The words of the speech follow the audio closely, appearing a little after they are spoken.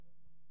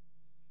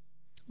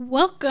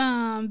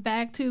Welcome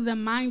back to the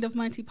Mind of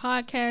Monty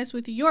podcast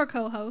with your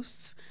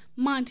co-hosts,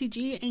 Monty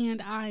G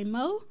and I,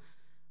 Mo.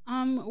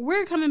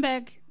 We're coming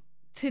back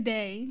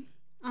today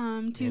to...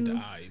 And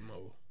I,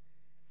 Mo.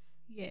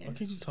 Yes. Why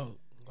can't you talk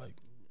like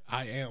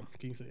I am?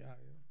 Can you say I am?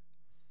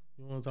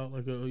 You want to talk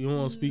like you don't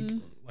want to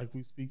speak like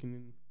we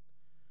speaking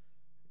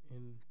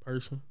in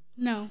person?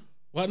 No.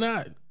 Why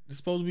not? It's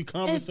supposed to be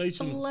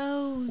conversational. It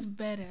flows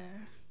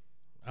better.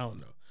 I don't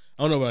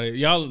know about it.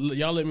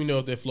 Y'all let me know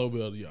if that flow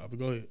better to y'all. But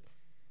go ahead.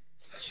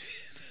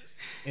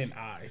 And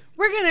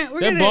We're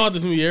gonna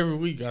bothers me every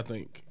week, I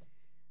think.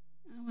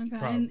 Oh my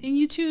god! And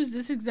you choose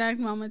this exact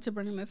moment to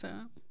bring this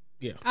up.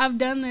 Yeah, I've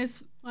done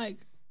this like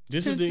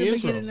this since is the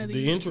intro. Beginning of the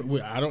year.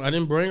 Intro. I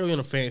didn't bring her in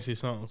a fancy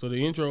song, so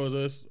the intro is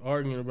us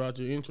arguing about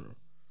your intro.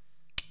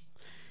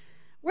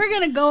 We're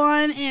gonna go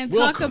on and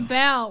talk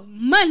about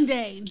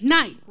Monday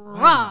Night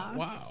Raw.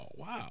 Wow!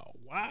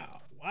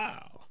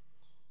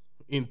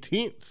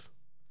 Intense.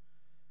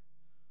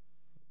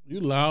 You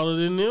louder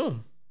than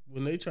them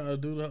when they try to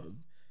do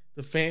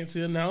the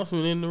fancy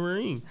announcement in the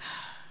ring.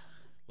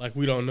 Like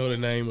we don't know the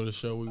name of the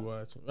show we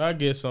watching. I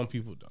guess some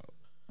people don't.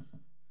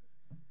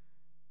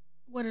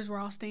 What does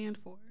Raw stand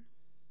for?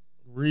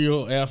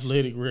 Real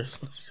athletic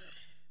wrestling.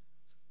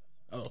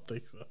 I don't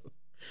think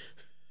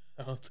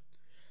so.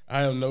 I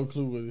have no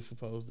clue what it's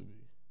supposed to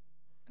be.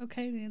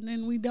 Okay,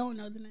 then we don't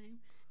know the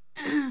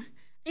name.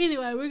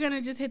 Anyway, we're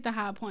gonna just hit the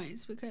high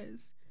points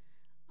because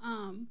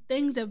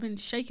things have been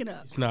shaken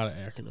up. It's not an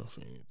acronym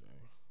for anything.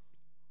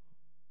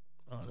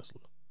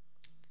 Honestly.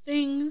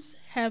 Things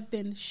have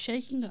been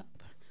shaking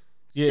up.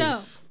 Yes.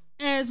 So,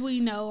 as we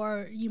know,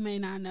 or you may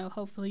not know,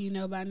 hopefully you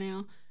know by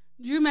now,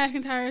 Drew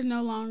McIntyre is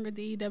no longer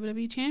the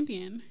WWE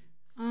champion.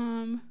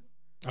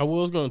 I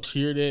was going to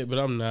cheer that, but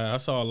I'm not. I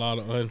saw a lot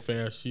of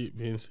unfair shit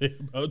being said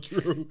about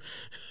Drew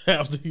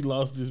after he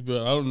lost his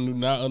belt. I do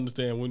not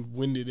understand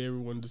when did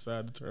everyone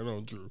decide to turn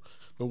on Drew.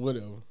 But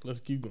whatever.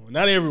 Let's keep going.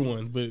 Not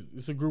everyone, but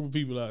it's a group of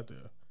people out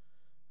there.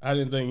 I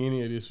didn't think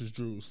any of this was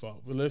Drew's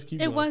fault, but let's keep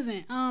going. It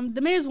wasn't.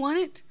 The Miz won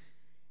it,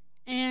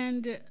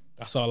 and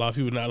I saw a lot of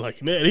people not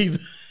liking that either.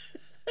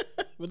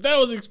 But that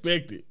was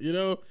expected, you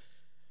know.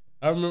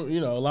 I remember,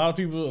 a lot of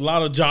people,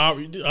 a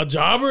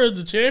jobber as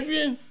the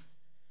champion.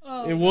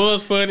 Oh, it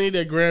was funny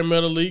that Grand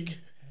Metalik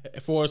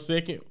for a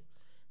second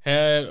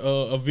had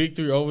a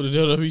victory over the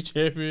WWE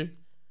champion.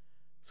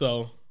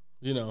 So,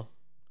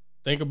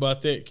 think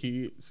about that,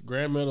 kids.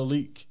 Grand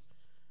Metalik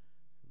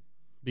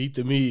beat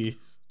the Miz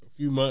a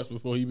few months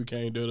before he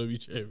became WWE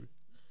champion.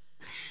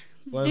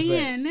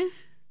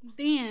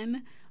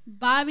 Then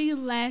Bobby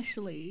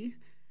Lashley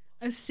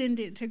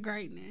ascended to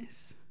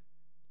greatness.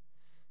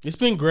 It's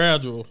been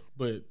gradual,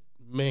 but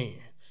man,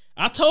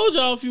 I told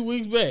y'all a few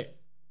weeks back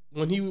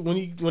when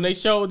they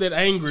showed that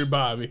angry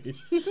Bobby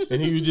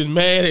and he was just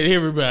mad at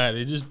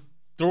everybody, just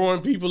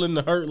throwing people in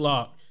the hurt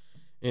lock,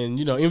 and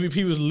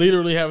MVP was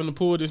literally having to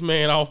pull this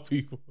man off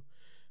people.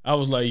 I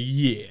was like,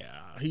 yeah,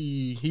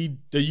 the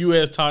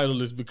U.S.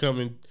 title is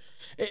becoming,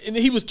 and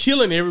he was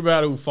killing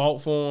everybody who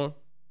fought for him.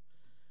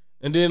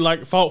 And then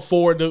fought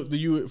for the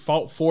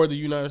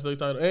United States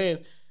title. And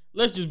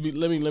let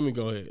me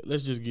go ahead.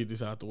 Let's just get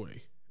this out the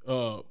way.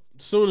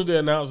 Soon as they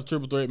announce a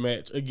triple threat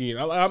match again,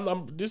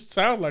 this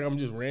sounds like I'm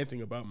just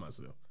ranting about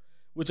myself,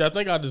 which I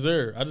think I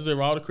deserve. I deserve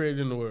all the credit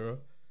in the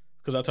world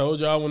because I told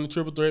y'all when the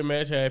triple threat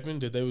match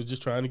happened that they was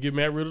just trying to give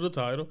Matt Riddle the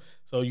title.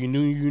 So you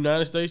knew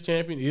United States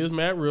champion is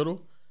Matt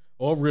Riddle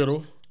or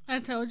Riddle. I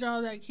told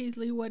y'all that Keith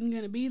Lee wasn't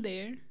gonna be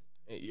there.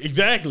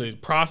 Exactly.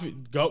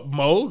 Profit. Go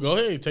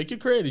ahead. Take your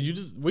credit.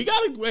 We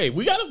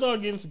gotta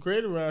start getting some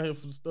credit around here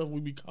for the stuff we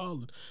be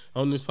calling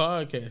on this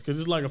podcast. Because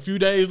it's like a few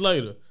days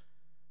later.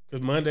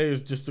 Because Monday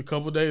is just a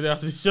couple days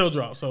after the show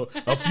drops. So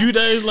a few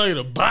days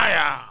later,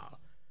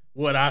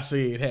 what I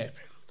said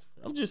happened.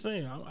 I'm just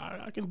saying,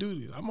 I can do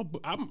this.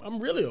 I'm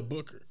really a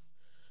booker.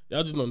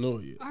 Y'all just don't know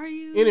it yet. Are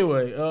you?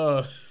 Anyway,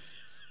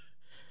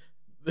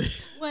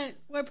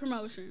 what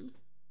promotion?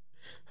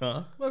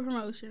 Huh? What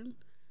promotion?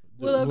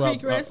 Willow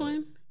Creek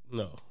Wrestling?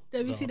 No.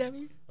 WCW?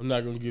 No. I'm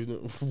not going to give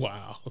them...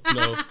 Wow.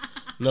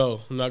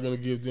 No, I'm not going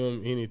to give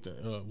them anything.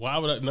 Why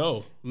would I...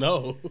 No.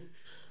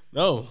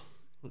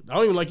 I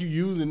don't even like you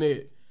using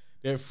that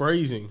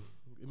phrasing.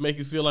 It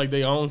makes it feel like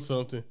they own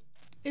something.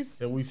 It's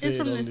from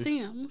The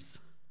Sims.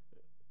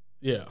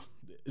 Yeah.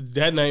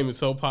 That name is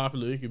so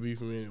popular, it could be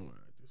from anywhere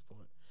at this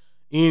point.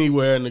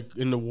 Anywhere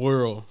in the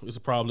world, it's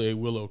probably a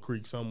Willow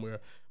Creek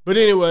somewhere. But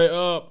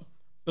anyway,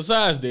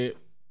 besides that,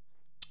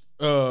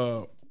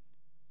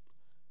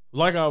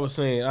 like I was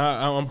saying,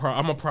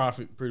 I'm a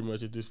prophet pretty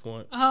much at this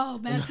point. Oh,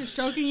 Master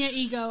stroking your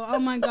ego. Oh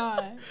my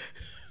God.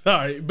 All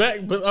right,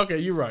 but okay,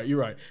 you're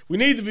right. We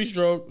need to be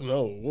stroked.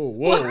 No, whoa.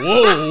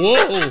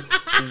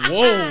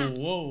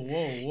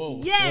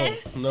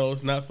 Yes. Whoa. No,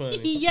 it's not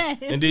funny. Yes.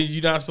 And then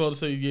you're not supposed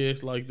to say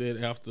yes like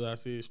that after I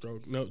said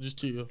stroke. No, just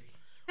chill.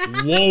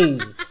 Whoa.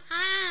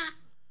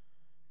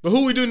 But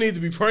who we do need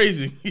to be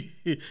praising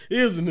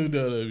is the new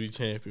WWE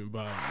champion,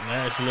 Bobby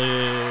Lashley.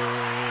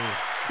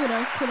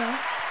 Kudos.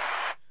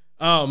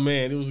 Oh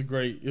man, it was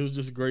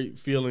just a great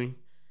feeling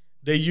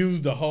They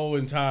used the whole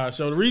entire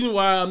show. The reason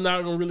why I'm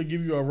not gonna really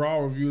give you a Raw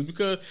review is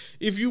because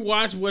if you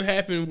watch what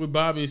happened with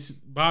Bobby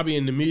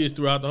and the Miz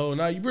throughout the whole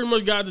night, you pretty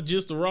much got the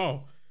gist of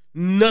Raw.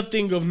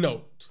 Nothing of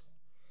note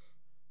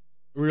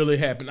really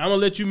happened. I'm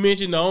gonna let you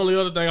mention the only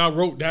other thing I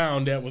wrote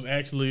down that was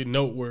actually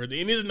noteworthy,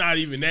 and it's not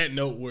even that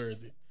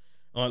noteworthy.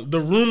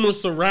 The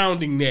rumors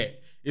surrounding that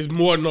is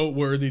more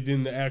noteworthy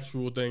than the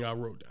actual thing I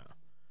wrote down.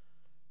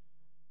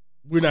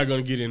 We're not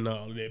gonna get into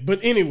all of that,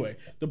 but anyway,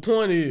 the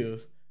point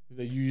is.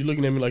 You're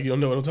looking at me like you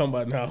don't know what I'm talking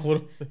about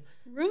now.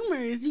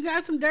 Rumors. You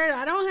got some dirt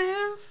I don't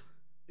have?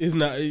 It's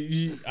not.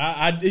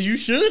 You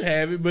should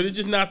have it, but it's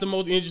just not the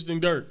most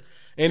interesting dirt.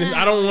 And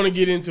I don't want to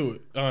get into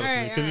it,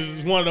 honestly, because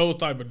it's one of those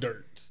type of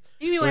dirts.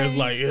 Anyway. Where it's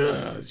like,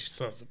 ugh, you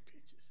sons of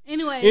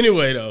bitches.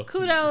 Anyway, though.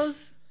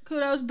 Kudos,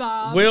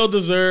 Bob. Well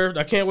deserved.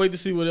 I can't wait to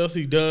see what else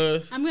he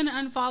does. I'm going to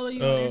unfollow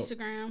you on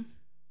Instagram.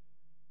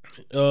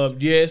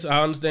 Yes,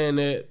 I understand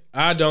that.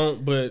 I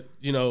don't, but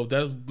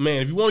that's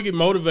man. If you want to get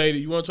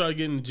motivated, you want to try to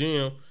get in the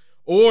gym,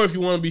 or if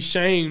you want to be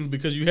shamed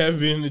because you haven't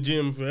been in the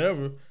gym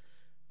forever,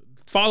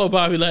 follow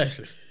Bobby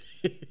Lashley.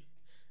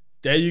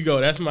 There you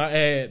go. That's my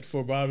ad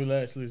for Bobby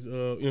Lashley's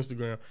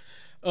Instagram.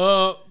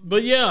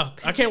 But yeah,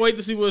 I can't wait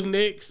to see what's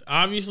next.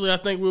 Obviously, I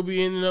think we'll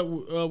be ending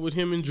up with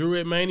him and Drew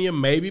at Mania,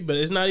 maybe, but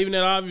it's not even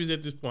that obvious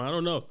at this point. I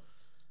don't know.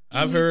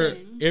 I've heard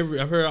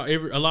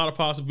a lot of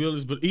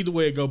possibilities, but either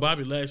way it go,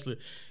 Bobby Lashley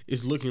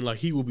is looking like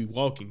he will be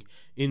walking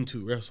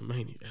into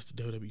WrestleMania as the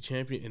WWE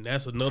champion, and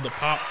that's another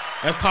pop.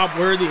 That's pop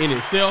worthy in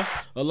itself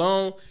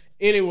alone.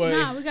 Anyway,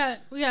 we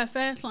got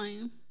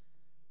Fastlane.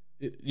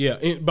 Yeah,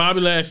 Bobby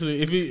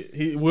Lashley, if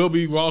he will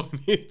be walking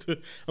into,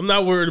 I'm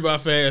not worried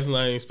about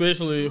Fastlane,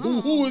 especially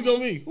who is gonna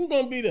be, who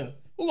gonna be there,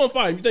 who gonna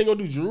fight? You think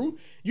gonna do Drew?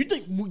 You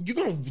think you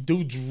gonna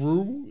do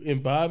Drew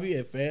and Bobby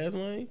at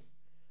Fastlane?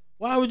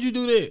 Why would you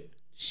do that?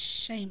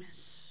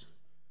 Sheamus.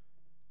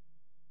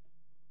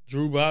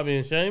 Drew, Bobby,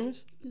 and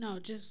Sheamus? No,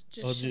 just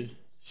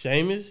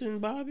Sheamus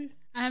and Bobby?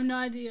 I have no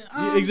idea.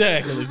 Yeah,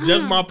 exactly.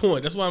 That's my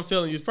point. That's why I'm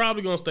telling you. It's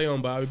probably going to stay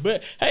on Bobby.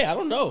 But, hey, I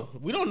don't know.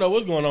 We don't know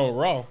what's going on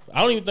with Raw.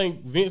 I don't even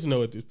think Vince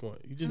knows at this point.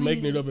 You're just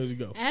making it up as you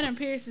go. Adam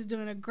Pearce is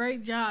doing a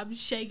great job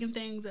shaking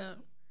things up.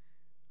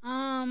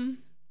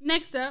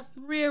 Next up,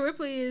 Rhea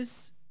Ripley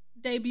is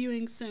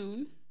debuting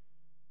soon.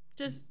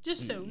 Just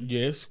soon.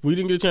 Yes. We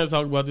didn't get a chance to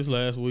talk about this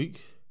last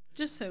week.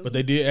 Just soon. But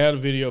they did add a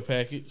video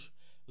package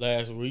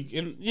last week.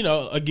 And,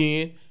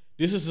 again,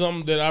 this is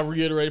something that I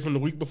reiterated from the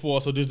week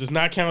before, so this does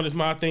not count as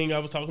my thing I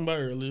was talking about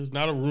earlier. It's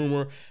not a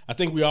rumor. I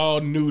think we all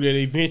knew that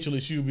eventually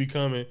she would be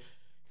coming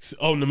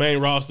on the main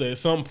roster at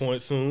some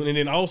point soon. And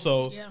then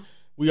also,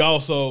 we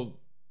also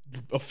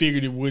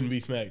figured it wouldn't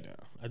be SmackDown.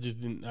 I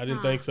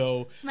didn't think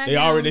so.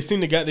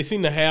 SmackDown. They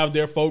seem to have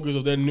their focus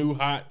of their new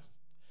hot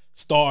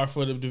star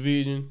for the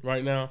division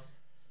right now.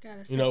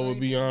 With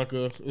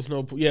Bianca.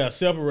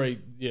 Separate.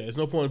 Yeah, it's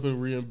no point in putting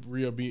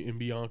Rhea and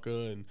Bianca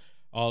and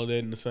all of that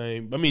in the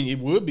same. I mean, it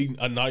would be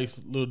a nice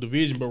little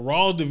division, but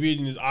Raw's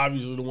division is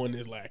obviously the one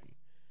that's lacking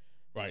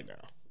right now.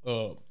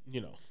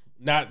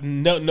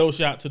 No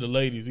shot to the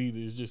ladies either.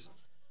 It's just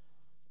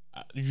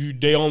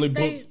they only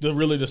booked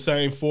the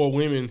same 4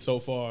 women so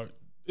far.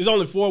 There's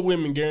only 4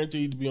 women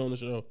guaranteed to be on the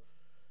show,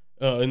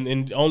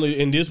 and only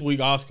in this week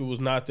Asuka was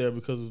not there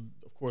because of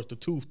course the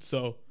tooth.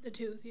 So the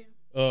tooth,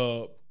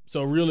 yeah.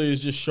 So really,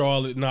 it's just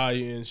Charlotte,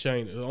 Nia, and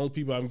Shayna. The only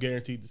people I'm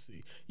guaranteed to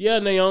see. Yeah,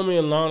 Naomi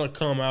and Lana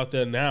come out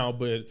there now,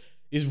 but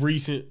it's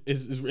recent.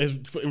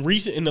 It's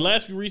recent in the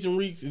last few recent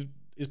weeks.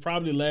 It's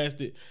probably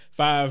lasted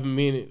 5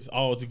 minutes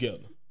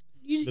altogether.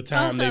 The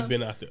time they've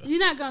been out there. You're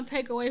not gonna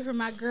take away from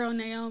my girl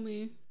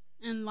Naomi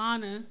and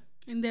Lana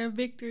and their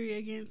victory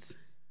against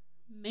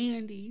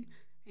Mandy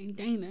and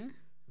Dana.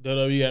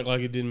 WWE act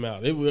like it didn't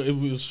matter. It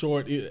was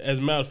short. As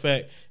a matter of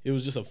fact, it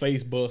was just a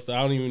face buster.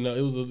 I don't even know.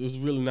 It was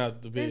really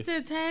not the best. It's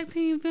their tag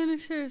team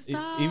finisher.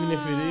 Stop. Even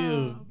if it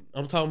is,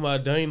 I'm talking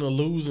about Dana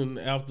losing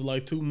after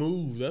like 2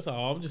 moves. That's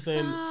all. I'm just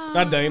saying. Stop.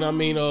 Not Dana. I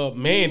mean,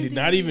 Mandy.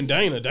 Not even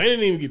Dana. Dana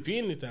didn't even get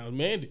pinned this time.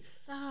 Mandy.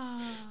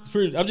 Stop.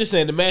 I'm just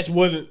saying the match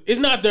wasn't. It's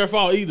not their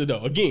fault either,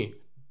 though. Again,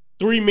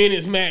 3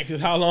 minutes max is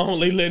how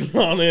long they let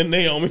Lana and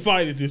Naomi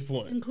fight at this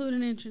point.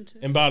 Including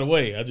entrances. And by the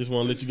way, I just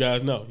want to let you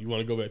guys know, you want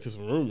to go back to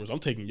some rumors, I'm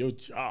taking your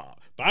job.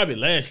 Bobby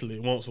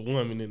Lashley wants a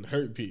woman in the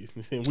hurt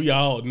business, and we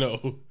all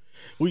know.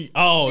 We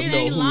all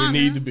know who Lana. It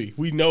needs to be.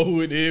 We know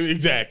who it is,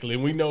 exactly.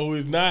 And we know who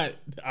is not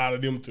out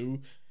of them 2,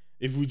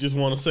 if we just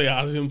want to say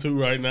out of them 2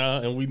 right now,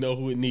 and we know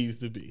who it needs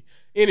to be.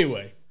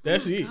 Anyway,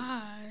 that's it.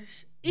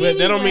 Gosh. But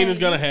that don't mean it's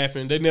going to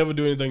happen. They never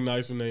do anything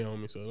nice for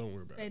Naomi, so don't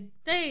worry about it.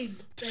 They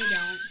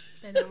don't.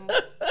 They don't.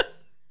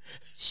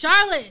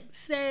 Charlotte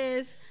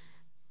says,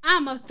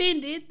 I'm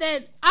offended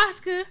that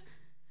Asuka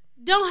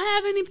don't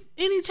have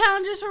any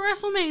challenges for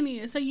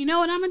WrestleMania. So you know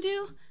what I'm going to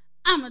do?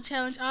 I'm going to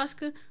challenge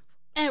Asuka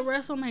at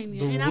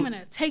WrestleMania, and I'm going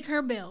to take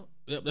her belt.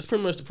 Yep, that's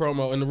pretty much the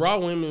promo. And the Raw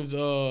Women's,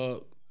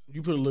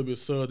 you put a little bit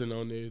Southern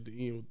on there at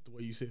the end with the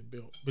way you said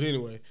belt. But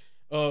anyway,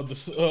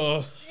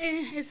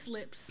 it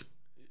slips.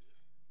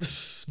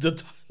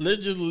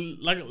 Let's just,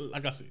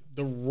 like I said,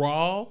 the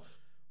Raw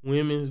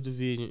women's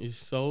division is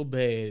so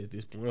bad at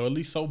this point, or at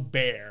least so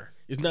bare.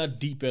 It's not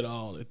deep at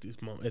all at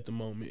this moment. At the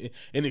moment,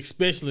 and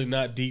especially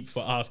not deep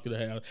for Asuka to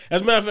have.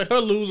 As a matter of fact, her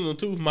losing the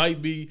tooth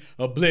might be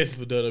a blessing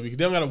for WWE because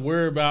they don't got to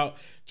worry about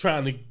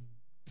trying to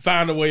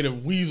find a way to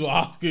weasel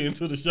Asuka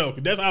into the show.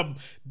 Cause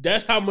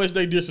that's how much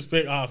they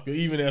disrespect Asuka,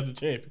 even as the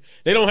champion.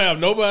 They don't have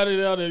nobody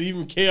there that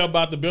even care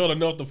about the belt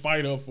enough to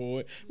fight her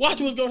for it.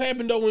 Watch what's gonna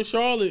happen though if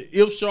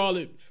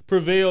Charlotte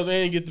prevails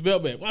and get the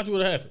belt back. Watch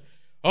what happens.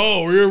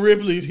 Oh, Rhea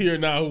Ripley's here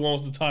now who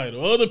wants the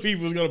title. Other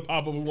people's gonna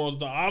pop up who wants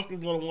the title.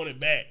 Asuka's gonna want it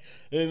back.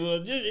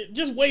 And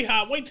just wait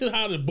till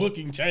how the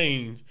booking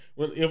change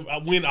when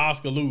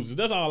Asuka loses.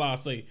 That's all I'll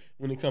say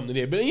when it comes to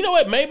that. But you know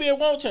what? Maybe it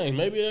won't change.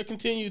 Maybe it'll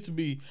continue to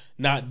be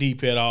not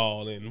deep at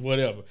all and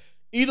whatever.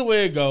 Either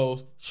way it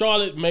goes,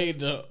 Charlotte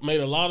made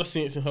a lot of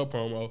sense in her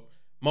promo,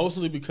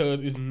 mostly because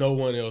it's no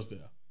one else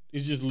there.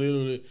 It's just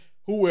literally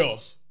who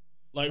else?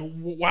 Like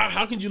why?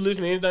 How can you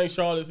listen to anything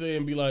Charlotte said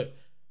and be like,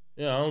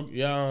 I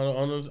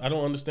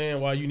don't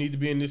understand why you need to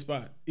be in this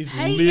spot. It's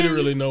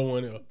literally no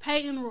one else.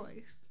 Peyton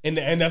Royce. And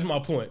that's my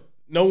point.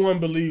 No one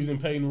believes in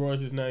Peyton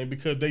Royce's name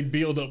because they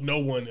build up no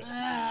one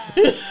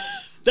else.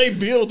 They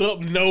build up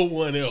no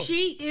one else.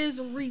 She is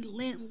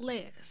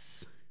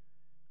relentless.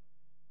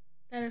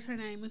 That is her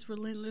name. It's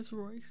Relentless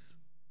Royce.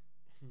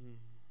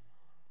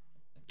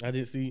 I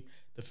didn't see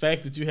the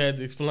fact that you had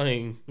to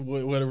explain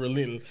what a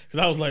relentless. Because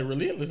I was like,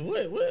 relentless?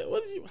 What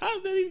did you? How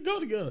did that even go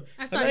together?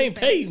 Her name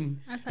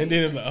Peyton. And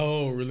then it's like,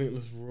 oh,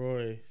 Relentless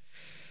Royce.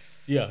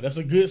 Yeah, that's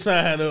a good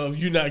sign of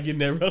you not getting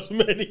that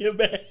WrestleMania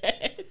match.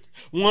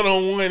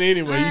 One-on-one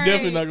anyway. You're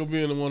definitely not going to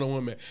be in a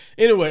one-on-one match.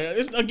 Anyway,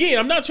 again,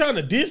 I'm not trying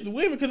to diss the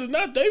women because it's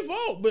not their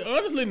fault. But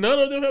honestly, none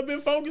of them have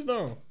been focused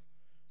on.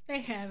 They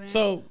haven't.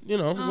 So,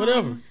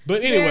 whatever.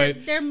 But anyway.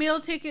 Their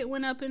meal ticket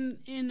went up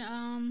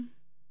in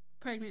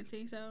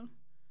pregnancy, so.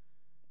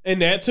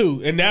 And that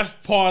too. And that's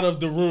part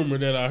of the rumor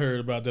that I heard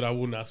about that I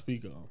will not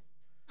speak on. All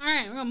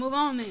right, we're going to move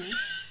on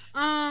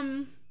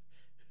then.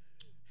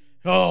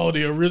 Oh,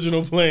 the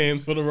original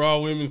plans for the Raw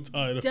Women's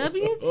title.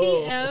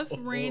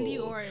 WTF Randy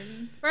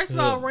Orton. First of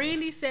all,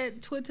 Randy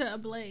set Twitter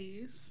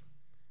ablaze.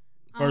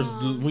 First,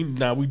 we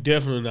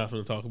definitely not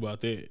going to talk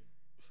about that.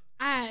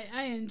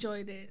 I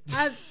enjoyed it.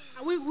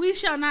 We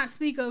shall not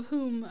speak of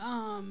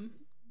whom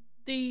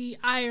the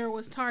ire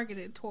was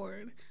targeted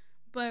toward,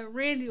 but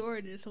Randy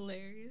Orton is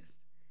hilarious.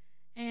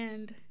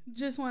 And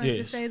just wanted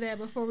to say that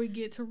before we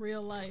get to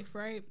real life,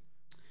 right?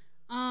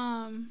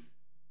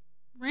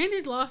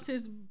 Randy's lost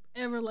his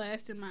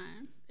everlasting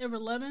mind. Ever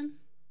loving?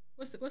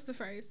 What's the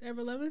phrase?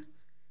 Ever loving?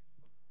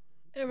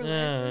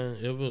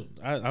 Everlasting.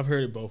 I've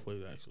heard it both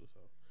ways actually. So.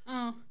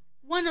 Oh,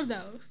 one of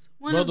those.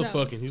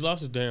 He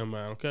lost his damn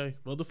mind. Okay,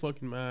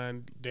 motherfucking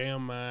mind,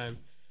 damn mind.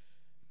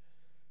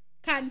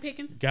 Cotton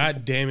picking.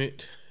 God damn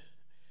it.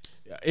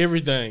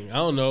 Everything. I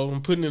don't know.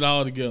 I'm putting it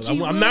all together.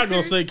 I'm not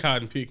gonna say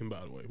cotton picking.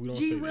 By the way, we don't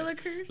say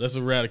Willikers? That. Let's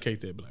eradicate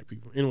that, black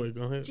people. Anyway,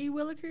 go ahead. G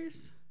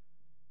Willikers.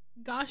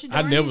 Gosh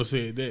darn I never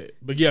said that,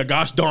 but yeah,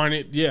 gosh darn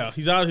it. Yeah,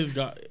 he's out of his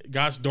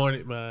gosh darn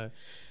it mind.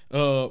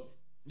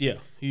 Yeah,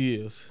 he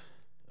is.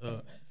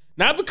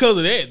 Not because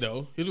of that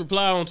though. His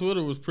reply on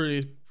Twitter was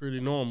pretty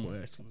normal.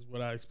 Actually, is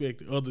what I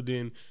expected. Other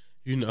than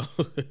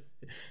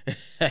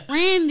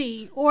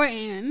Randy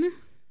Orton.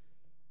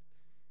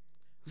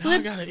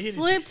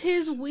 Flipped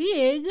his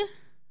wig.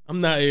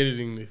 I'm not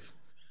editing this.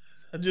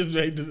 I just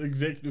made the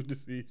executive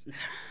decision.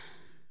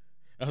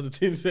 After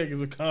 10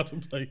 seconds of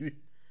contemplating,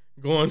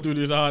 going through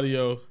this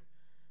audio.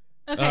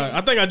 Okay.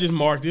 I think I just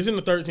marked this in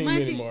the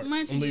 13-minute mark.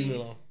 I'm leaving it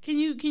alone. Can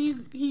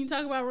you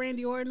talk about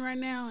Randy Orton right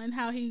now and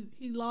how he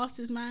lost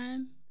his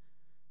mind?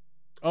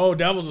 Oh,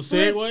 that was a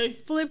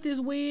segue? Flipped his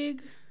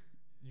wig.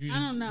 I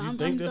don't know.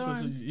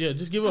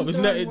 Just give up. It's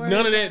not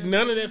none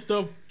of that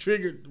stuff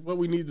triggered what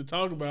we need to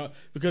talk about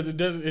because it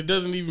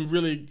doesn't even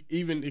really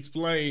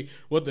explain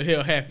what the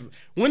hell happened.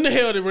 When the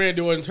hell did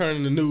Randy Orton turn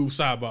into Noob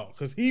Saibot?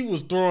 Because he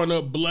was throwing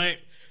up black.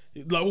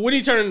 Like when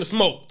he turned into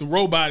Smoke, the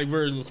robotic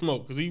version of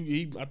Smoke, because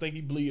I think he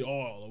bleed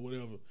oil or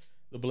whatever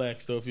the black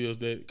stuff is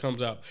that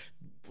comes out.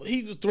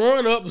 He was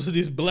throwing up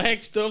this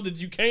black stuff that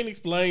you can't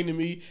explain to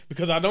me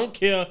because I don't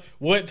care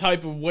what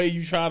type of way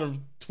you try to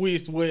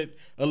twist what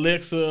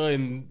Alexa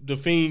and the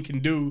Fiend can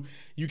do.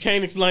 You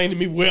can't explain to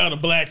me where the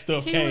black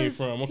stuff came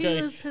from. Okay,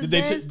 he was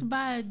possessed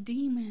by a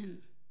demon.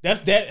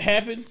 That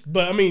happens,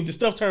 but I mean the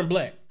stuff turned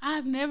black.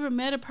 I've never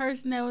met a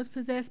person that was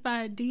possessed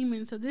by a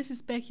demon, so this is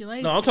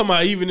speculation. No, I'm talking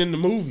about even in the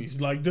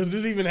movies. Like, does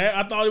this even happen?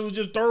 I thought it was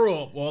just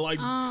throw up or like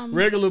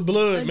regular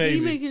blood. Maybe a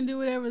demon can do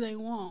whatever they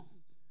want.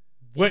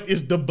 What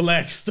is the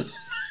black stuff?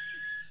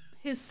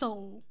 His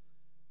soul.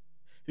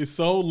 His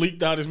soul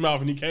leaked out his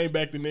mouth, and he came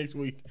back the next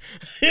week.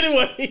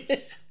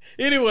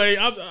 Anyway,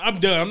 I'm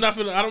done. I'm not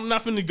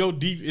finna go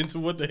deep into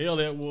what the hell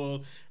that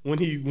was when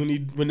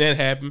that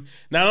happened.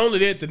 Not only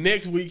that, the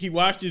next week he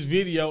watched his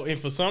video, and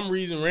for some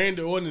reason,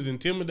 Randy Orton is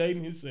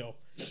intimidating himself.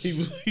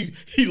 He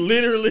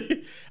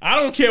literally. I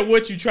don't care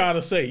what you try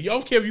to say. You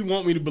don't care if you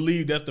want me to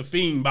believe that's the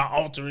Fiend by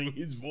altering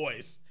his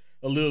voice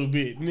a little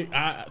bit.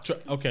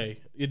 Okay,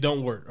 it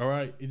don't work. All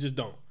right, it just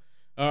don't.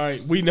 All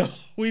right, we know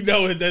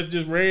that that's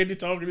just Randy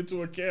talking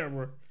into a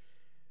camera.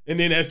 And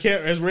then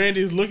as Randy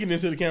is looking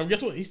into the camera,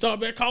 guess what? He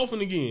started back coughing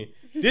again.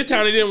 This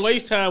time they didn't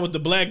waste time with the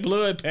black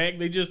blood pack.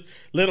 They just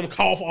let him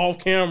cough off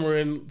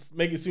camera and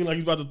make it seem like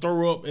he's about to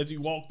throw up as he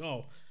walked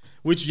off.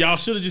 Which y'all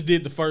should have just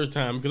did the first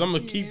time, because I'm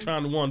going to keep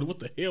trying to wonder what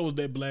the hell was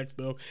that black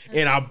stuff.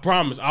 And I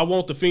promise, I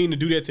want the Fiend to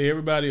do that to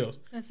everybody else.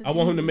 I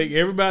want him to make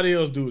everybody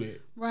else do that.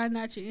 Riding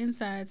out your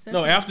insides.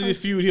 No, after this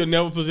feud, he'll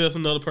never possess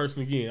another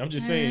person again. I'm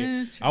just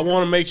saying. I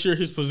want to make sure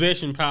his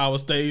possession power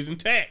stays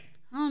intact.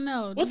 I don't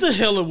know. What the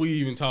hell are we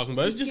even talking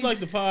about? It's just like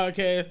the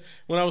podcast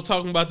when I was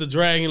talking about the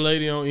Dragon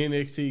Lady on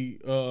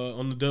NXT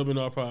on the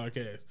WNR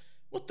podcast.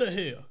 What the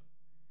hell?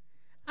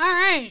 All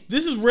right.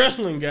 This is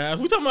wrestling, guys.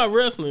 We're talking about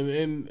wrestling,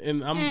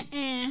 and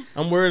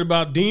I'm worried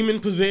about demon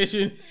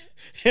possession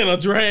and a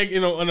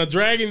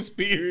dragon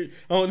spirit.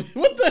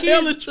 What the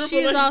hell is Triple H? She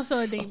is also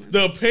a demon.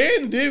 The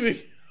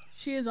pandemic.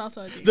 She is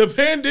also a demon. The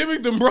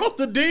pandemic that brought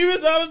the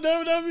demons out of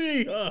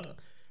WWE.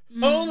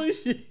 Holy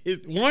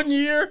shit. 1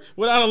 year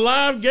without a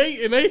live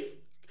gate and they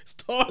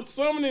start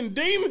summoning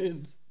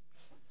demons.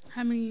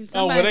 I mean,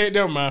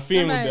 never mind.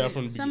 Finn was there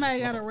from the beginning. Somebody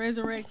got to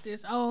resurrect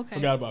this. Oh, okay.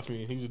 Forgot about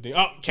Finn. He was a demon.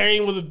 Oh,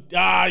 Kane was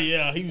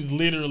he was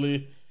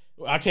literally.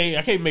 I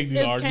can't make these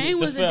arguments. If Kane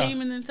was a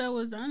demon, then so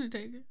was the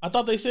Undertaker. I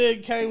thought they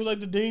said Kane was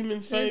like the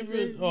demon's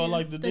favorite, or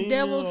like the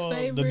devil's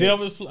favorite.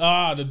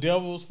 The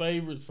devil's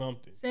favorite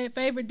something. Said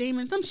favorite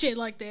demon, some shit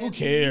like that. Who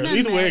cares?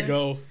 Either way it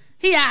go.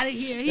 He out of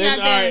here. He out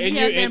there.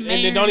 And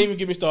then don't even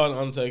get me started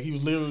on Undertaker. He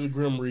was literally the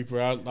Grim Reaper.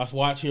 I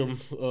watched him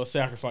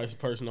sacrifice a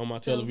person on my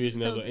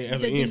television as an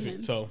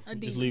infant. So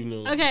just leaving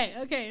him.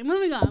 Okay.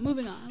 Moving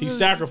on. He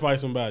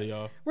sacrificed somebody,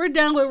 y'all. We're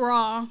done with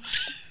Raw.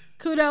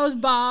 Kudos,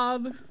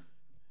 Bob.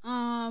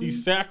 He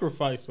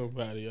sacrificed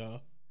somebody,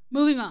 y'all.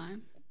 Moving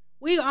on.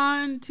 We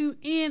on to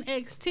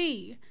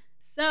NXT.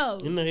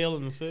 So in the Hell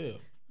in the Cell.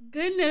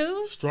 Good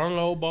news. Strong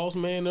old boss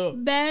man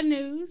up. Bad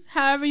news.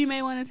 However you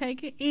may want to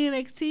take it,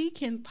 NXT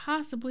can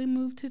possibly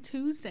move to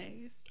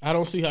Tuesdays. I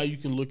don't see how you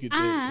can look at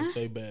that and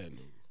say bad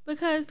news.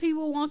 Because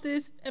people want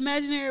this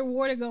imaginary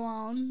war to go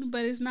on,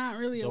 but it's not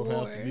really a war.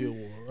 Don't have to be a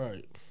war,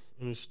 right?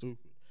 And it's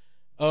stupid.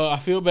 I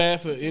feel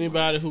bad for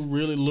anybody who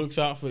really looks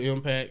out for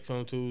impacts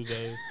on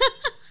Tuesday.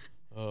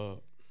 I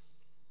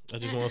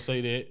just want to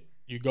say that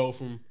you go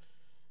from,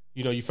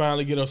 you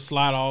finally get a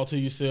slot all to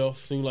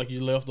yourself. Seems like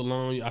you're left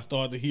alone. I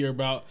started to hear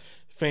about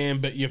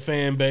your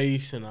fan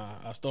base, and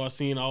I start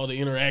seeing all the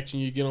interaction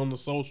you get on the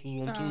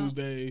socials on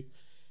Tuesday.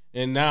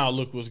 And now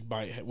look what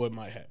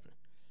might happen.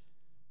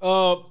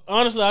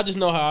 Honestly, I just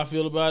know how I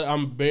feel about it.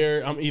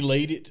 I'm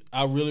elated.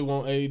 I really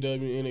want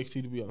AEW and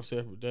NXT to be on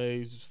separate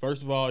days.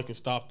 First of all, it can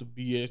stop the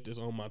BS that's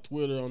on my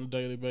Twitter on a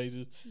daily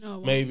basis.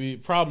 No, maybe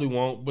it probably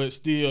won't, but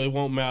still, it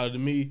won't matter to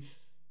me.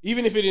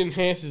 Even if it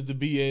enhances the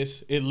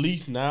BS, at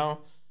least now,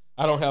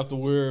 I don't have to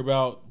worry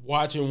about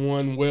watching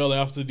one well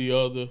after the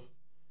other.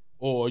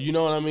 Or, you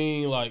know what I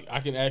mean? Like,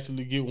 I can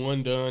actually get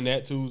one done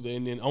that Tuesday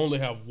and then only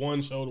have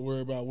one show to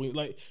worry about.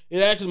 Like,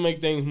 it actually makes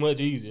things much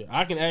easier.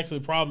 I can actually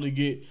probably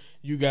get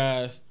you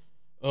guys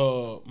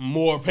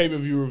more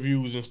pay-per-view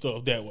reviews and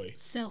stuff that way.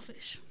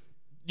 Selfish.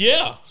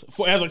 Yeah.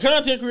 As a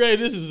content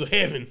creator, this is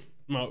heaven.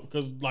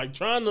 Because, like,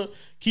 trying to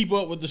keep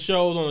up with the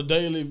shows on a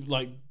daily,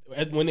 like,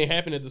 when they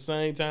happen at the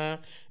same time,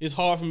 it's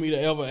hard for me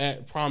to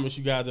ever promise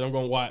you guys that I'm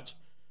going to watch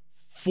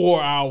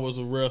 4 hours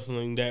of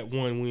wrestling that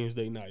one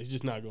Wednesday night. It's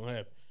just not going to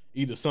happen.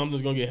 Either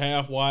something's going to get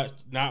half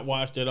watched, not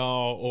watched at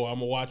all, or I'm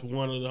going to watch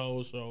one of the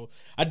whole show.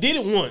 I did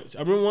it once. I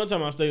remember one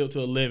time I stayed up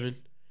till 11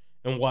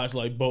 and watched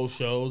like both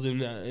shows,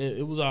 and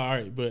it was all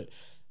right. But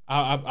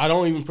I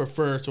don't even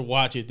prefer to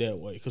watch it that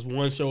way because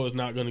one show is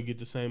not going to get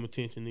the same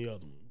attention the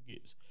other one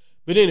gets.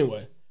 But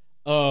anyway,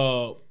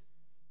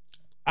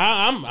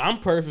 I'm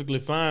perfectly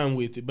fine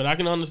with it. But I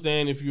can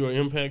understand if you're an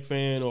Impact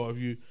fan or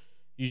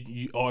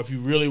if you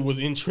really was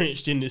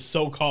entrenched in this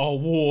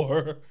so-called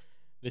war.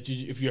 That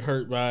if you're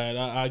hurt by it,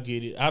 I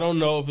get it. I don't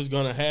know if it's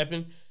gonna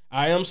happen.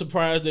 I am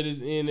surprised that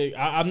it's in it.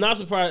 I'm not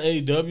surprised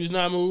AEW is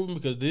not moving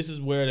because this is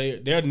where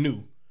they're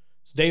new.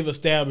 So they've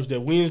established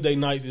that Wednesday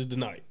nights is the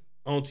night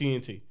on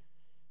TNT.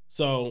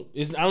 So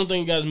I don't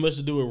think it got as much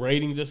to do with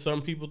ratings as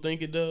some people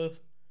think it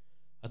does.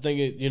 I think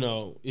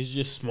it's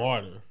just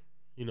smarter.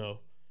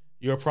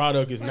 Your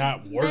product is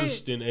not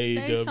worse than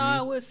AEW. They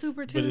saw it with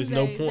Super Tuesday. But there's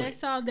no point. They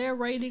saw their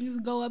ratings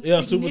go up.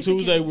 Yeah, Super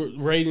Tuesday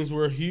ratings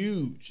were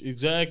huge.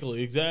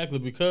 Exactly,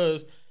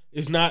 because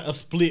it's not a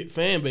split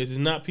fan base. It's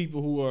not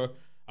people who are,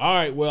 all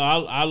right, well,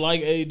 I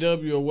like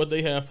AEW or what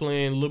they have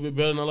planned a little bit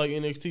better than I like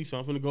NXT, so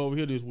I'm going to go over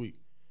here this week.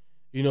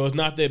 It's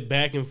not that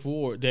back and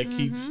forth that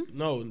keeps.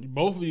 No,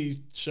 both of these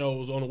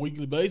shows on a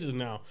weekly basis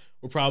now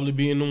will probably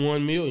be in the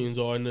 1 millions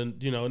or in the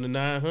in the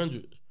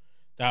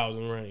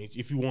 900,000 range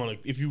if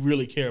you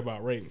really care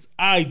about ratings.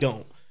 I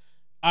don't.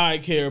 I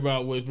care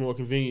about what's more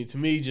convenient to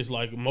me, just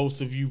like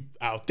most of you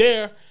out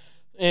there,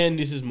 and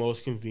this is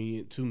most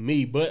convenient to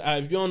me. But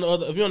if you're on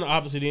the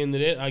opposite end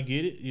of that, I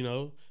get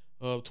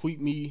it.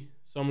 Tweet me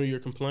some of your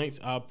complaints.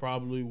 I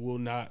probably will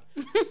not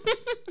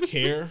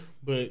care,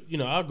 but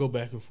I'll go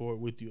back and forth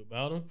with you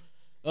about them.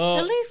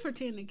 At least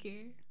pretend to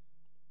care.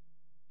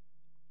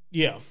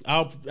 Yeah,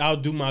 I'll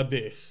do my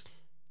best.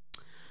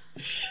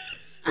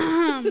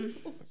 I'm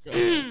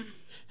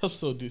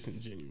so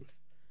disingenuous.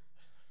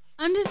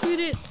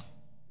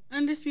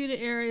 Undisputed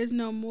Era is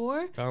no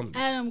more.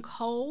 Adam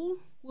Cole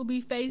will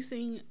be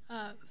facing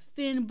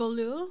Finn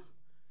Balor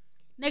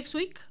next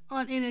week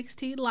on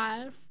NXT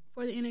Live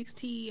for the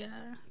NXT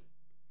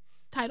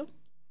title.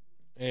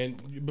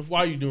 And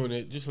before you're doing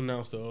it, just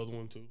announce the other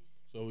one too,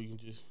 so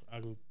I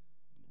can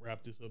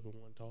wrap this up in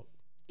one talk.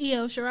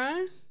 Io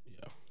Shirai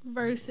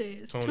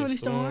versus Toni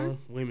Storm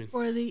women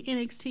for the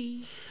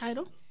NXT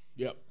title.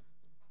 Yep.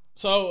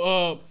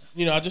 So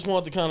I just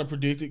wanted to kind of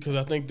predict it because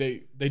I think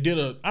they did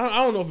I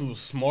don't know if it was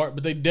smart,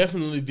 but they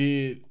definitely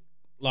did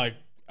like,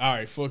 all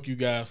right, fuck you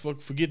guys,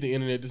 forget the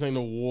internet. This ain't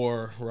no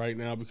war right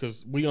now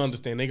because we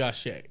understand they got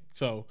Shaq,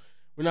 so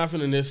we're not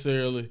gonna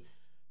necessarily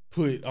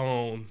put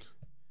on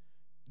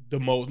the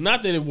most.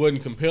 Not that it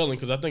wasn't compelling,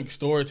 because I think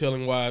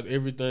storytelling wise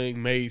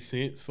everything made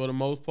sense for the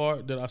most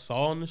part that I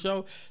saw on the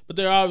show, but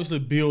they're obviously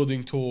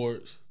building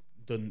towards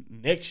the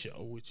next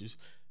show, which is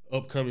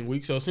upcoming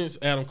week. So since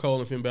Adam Cole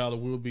and Finn Balor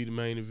will be the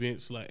main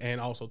events, and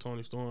also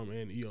Toni Storm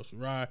and Io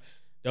Shirai,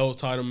 those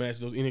title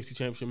matches, those NXT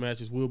Championship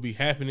matches will be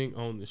happening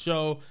on the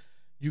show.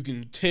 You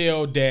can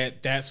tell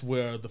that that's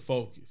where the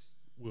focus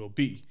will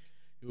be.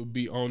 It will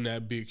be on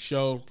that big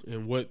show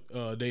and what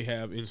they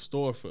have in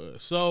store for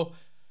us. So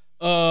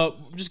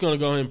I'm just going to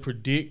go ahead and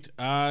predict.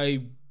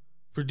 I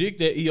predict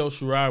that Io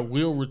Shirai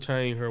will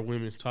retain her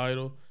women's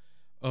title.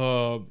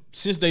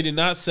 Since they did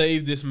not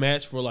save this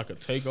match for like a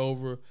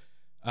takeover,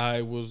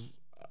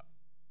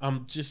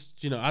 I'm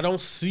just, I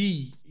don't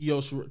see Io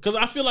Shirai. Because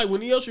I feel like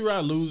when Io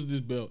Shirai loses this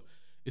belt,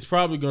 it's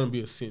probably going to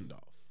be a send-off.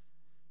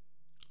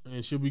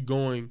 And she'll be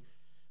going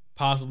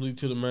possibly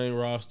to the main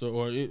roster,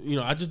 or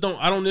I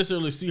don't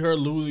necessarily see her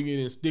losing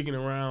it and sticking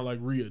around like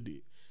Rhea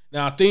did.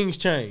 Now things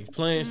change,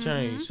 plans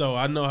change, so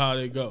I know how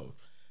they go.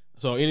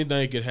 So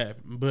anything could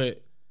happen,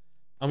 but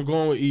I'm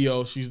going with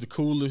Io. She's the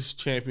coolest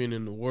champion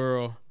in the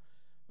world.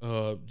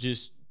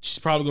 She's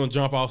probably gonna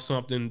jump off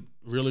something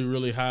really,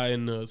 really high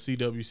in the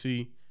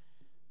CWC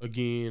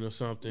again or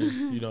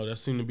something. That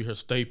seemed to be her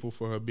staple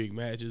for her big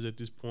matches at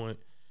this point.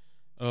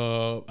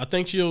 I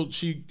think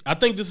I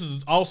think this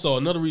is also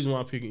another reason why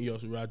I'm picking Io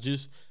Shirai,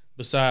 just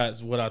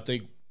besides what I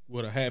think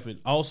would have happened.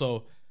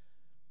 Also,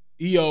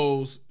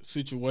 Io's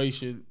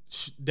situation,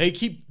 they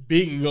keep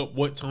bigging up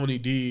what Toni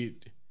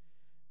did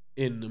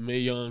in the Mae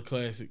Young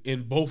Classic,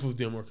 and both of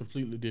them are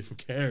completely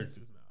different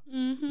characters now.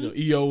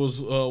 Mm-hmm. Io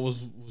was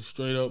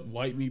straight up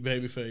white meat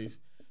babyface.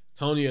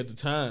 Toni at the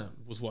time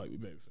was white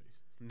meat babyface.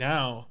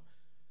 Now,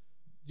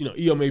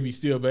 Io may be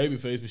still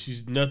babyface, but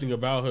she's nothing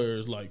about her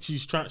is like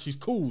she's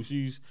cool.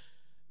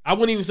 I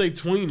wouldn't even say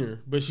tweener,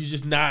 but she's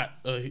just not.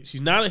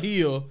 She's not a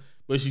heel,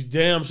 but she's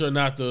damn sure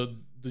not the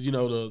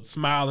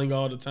smiling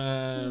all the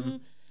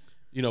time.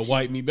 Mm-hmm.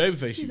 White meat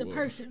babyface. She's a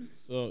person.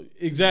 So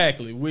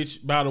exactly,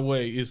 which by the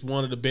way is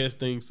one of the best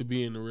things to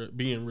be in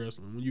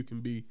wrestling, when you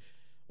can be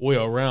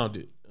well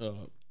rounded.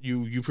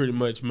 You pretty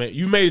much made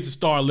it to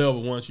star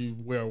level once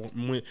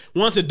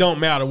it don't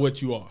matter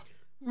what you are.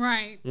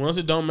 Right. Once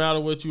it don't matter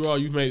what you are,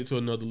 you've made it to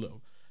another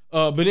level.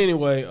 But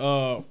anyway,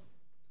 so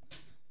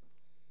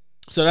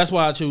that's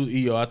why I choose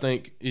Io. I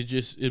think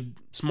it's a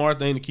smart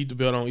thing to keep the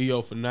belt on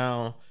Io for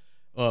now.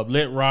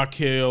 Let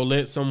Raquel,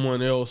 let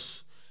someone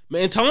else.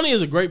 Man, Toni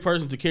is a great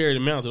person to carry the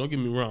mantle. Don't get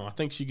me wrong. I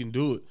think she can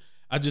do it.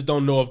 I just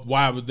don't know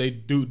why would they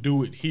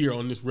do it here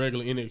on this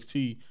regular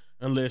NXT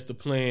unless the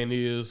plan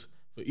is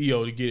for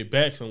Io to get it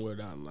back somewhere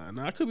down the line.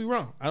 Now, I could be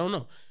wrong. I don't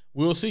know.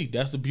 We'll see.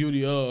 That's the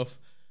beauty of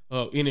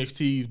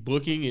NXT's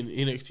booking and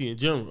NXT in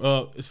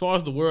general. As far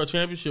as the World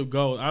Championship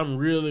goes, I'm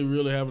really,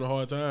 really having a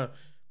hard time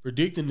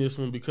predicting this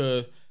one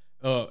because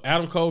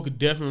Adam Cole could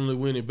definitely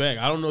win it back.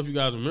 I don't know if you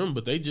guys remember,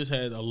 but they just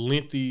had a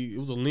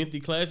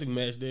lengthy classic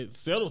match that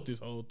settled this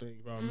whole thing,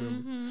 if I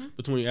remember,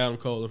 between Adam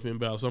Cole and Finn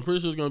Balor. So I'm pretty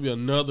sure it's going to be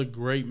another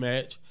great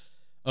match.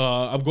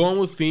 I'm going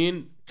with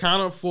Finn,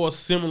 kind of for a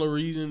similar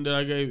reason that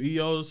I gave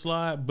Io the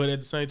slide, but at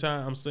the same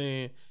time, I'm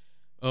saying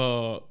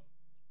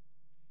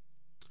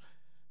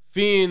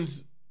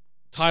Finn's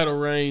title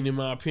reign, in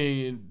my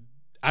opinion,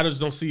 I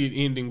just don't see it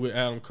ending with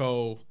Adam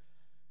Cole.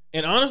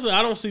 And honestly,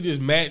 I don't see this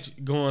match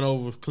going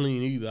over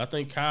clean either. I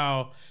think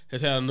Kyle has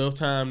had enough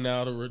time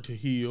now to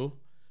heal.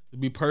 It'd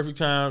be perfect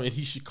time, and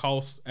he should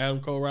cost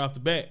Adam Cole right off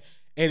the bat.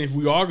 And if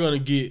we are going to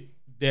get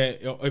that,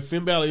 if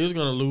Finn Balor is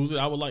going to lose it,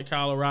 I would like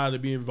Kyle O'Reilly to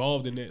be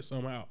involved in that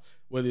somehow.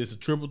 Whether it's a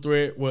triple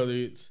threat, whether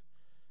it's,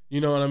 you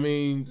know what I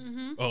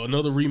mean,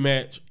 another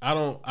rematch. I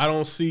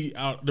don't see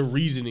the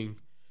reasoning,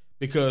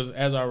 because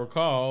as I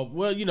recall,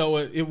 well, you know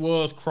what, it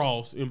was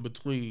crossed in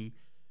between,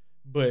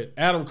 but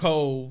Adam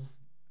Cole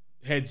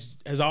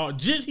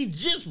he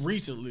just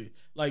recently,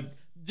 like,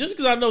 just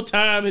because I know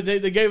time, they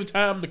gave him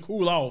time to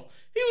cool off.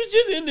 He was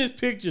just in this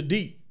picture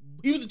deep.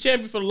 He was the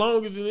champion for the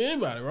longest than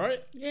anybody,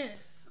 right?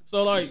 Yes.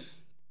 So like,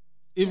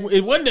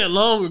 it wasn't that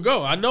long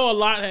ago. I know a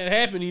lot had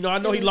happened. I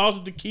know he lost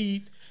it to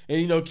Keith,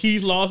 and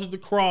Keith lost it to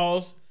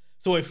Cross.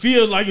 So it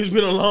feels like it's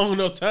been a long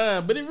enough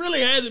time, but it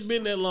really hasn't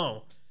been that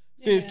long.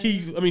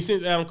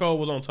 since Adam Cole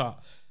was on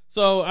top.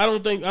 So I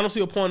don't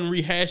see a point in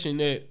rehashing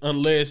that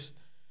unless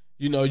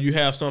you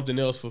have something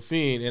else for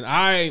Finn. And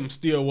I am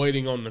still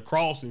waiting on the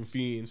Cross and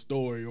Finn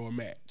story or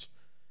match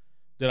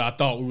that I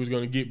thought we was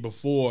gonna get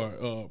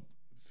before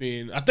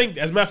Finn. I think,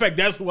 as a matter of fact,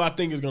 that's who I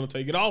think is gonna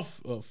take it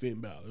off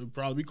Finn Balor. It'll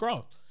probably be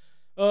Cross.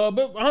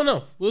 But I don't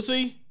know. We'll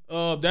see.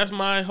 That's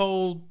my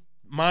whole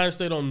mind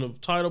state on the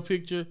title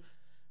picture.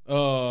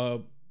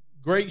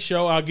 Great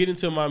show. I'll get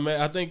into my match.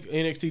 I think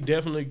NXT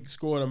definitely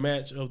scored a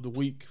match of the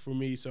week for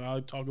me, so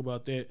I'll talk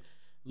about that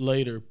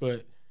later.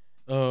 But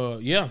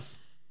yeah,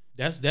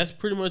 that's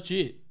pretty much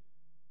it.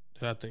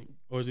 I think.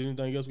 Or is there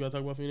anything else we gotta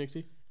talk about for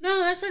NXT?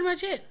 No, that's pretty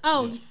much it.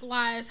 Oh,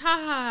 lies. Ha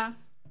ha.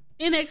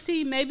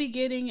 NXT may be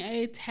getting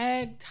a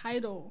tag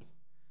title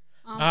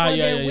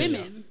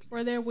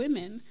for their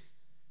women.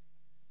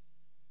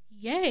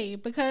 Yay,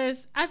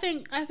 because I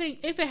think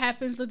if it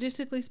happens,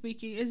 logistically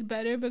speaking, it's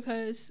better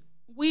because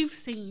we've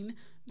seen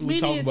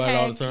many a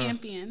tag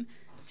champion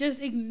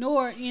just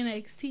ignore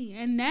NXT.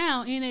 And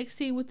now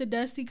NXT with the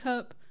Dusty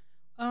Cup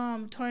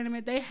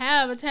tournament, they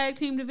have a tag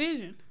team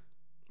division.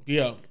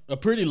 Yeah, a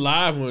pretty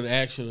live one,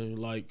 actually.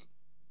 Like,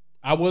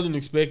 I wasn't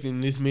expecting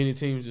this many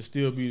teams to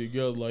still be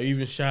together. Like,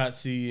 even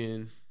Shotzi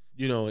and,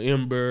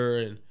 Ember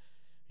and,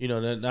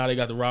 now they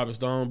got the Robert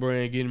Stone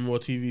brand getting more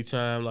TV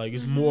time. Like,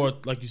 it's more,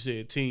 like you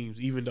said, teams,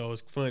 even though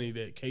it's funny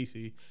that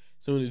Casey,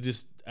 as soon as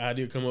this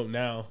idea come up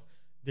now,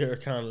 they're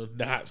kind of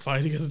not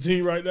fighting as a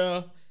team right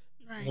now.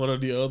 Right. One of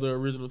the other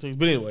original teams.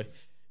 But anyway,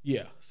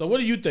 yeah. So what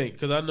do you think?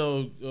 Because I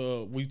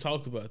know we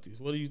talked about this.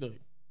 What do you think?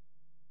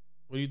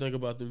 What do you think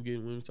about them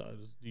getting women's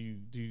titles? Do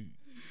you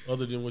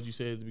other than what you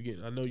said at the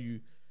beginning? I know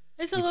you.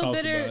 It's a little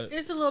bitter.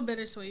 It's a little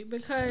bittersweet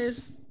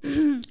because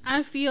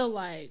I feel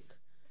like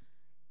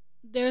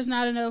there's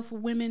not enough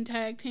women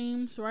tag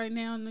teams right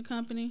now in the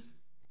company.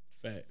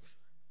 Facts.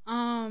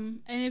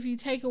 And if you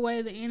take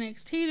away the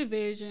NXT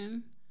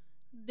division,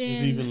 then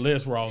it's even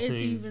less Raw teams.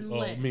 It's even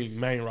less.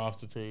 Main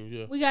roster teams.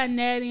 Yeah. We got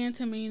Natty and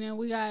Tamina.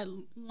 We got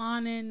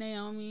Lana and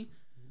Naomi.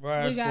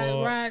 We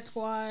got Riot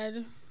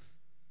Squad.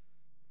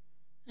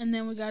 And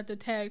then we got the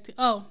tag team.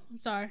 Oh, I'm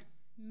sorry.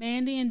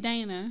 Mandy and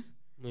Dana.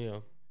 Yeah.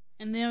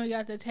 And then we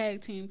got the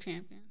tag team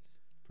champions.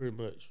 Pretty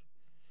much.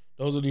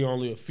 Those are the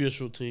only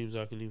official teams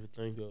I can even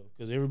think of.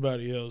 Because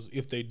everybody else,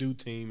 if they do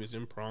team, is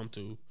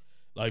impromptu.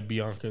 Like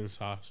Bianca and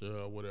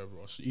Sasha or whatever.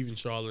 Or even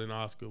Charlotte and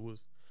Asuka was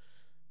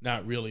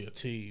not really a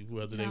team,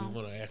 whether they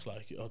want to act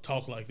like or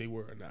talk like they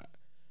were or not.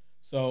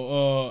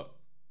 So,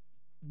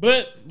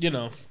 but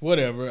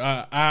whatever.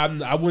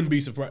 I wouldn't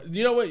be surprised.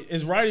 You know what?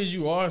 As right as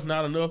you are, it's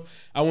not enough.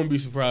 I wouldn't be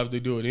surprised if they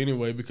do it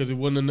anyway because it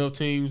wasn't enough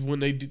teams when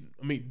they did.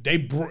 I mean, they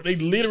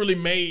literally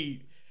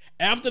made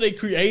after they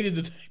created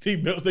the tag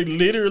team belts. They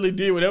literally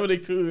did whatever they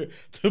could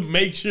to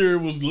make sure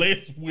it was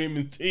less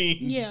women's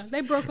teams. Yeah, they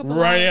broke up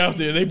right out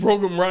there. They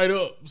broke them right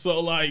up. So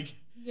like,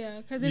 yeah,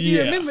 because if you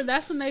remember,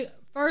 that's when they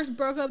first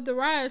broke up the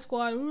Riot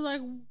Squad. We were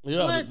like,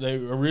 what? They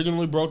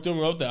originally broke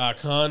them up, the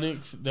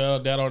Iconics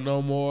that are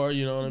no more,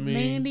 you know what I mean?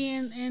 Mandy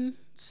and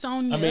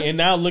Sonya. I mean, and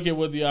now look at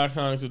what the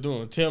Iconics are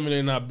doing. Tell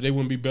me they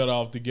wouldn't be better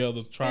off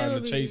together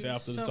trying to chase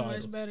after the title. So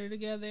much better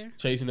together.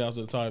 Chasing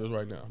after the titles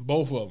right now.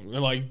 Both of them.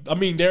 And like, I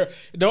mean,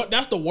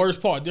 that's the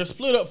worst part. They're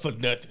split up for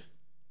nothing.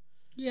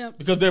 Yeah.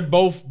 Because they're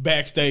both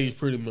backstage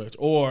pretty much.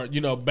 Or,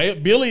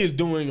 Billy is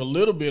doing a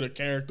little bit of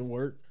character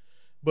work,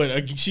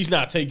 but she's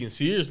not taken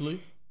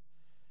seriously.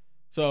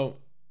 So,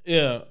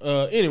 yeah.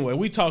 Anyway,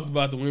 we talked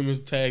about the women's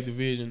tag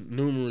division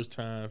numerous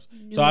times.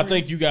 So I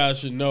think you guys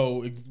should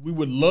know we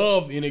would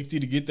love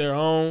NXT to get their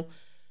own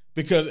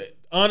because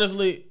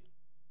honestly,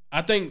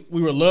 I think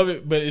we would love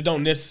it, but it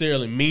don't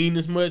necessarily mean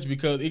as much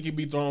because it can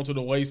be thrown to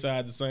the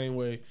wayside the same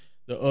way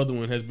the other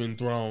one has been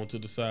thrown to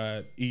the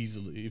side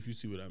easily, if you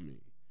see what I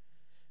mean.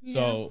 Yeah.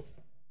 So,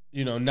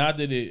 not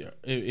that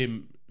it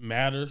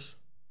matters,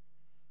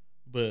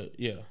 but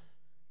yeah.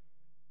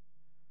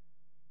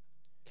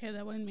 Okay,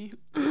 that wasn't me.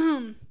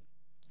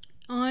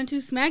 On to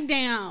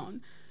SmackDown.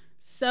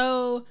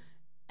 So,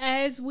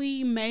 as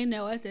we may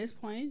know at this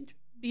point,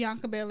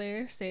 Bianca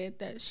Belair said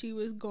that she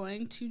was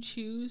going to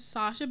choose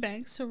Sasha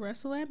Banks to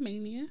wrestle at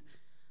Mania.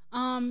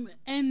 And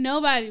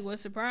nobody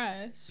was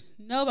surprised.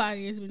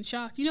 Nobody has been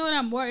shocked. You know what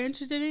I'm more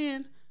interested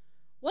in?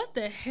 What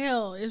the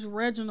hell is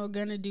Reginald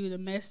going to do to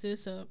mess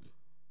this up?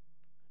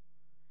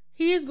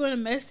 He is going to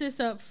mess this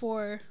up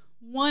for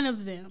one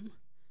of them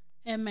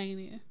at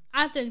Mania.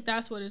 I think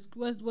that's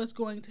what's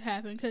going to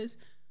happen because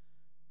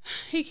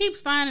he keeps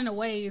finding a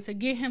way to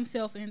get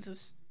himself into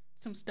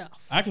some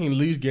stuff. I can at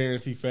least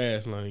guarantee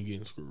Fastlane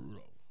getting screwed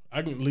up.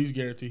 I can at least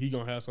guarantee he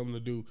gonna have something to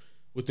do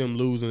with them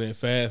losing that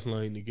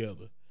Fastlane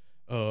together.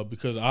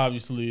 Because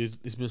obviously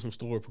it's been some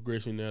story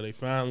progression now. They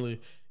finally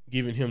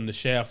giving him the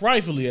shaft,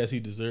 rightfully as he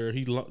deserved.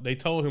 They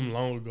told him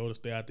long ago to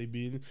stay out their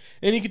business,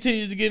 and he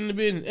continues to get in the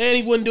business. And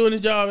he wasn't doing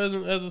his job as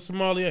a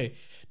sommelier.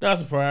 Not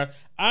surprised.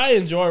 I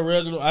enjoy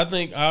Reginald. I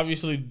think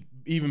obviously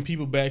even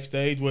people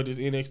backstage, whether it's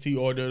NXT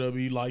or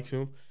WWE, likes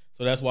him.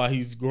 So that's why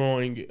he's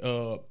growing.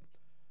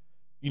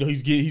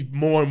 He's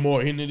more and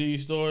more into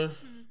these stories.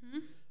 Mm-hmm.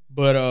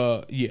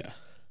 But yeah.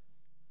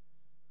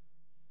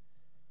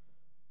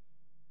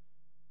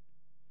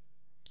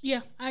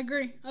 Yeah, I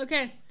agree.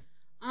 Okay.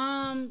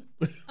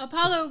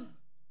 Apollo.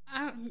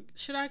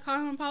 Should I call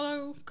him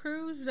Apollo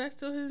Crews? Is that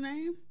still his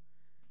name?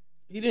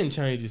 He didn't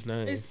change his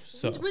name. We're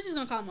just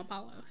gonna call him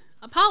Apollo.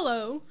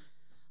 Apollo,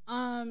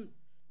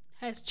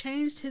 has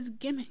changed his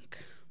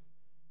gimmick,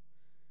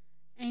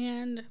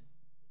 and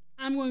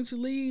I'm going to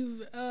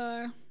leave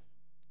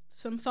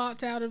some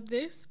thoughts out of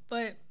this,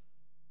 but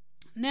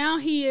now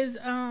he is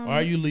Why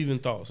are you leaving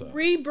thoughts out?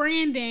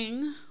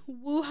 Rebranding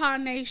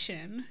Wuha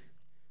Nation,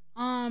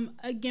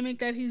 a gimmick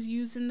that he's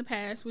used in the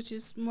past, which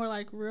is more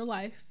like real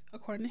life,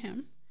 according to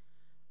him.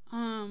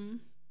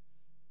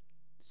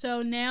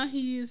 So now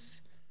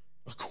he's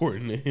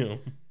according to him.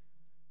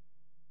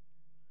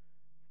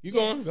 You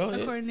going? Go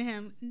ahead. According to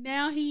him,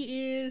 now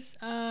he is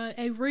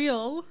a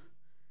real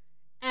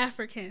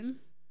African.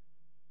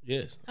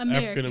 Yes,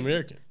 African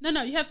American.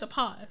 No, you have to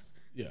pause.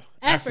 Yeah,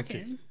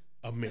 African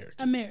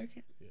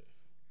American. Yeah.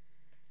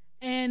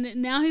 And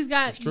now he's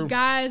got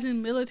guys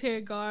in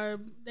military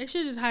garb. They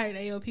should just hired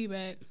AOP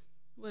back.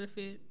 What if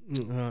it?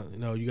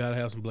 No, you gotta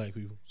have some black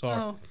people.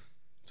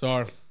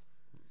 Sorry.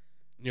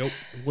 Nope,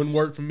 it wouldn't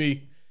work for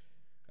me.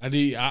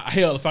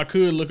 Hell, if I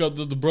could look up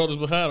the brothers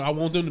behind him, I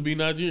want them to be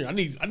Nigerian. I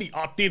need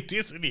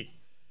authenticity.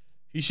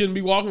 He shouldn't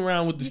be walking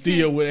around with the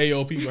steel with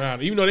AOP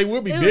behind him. Even though they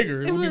would be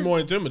bigger, it would be more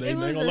intimidating.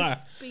 I ain't gonna lie.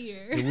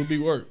 Spear. It would be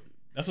work.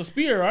 That's a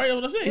spear, right?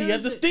 That's what I said. He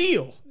has the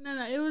steel.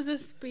 No, it was a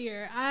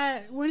spear.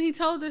 When he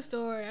told the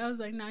story, I was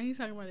like, nah, he's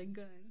talking about a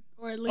gun.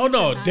 Or at least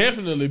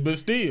definitely, but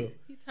still.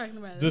 He's talking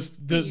about a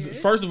spear.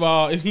 First of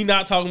all, is he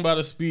not talking about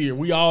a spear?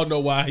 We all know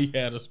why he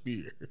had a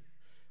spear.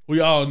 We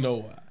all know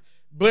why.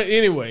 But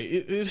anyway,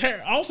 his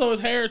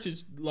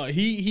heritage, like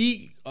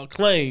he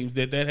claims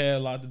that had a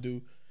lot to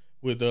do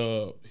with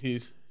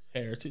his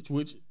heritage,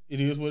 which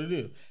it is what it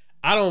is.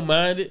 I don't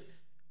mind it.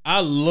 I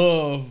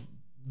love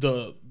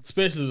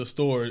especially the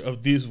story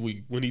of this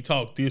week when he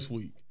talked this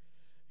week.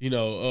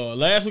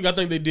 Last week I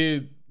think they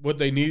did what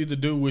they needed to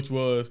do, which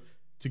was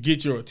to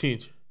get your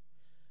attention.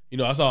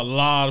 I saw a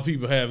lot of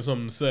people having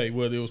something to say,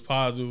 whether it was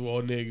positive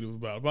or negative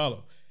about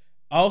Apollo.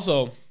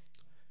 Also,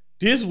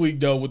 this week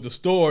though, with the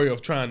story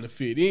of trying to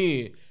fit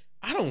in,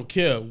 I don't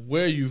care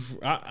where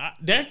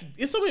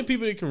it's so many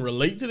people that can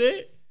relate to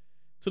that,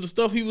 to the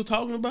stuff he was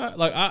talking about.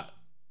 Like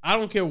I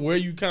don't care where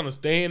you kind of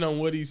stand on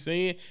what he's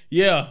saying.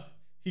 Yeah,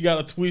 he got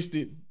a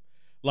twisted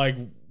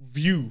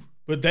view,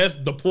 but that's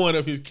the point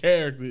of his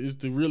character his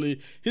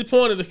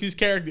point of his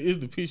character is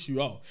to piss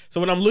you off. So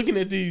when I'm looking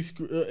at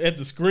at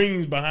the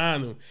screens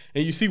behind him,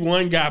 and you see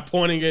one guy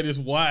pointing at his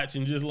watch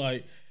and just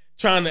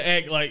trying to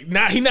act like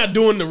he's not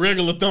doing the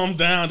regular thumbs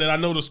down that I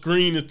know the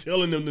screen is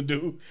telling him to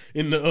do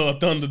in the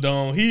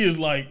Thunderdome. He is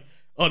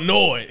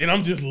annoyed, and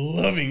I'm just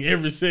loving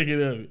every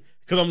second of it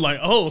because I'm like,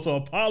 oh, so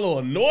Apollo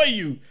annoy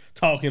you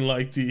talking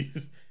like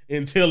this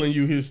and telling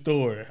you his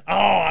story. Oh,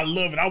 I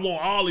love it. I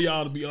want all of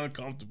y'all to be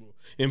uncomfortable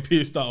and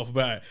pissed off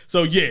by it.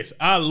 So yes,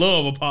 I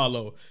love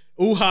Apollo.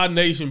 Uha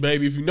Nation,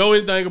 baby. If you know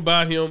anything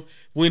about him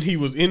when he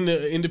was in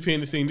the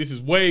independent scene, this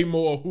is way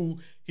more who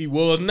he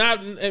was.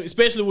 Not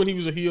especially when he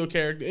was a heel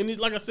character. And it's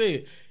like I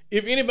said,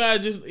 if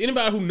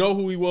anybody who know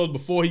who he was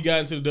before he got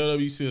into the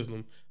WWE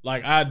system,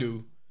 like I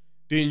do,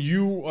 then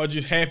you are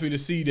just happy to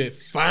see that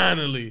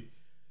finally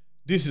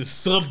this is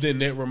something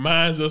that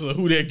reminds us of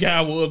who that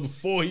guy was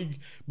before he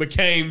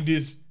became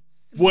this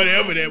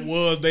whatever that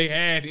was they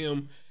had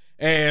him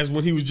as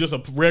when he was just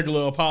a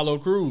regular Apollo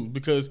Crews.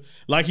 Because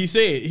like he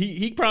said,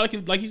 he probably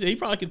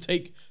can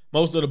take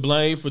most of the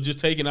blame for just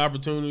taking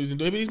opportunities and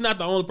doing it. But he's not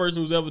the only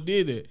person who's ever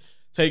did that,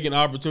 taking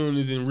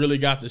opportunities and really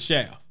got the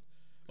shaft.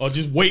 Or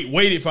just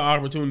waited for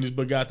opportunities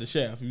but got the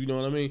shaft. You know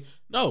what I mean?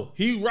 No,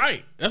 he's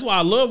right. That's why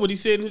I love what he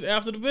said in his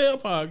After the Bell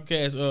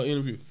podcast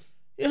interview.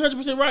 He's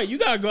 100% right. You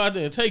got to go out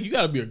there and take. You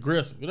got to be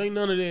aggressive. It ain't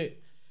none of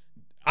that.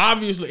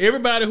 Obviously,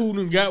 everybody who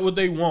done got what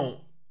they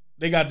want,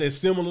 they got that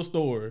similar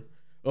story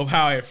of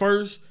how at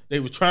first they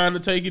was trying to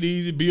take it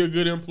easy, be a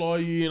good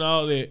employee and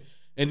all that.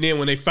 And then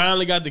when they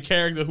finally got the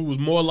character who was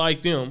more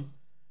like them,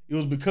 it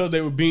was because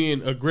they were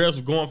being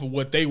aggressive, going for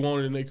what they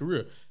wanted in their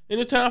career. And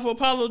it's time for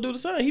Apollo to do the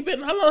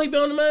same. How long he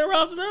been on the main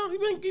roster now?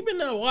 He been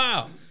there a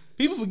while.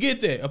 People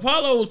forget that.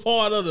 Apollo was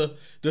part of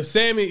the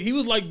Sami. He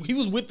was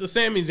with the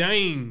Sami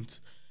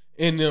Zayns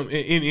in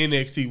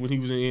NXT when he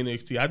was in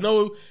NXT. I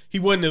know he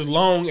wasn't as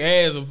long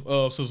as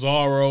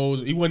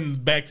Cesaro's. He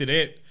wasn't back to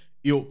that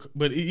ilk,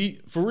 but he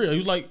for real, he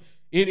was like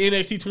in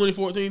NXT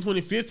 2014,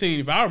 2015,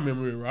 if I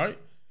remember it right,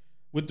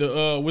 with the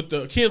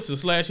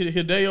Kenta /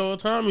 Hideo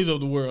Itami's of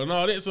the world and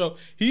all that. So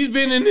he's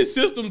been in this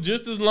system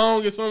just as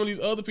long as some of these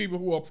other people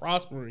who are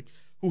prospering,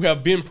 who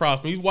have been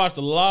prospering. He's watched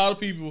a lot of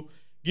people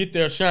get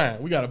their shine.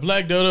 We got a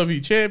black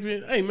WWE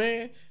champion. Hey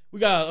man,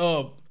 we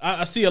got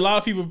I see a lot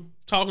of people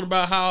talking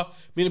about how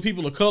many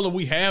people of color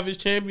we have as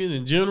champions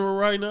in general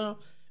right now.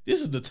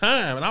 This is the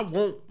time, and I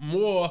want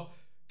more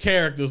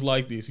characters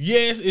like this.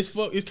 Yes, it's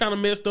kind of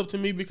messed up to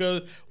me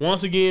because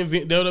once again,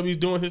 WWE's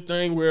doing his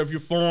thing where if you're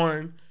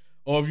foreign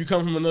or if you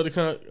come from another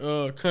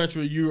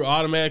country, you're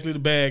automatically the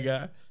bad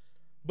guy.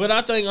 But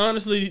I think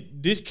honestly,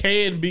 this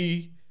can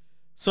be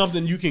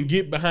something you can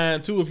get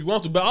behind too if you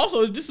want to. But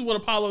also, this is what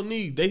Apollo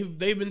needs. They've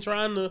been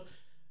trying to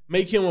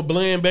make him a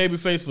bland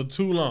babyface for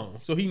too long,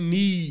 so he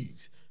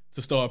needs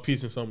to start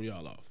pissing some of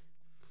y'all off.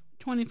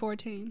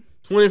 2014.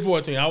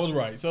 I was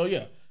right. So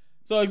yeah.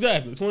 So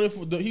exactly. He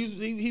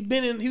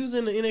was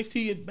in the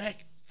NXT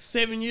back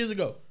 7 years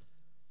ago.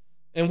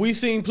 And we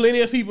seen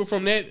plenty of people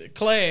from that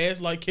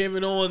class, like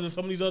Kevin Owens and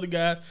some of these other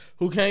guys,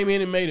 who came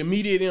in and made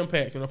immediate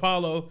impact. And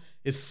Apollo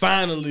is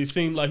finally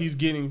seemed like he's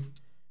getting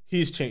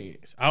his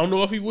chance. I don't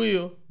know if he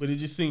will, but it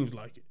just seems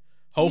like it.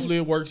 Hopefully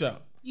it works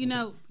out. You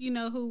know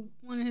who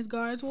one of his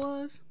guards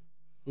was?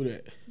 Who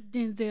that?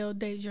 Denzel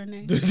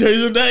Desjardins.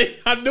 Desjardins.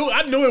 I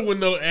knew it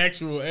wasn't no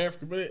actual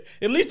African, but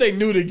at least they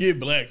knew to get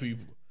black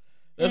people.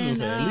 That's what I'm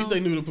saying. At least they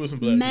knew to put some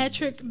black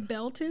Matrix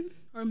Belton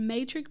or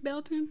Matrix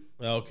Belton.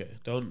 Okay,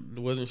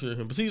 wasn't sure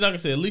him, but see, like I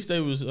said, at least they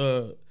was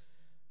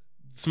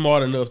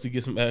smart enough to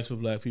get some actual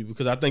black people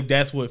because I think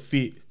that's what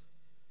fit.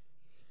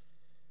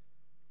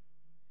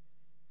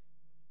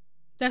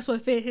 That's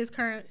what fit his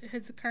current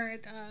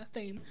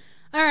theme.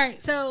 All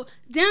right, so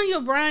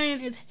Daniel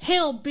Bryan is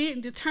hell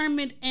bent,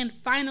 determined, and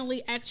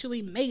finally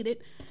actually made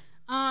it.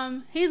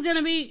 He's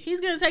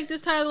gonna take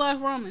this title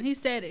off Roman. He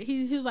said it.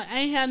 He was like, I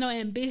ain't had no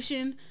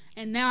ambition,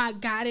 and now I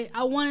got it.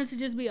 I wanted to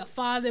just be a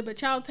father,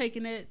 but y'all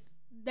taking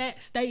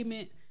that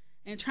statement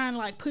and trying to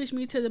like push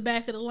me to the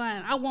back of the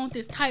line. I want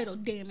this title,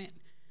 damn it.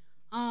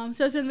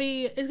 So it's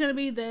gonna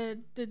be the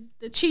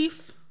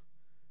chief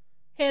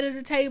head of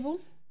the table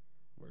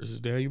versus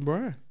Daniel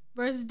Bryan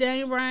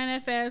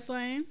at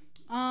Fastlane.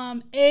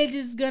 Edge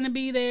is gonna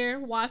be there,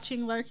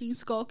 watching, lurking,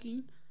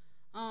 skulking.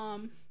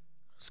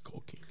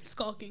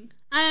 Skulking.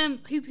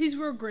 He's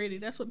real greedy.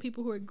 That's what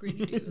people who are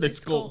greedy do. They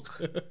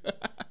skulk.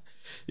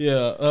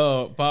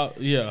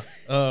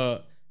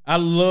 I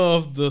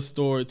love the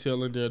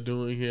storytelling they're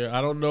doing here.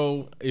 I don't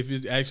know if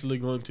it's actually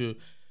going to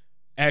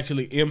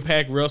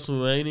impact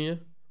WrestleMania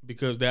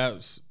because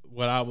that's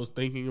what I was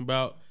thinking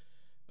about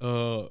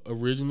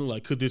originally.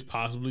 Like, could this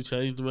possibly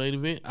change the main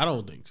event? I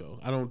don't think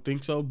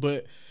so.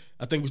 But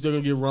I think we're still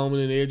gonna get Roman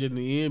and Edge in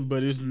the end.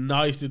 But it's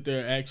nice that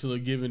they're actually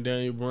giving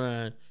Daniel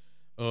Bryan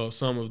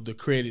some of the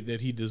credit that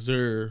he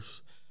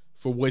deserves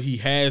for what he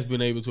has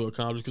been able to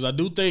accomplish. Because I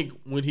do think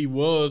when he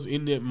was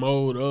in that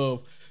mode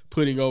of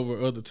putting over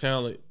other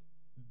talent,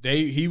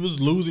 he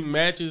was losing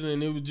matches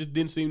and it just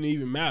didn't seem to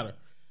even matter.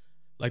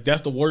 Like,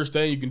 that's the worst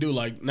thing you can do.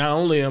 Like, not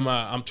only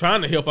I'm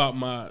trying to help out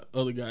my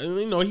other guy.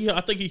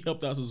 I think he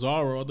helped out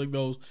Cesaro. I think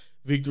those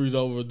victories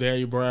over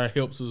Daniel Bryan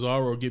helped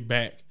Cesaro get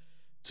back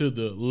to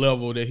the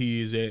level that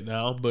he is at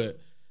now. But,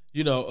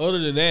 other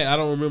than that, I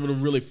don't remember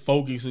them really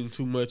focusing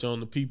too much on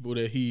the people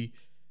that he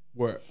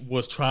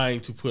was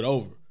trying to put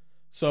over.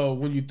 So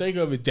when you think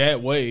of it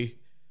that way,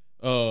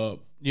 I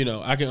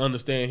can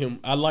understand him.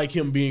 I like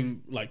him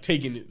being like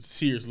taking it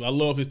seriously. I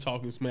love his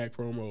Talking Smack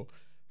promo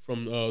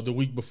from the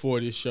week before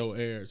this show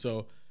aired.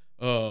 So,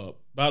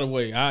 by the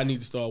way, I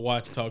need to start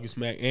watching Talking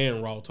Smack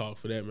and Raw Talk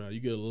for that matter. You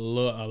get a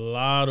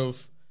lot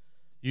of,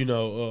 you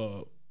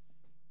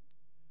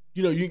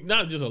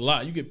not just a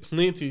lot. You get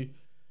plenty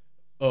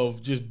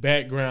of just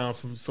background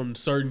from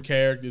certain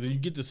characters, and you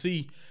get to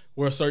see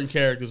where certain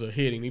characters are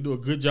heading. They do a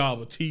good job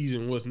of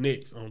teasing what's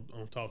next on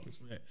Talking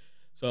Smack.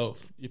 So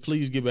you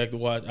please get back to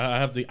watch. I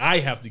have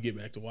to get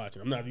back to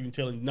watching. I'm not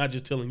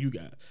just telling you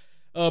guys.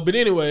 But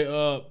anyway,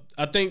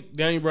 I think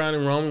Daniel Bryan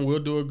and Roman will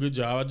do a good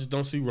job. I just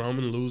don't see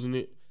Roman losing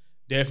it.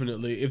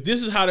 Definitely. If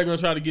this is how they're gonna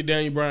try to get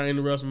Daniel Bryan in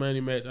the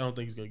WrestleMania match, I don't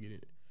think he's gonna get in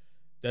it.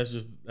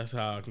 That's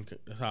how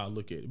I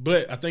look at it.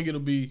 But I think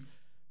it'll be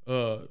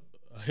a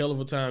hell of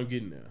a time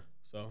getting there.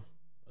 So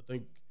I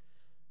think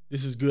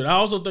this is good. I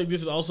also think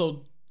this is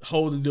also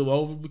holding them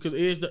over because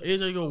Edge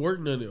ain't gonna work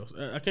nothing else.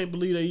 I can't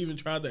believe they even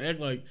tried to act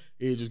like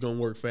Edge is gonna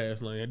work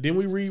Fastlane. Didn't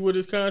we read what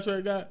his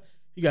contract got?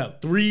 He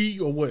got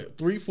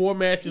 4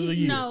 matches a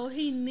year. No,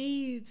 he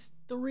needs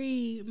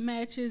 3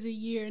 matches a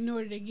year in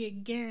order to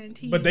get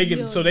guaranteed. But they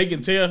can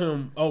tell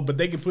him. Oh, but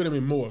they can put him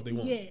in more if they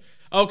want. Yes.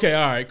 Okay.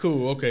 All right.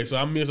 Cool. Okay. So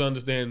I'm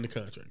misunderstanding the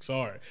contract.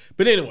 Sorry.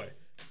 But anyway,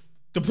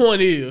 the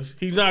point is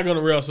he's not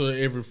gonna wrestle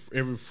every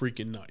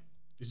freaking night.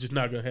 It's just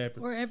not gonna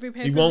happen. Or every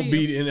pay-per-view. He won't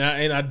be, and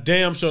I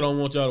damn sure don't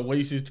want y'all to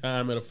waste his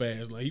time at a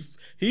Fastlane.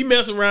 He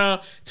mess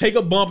around, take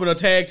a bump in a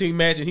tag team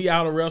match, and he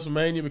out of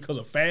WrestleMania because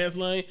of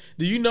Fastlane.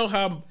 Do you know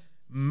how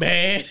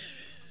mad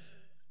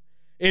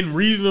and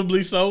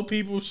reasonably so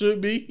people should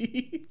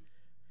be?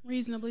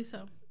 Reasonably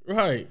so.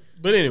 Right.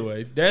 But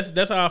anyway,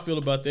 that's how I feel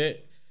about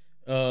that.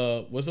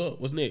 What's up?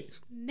 What's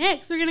next?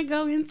 Next, we're gonna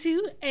go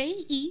into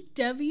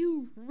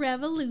AEW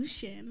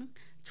Revolution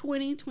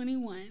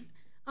 2021.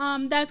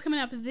 That's coming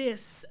up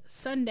this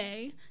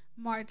Sunday,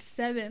 March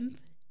 7th,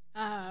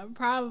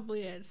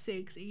 probably at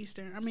 6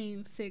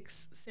 Eastern.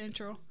 6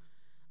 Central.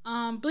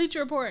 Bleacher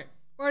Report.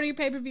 Order your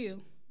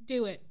pay-per-view.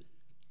 Do it.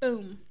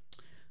 Boom.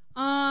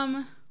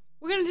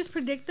 We're going to just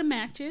predict the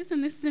matches,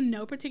 and this is in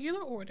no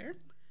particular order.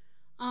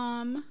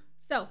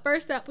 So,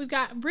 first up, we've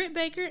got Britt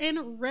Baker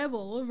and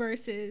Rebel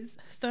versus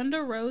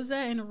Thunder Rosa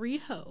and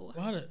Riho.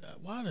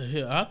 Why the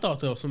hell? I thought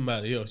that was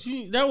somebody else.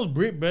 That was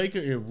Britt Baker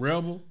and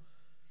Rebel.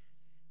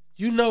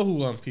 You know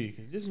who I'm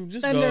picking. Just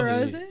Thunder go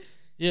ahead. Rosa?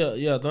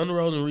 Yeah. Thunder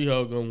Rosa and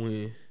Riho gonna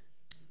win.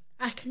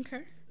 I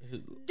concur.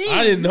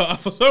 I didn't know.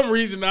 For some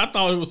reason, I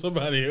thought it was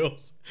somebody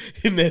else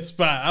in that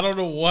spot. I don't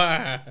know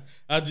why.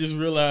 I just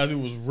realized it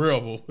was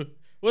Rebel.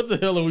 What the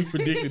hell are we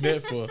predicting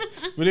that for?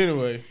 But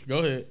anyway, go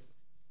ahead.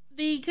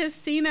 The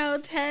Casino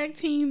Tag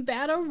Team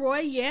Battle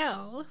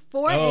Royale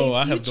for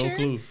I have no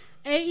clue.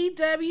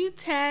 AEW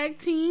Tag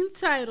Team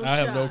title shot. I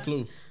have no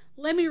clue.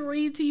 Let me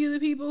read to you the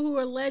people who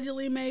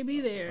allegedly may be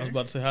there. I was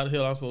about to say, how the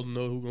hell am I supposed to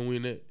know who's going to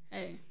win that?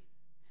 Hey.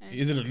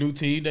 Is it a new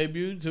team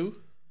debut, too?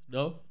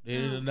 No? They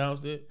didn't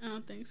announce that? I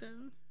don't think so.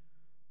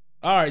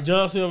 All right,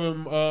 John Silver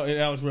and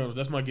Alex Reynolds.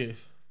 That's my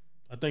guess.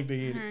 I think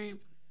they in it. All right.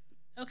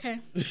 Okay.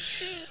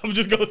 I'm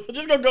just gonna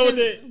go with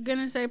that. I'm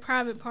gonna say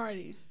Private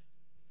Party.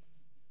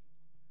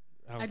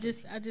 I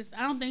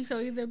don't think so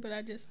either, but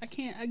I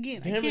can't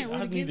again. Damn I can't it,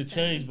 I need to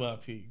change my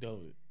pick,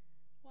 don't it?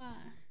 Why?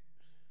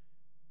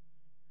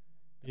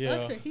 The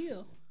Bucks are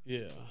heel.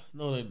 Yeah.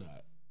 No, they're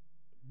not.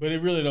 But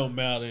it really don't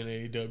matter in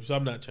AEW, so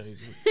I'm not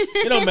changing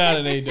it. It don't matter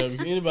in AEW.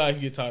 Anybody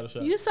can get title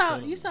shots. You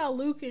saw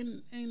Luke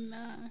and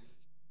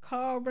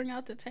Carl bring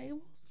out the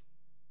tables?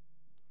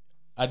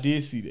 I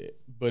did see that,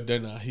 but they're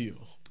not heel.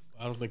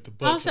 I don't think the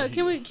Bucks Also, are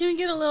can heel. we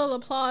get a little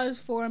applause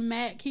for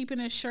Matt keeping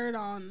his shirt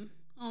on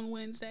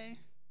Wednesday?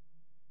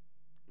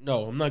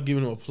 No, I'm not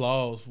giving him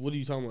applause. What are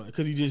you talking about?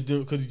 Because he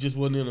just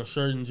wasn't in a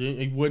shirt and jeans.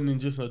 He wasn't in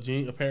just a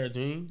pair of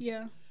jeans.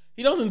 Yeah.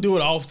 He doesn't do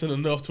it often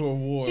enough to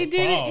award He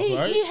did applause, it.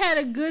 right? He had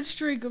a good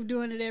streak of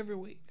doing it every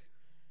week.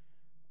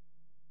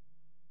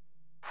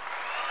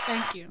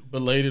 Thank you.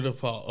 Belated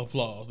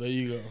applause. There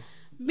you go.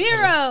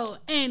 Miro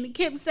and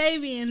Kip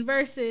Sabian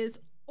versus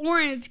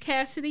Orange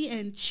Cassidy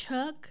and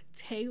Chuck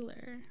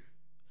Taylor.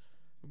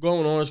 I'm going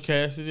with Orange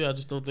Cassidy. I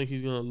just don't think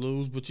he's gonna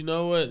lose. But you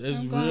know what?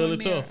 It's really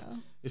tough.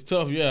 It's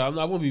tough. Yeah, I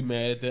wouldn't be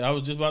mad at that. I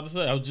was just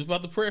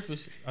about to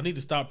preface. I need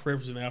to stop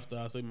prefacing after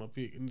I say my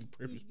pick. I need to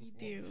preface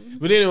before. You do.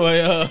 But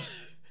anyway,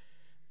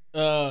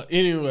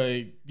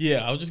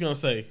 yeah, I was just gonna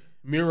say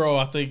Miro.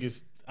 I think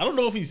I don't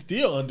know if he's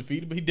still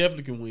undefeated, but he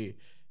definitely can win.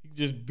 He can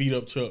just beat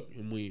up Chuck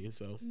and win.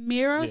 So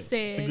Miro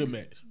said, it's a good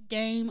match.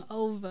 Game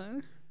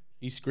over.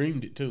 He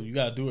screamed it too. You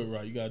gotta do it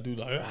right. You gotta do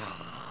like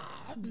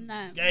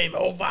game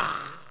over.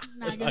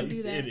 Not gonna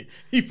do that. It.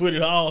 He put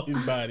all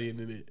his body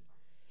into it.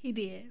 He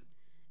did.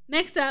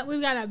 Next up,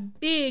 we've got a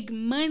big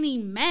money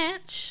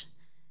match.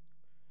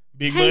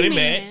 Big Hangman,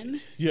 money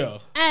match. Yeah.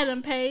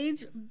 Adam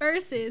Page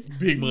versus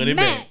Big money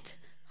Matt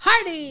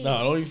Hardy. No,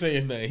 don't even say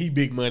his name. He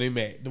Big Money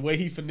Matt. The way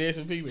he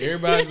finessing people,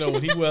 everybody know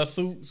when he wears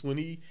suits, when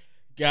he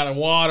got a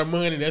wad of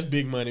money, that's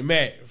Big Money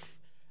Matt.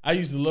 I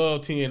used to love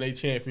TNA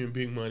champion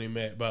Big Money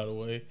Matt, by the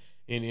way,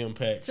 in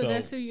Impact. So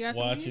that's who you got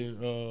watching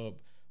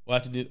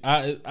this.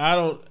 I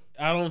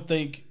don't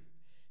think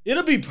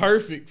it'll be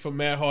perfect for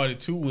Matt Hardy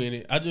to win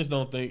it. I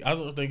don't think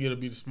it'll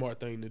be the smart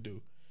thing to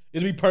do.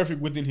 It'll be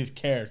perfect within his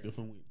character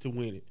to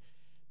win it.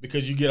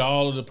 Because you get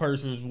all of the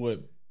person's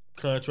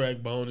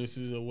contract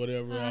bonuses or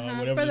whatever,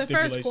 whatever for the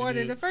first quarter.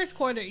 Is. The first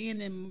quarter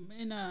ended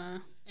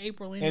in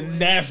April anyway. And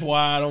that's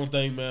why I don't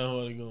think Matt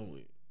Hardy gonna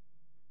win.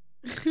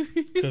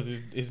 Because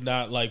it's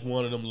not like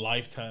one of them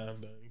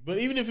lifetime things. But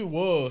even if it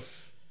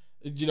was,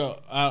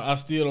 I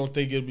still don't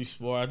think it'd be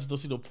smart. I just don't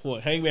see no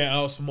point. Hangman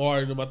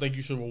outsmarted him. I think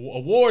you should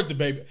award the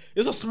baby.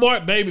 It's a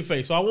smart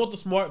babyface, so I want the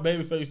smart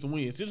babyface to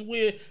win. Since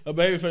when a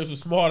babyface was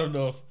smart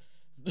enough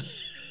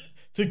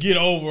to get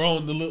over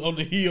on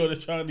the heel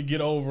that's trying to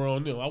get over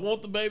on them. I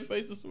want the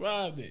babyface to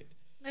survive that.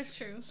 That's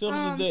true. Simple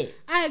as that.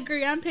 I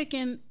agree. I'm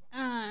picking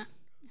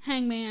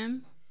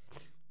Hangman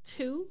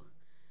 2.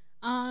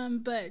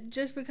 But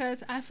just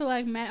because I feel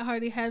like Matt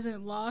Hardy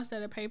hasn't lost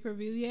at a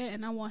pay-per-view yet,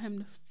 and I want him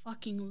to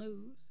fucking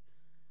lose.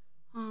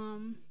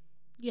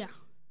 Yeah.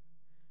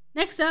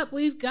 Next up,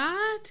 we've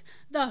got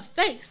the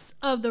Face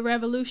of the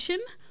Revolution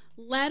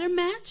ladder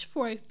match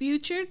for a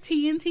future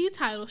TNT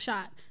title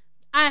shot.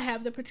 I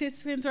have the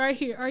participants right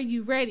here. Are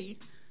you ready?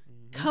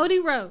 Mm-hmm. Cody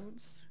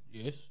Rhodes.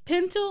 Yes.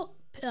 Penta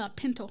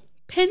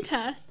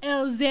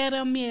El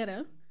Zero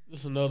Miedo. This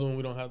is another one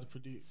we don't have to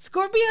predict.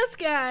 Scorpio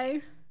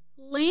Sky,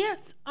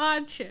 Lance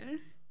Archer,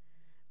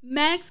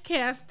 Max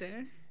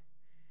Caster,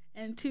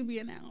 and to be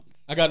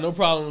announced. I got no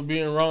problem with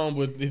being wrong,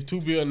 but if to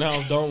be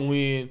announced don't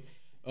win,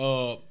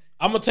 I'm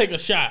gonna take a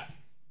shot.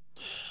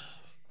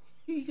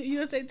 You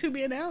gonna say to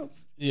be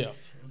announced? Yeah,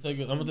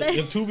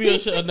 if to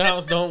be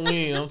announced don't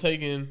win, I'm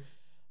taking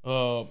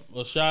a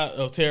shot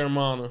of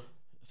Terramana.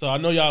 So I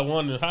know y'all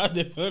wondering how's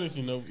that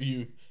punishing over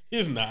you?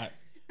 It's not.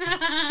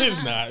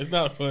 It's not. It's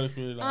not a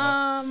punishment at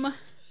all.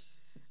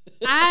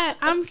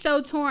 I'm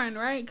so torn,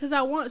 right? Because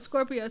I want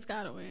Scorpio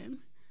Sky to win.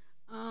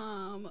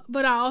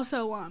 But I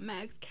also want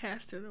Max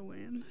Caster to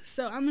win.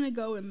 So I'm going to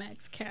go with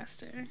Max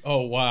Caster.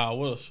 Oh, wow.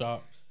 What a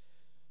shock.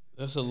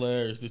 That's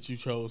hilarious that you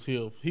chose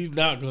him. He's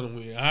not going to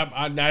win.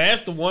 Now,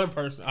 that's the one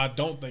person I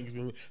don't think is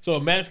going to win. So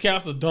if Max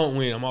Caster don't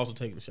win, I'm also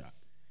taking a shot.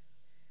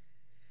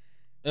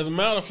 As a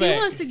matter of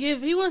fact,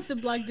 he wants to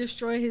like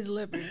destroy his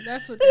liver.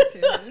 That's what this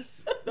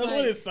is. That's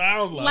what it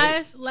sounds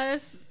like.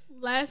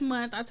 Last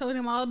month, I told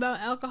him all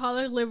about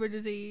alcoholic liver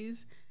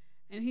disease,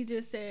 and he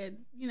just said,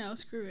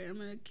 screw it, I'm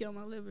gonna kill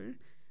my liver.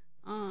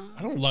 I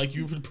don't like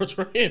you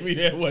portraying me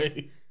that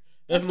way.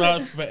 That's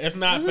not facts.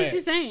 What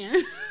you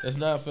saying? That's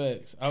not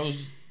facts. I was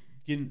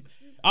getting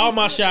all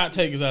my shot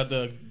takers out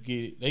there.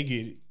 Get it? They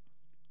get it.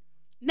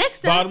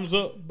 Next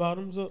up,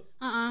 bottoms up.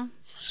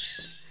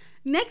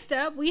 Next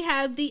up, we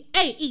have the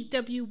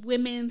AEW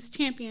Women's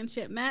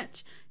Championship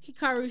match.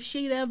 Hikaru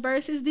Shida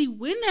versus the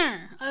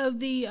winner of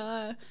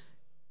the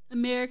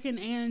American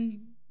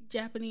and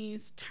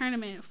Japanese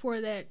tournament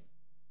for that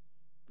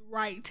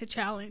right to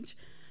challenge,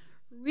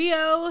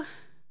 Ryo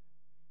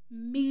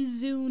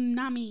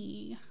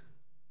Mizunami.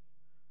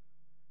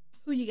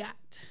 Who you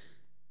got?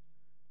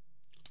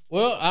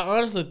 Well, I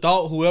honestly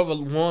thought whoever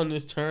won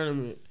this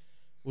tournament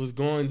was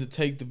going to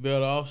take the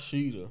belt off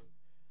Shida.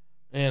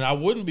 And I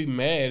wouldn't be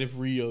mad if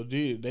Ryo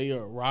did. They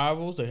are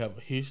rivals. They have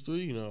a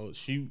history.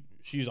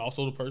 She's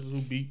also the person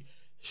who beat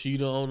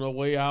Shida on her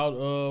way out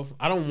of.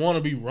 I don't want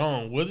to be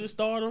wrong. Was it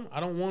Stardom? I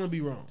don't want to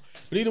be wrong.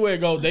 But either way it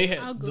goes,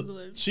 I'll Google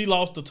it. She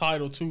lost the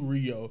title to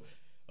Ryo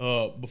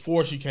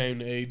before she came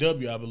to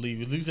AEW, I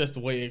believe. At least that's the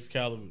way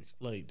Excalibur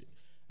explained it.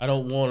 I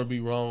don't want to be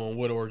wrong on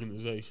what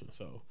organization.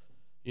 So,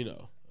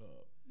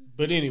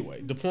 but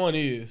anyway, the point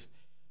is,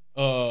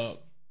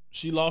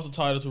 she lost the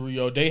title to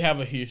Ryo. They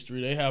have a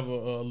history. They have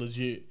a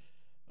legit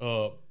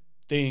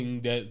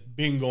thing that's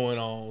been going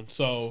on.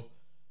 So,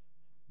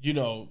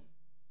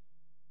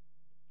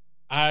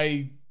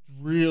 I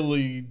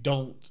really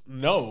don't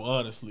know,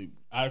 honestly.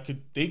 I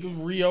could think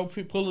of Ryo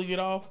pulling it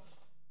off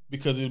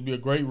because it would be a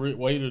great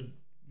way to,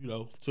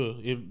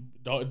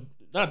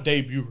 not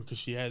debut her because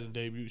she hasn't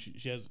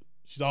debuted.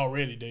 She's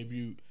already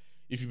debuted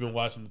if you've been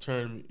watching the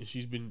tournament, and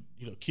she's been,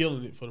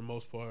 killing it for the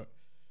most part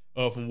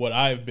from what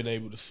I've been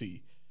able to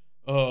see.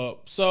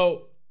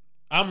 So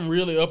I'm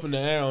really up in the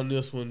air on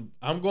this one.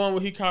 I'm going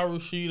with Hikaru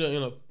Shida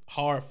in a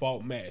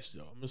hard-fought match,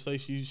 though. I'm going to say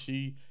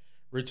she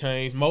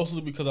retains,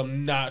 mostly because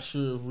I'm not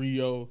sure if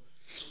Ryo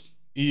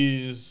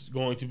is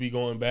going to be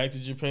going back to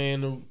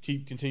Japan to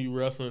continue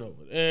wrestling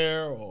over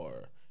there,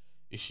 or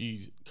if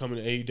she's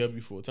coming to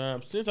AEW full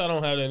time. Since I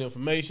don't have that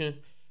information,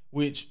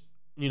 which,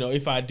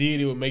 if I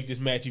did, it would make this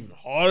match even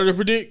harder to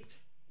predict,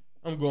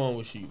 I'm going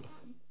with Shida.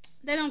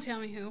 They don't tell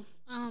me who.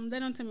 They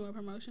don't tell me what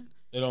promotion.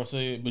 They don't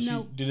say it, but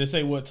nope. Did they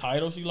say what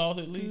title she lost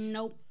at least?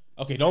 Nope.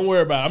 Okay, don't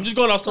worry about it. I'm just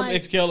going off some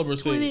Excalibur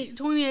said.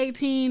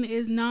 2018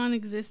 is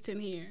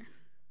non-existent here.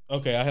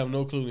 Okay, I have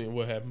no clue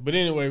what happened. But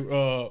anyway,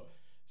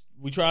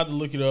 we tried to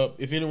look it up.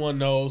 If anyone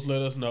knows,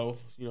 let us know.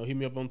 Hit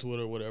me up on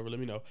Twitter or whatever. Let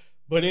me know.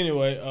 But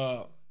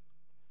anyway,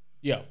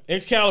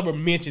 Excalibur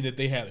mentioned that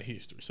they had a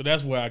history. So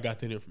that's where I got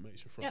that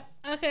information from. Yep.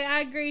 Okay, I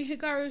agree.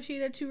 Hikaru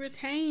Shida to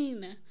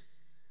retain.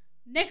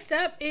 Next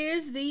up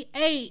is the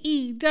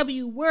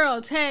AEW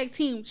World Tag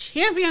Team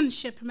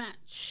Championship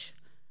match.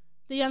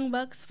 The Young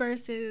Bucks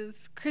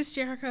versus Chris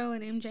Jericho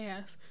and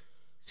MJF.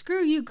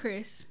 Screw you,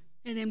 Chris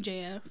and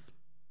MJF.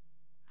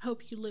 I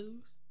hope you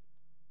lose.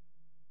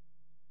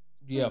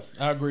 Yeah,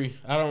 I agree.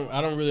 I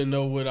don't really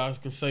know what I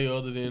can say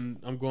other than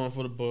I'm going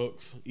for the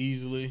Bucks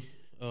easily.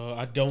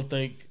 I don't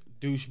think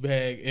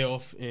douchebag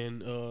Elf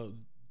and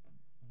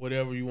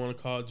whatever you want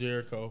to call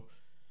Jericho.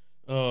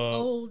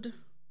 Old.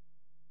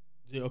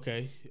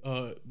 Okay.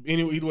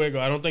 Anyway, either way it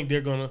go, I don't think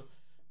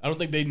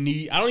they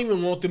need. I don't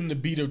even want them to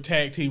be the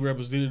tag team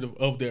representative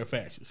of their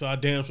faction. So I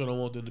damn sure don't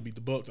want them to beat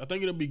the Bucks. I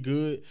think it'll be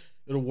good.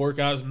 It'll work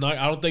out. It's not,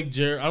 I don't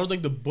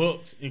think the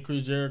Bucks and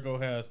Chris Jericho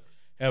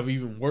have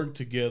even worked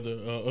together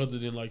other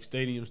than like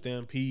Stadium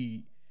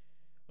Stampede.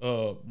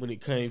 When it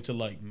came to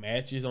like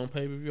matches on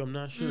pay-per-view, I'm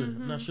not sure.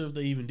 Mm-hmm. I'm not sure if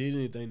they even did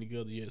anything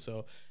together yet.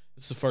 So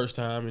it's the first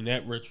time in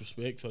that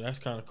retrospect. So that's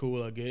kind of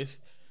cool, I guess.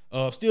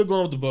 Still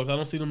going with the Bucks. I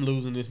don't see them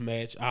losing this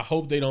match. I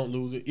hope they don't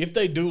lose it. If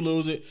they do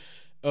lose it,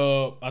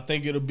 I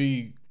think it'll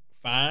be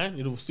fine.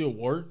 It'll still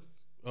work.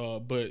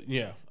 But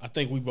yeah, I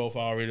think we both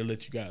already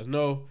let you guys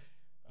know.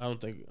 I don't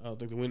think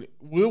they win it.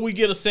 Will we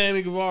get a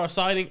Sammy Guevara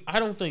sighting? I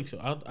don't think so.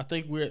 I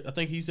think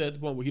he's at the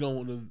point where he don't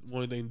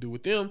want anything to do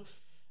with them,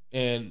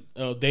 and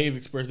Dave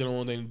expressed they don't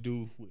want anything to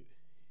do with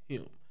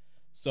him.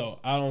 So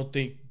I don't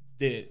think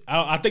that.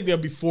 I think they'll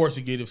be forced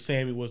to get if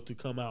Sammy was to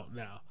come out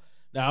now.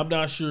 Now I'm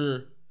not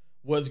sure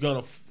what's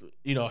gonna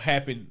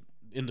happen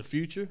in the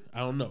future.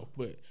 I don't know,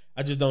 but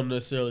I just don't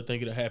necessarily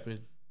think it'll happen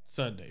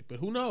Sunday. But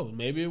who knows?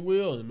 Maybe it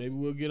will, and maybe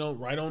we'll get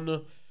right on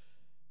the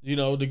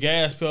the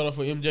gas pedal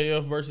for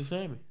MJF versus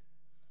Sammy.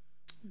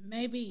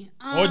 Maybe.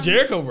 Or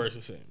Jericho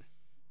versus Sammy.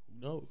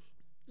 Who knows?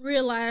 I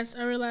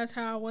realized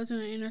how I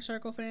wasn't an Inner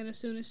Circle fan as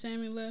soon as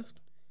Sammy left.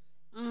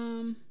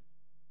 I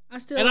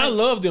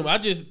love them.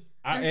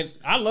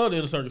 I love the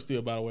Inner Circle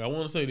still, by the way. I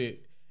want to say that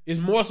it's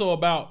more so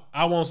about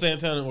I want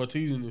Santana and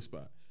Ortiz in this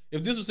spot.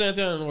 If this was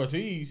Santana and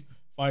Ortiz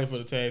fighting for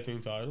the tag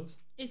team titles.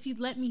 If you'd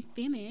let me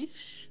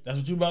finish. That's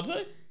what you about to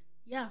say?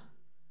 Yeah.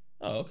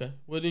 Oh, okay.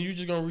 Well, then you're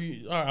just going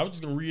to all right, I was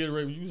just going to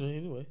reiterate what you were saying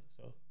anyway.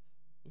 So,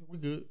 we're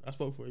good. I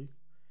spoke for you.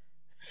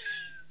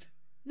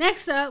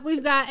 Next up,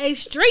 we've got a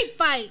street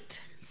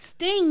fight.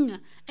 Sting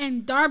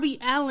and Darby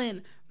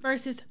Allin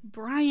versus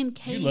Brian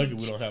Cage you lucky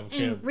we don't have a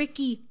and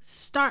Ricky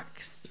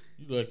Starks.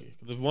 You lucky.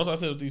 Because once I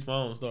set up these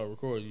phones and start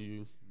recording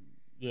you,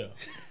 yeah.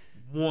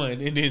 One,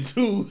 and then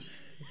two,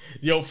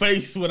 your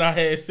face when I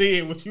had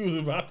said what you was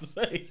about to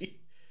say.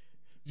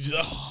 You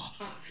just,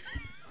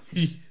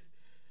 you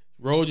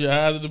rolled your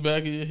eyes at the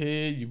back of your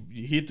head.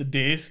 You hit the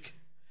desk.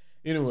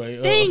 Anyway,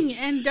 Sting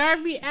and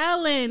Darby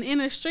Allin in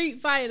a street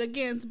fight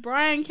against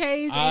Brian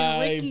Cage and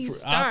Ricky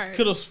Starks. I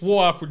could have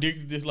swore I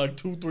predicted this like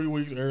 2-3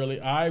 weeks early.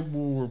 I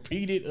will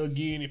repeat it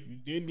again if you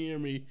didn't hear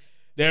me.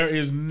 There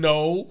is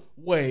no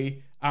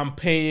way I'm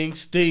paying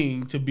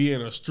Sting to be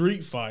in a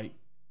street fight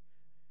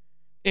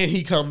and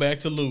he come back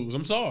to lose.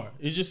 I'm sorry.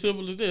 It's just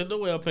simple as this. No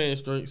way I'm paying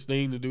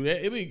Sting to do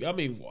that.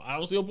 I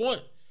don't see a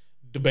point.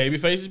 The baby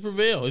faces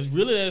prevail. It's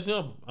really that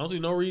simple. I don't see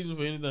no reason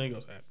for anything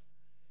else happening.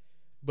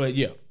 But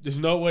yeah, there's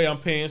no way I'm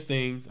paying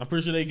Sting. I'm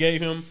pretty sure they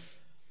gave him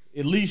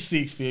at least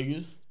 6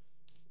 figures.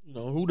 You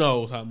know, who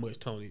knows how much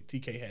Tony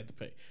TK had to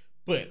pay.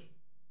 But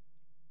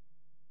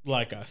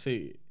like I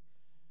said,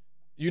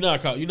 you're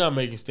not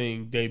making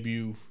Sting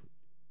debut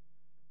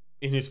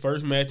in his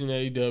first match in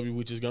AEW,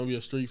 which is gonna be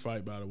a street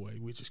fight, by the way,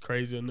 which is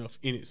crazy enough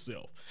in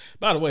itself.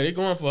 By the way, they're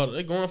going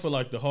for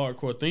like the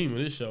hardcore theme of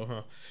this show,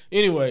 huh?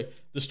 Anyway,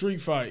 the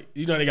street fight,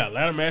 you know, they got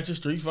ladder matches,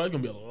 street fight,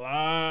 gonna be a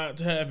lot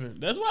to happen.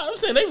 That's why I'm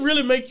saying they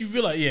really make you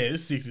feel like, yeah,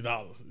 it's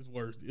 $60. It's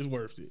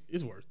worth it.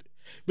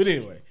 But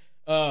anyway,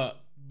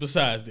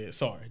 besides that,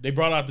 sorry, they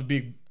brought out the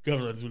big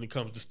guns when it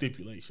comes to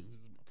stipulations. Is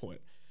my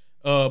point.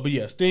 But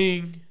yeah,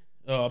 Sting.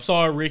 I'm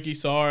sorry, Ricky.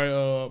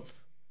 Sorry,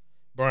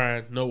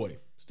 Brian. No way,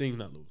 Sting's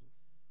not losing.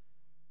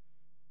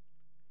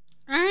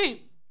 All right.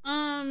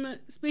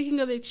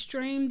 Speaking of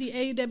extreme, the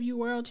AEW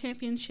World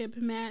Championship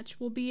match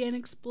will be an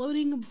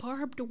exploding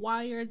barbed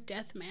wire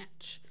death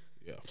match.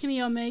 Yeah.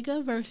 Kenny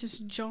Omega versus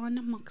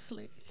Jon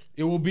Moxley.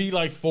 It will be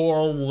like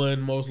 4-on-1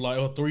 most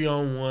likely, or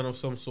 3-on-1 of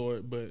some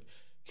sort, but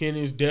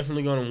Kenny is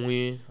definitely going to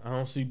win. I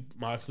don't see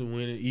Moxley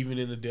winning, even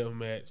in the death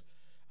match.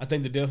 I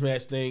think the death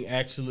match thing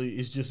actually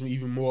is just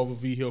even more of a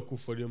vehicle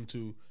for them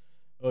to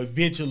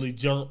eventually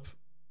jump,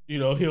 you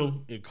know,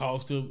 him and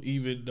cost him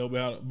even no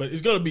matter. But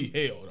it's going to be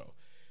hell, though.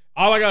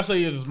 All I gotta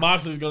say is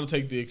Moxley's gonna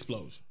take the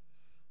explosion,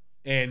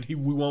 and we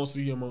won't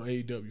see him on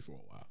AEW for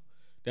a while.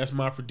 That's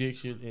my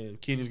prediction,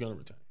 and Kenny's gonna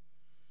return.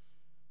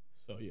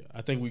 So yeah,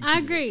 I think we. I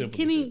agree.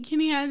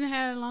 Kenny hasn't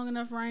had a long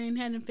enough reign,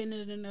 hadn't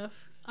finished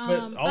enough.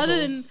 Also,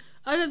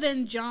 other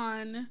than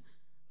John,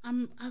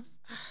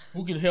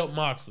 who can help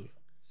Moxley?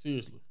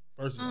 Seriously,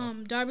 first of all,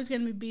 Darby's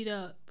gonna be beat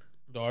up.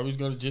 Darby's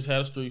gonna just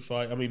have a street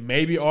fight. I mean,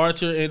 maybe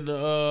Archer and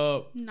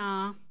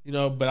nah. You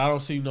know, but I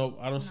don't see no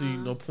point.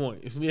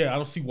 I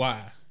don't see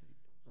why.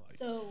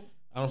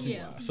 I don't see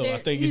why. So I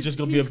think it's just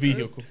gonna be a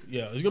vehicle. Screwed.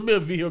 Yeah, it's gonna be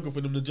a vehicle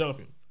for them to jump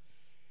in.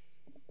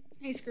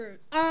 He's screwed.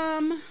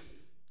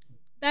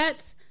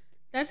 That's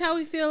how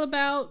we feel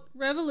about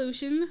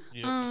Revolution.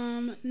 Yep.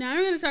 Now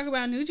we're gonna talk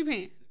about New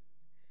Japan,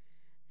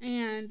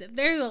 and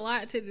there's a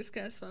lot to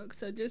discuss, folks.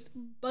 So just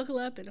buckle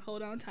up and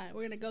hold on tight.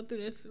 We're gonna go through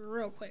this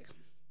real quick.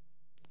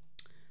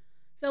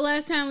 So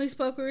last time we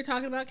spoke, we were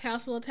talking about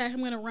Castle Attack.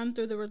 I'm gonna run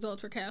through the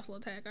results for Castle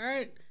Attack. All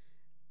right.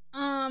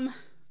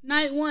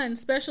 Night 1,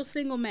 special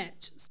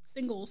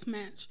singles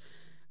match.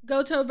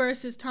 Goto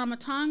versus Tama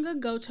Tonga.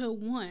 Goto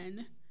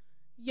won.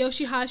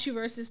 Yoshihashi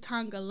versus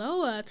Tonga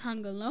Loa.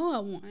 Tonga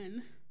Loa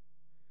won.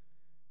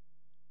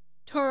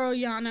 Toru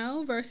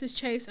Yano versus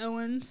Chase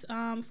Owens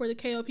for the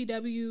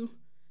KOPW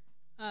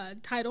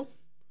title.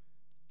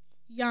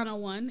 Yano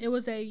won. It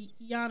was a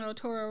Yano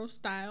Toro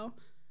style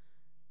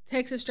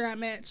Texas strap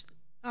match.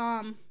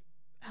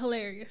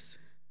 Hilarious.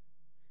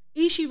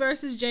 Ishii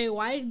versus Jay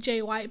White.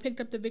 Jay White picked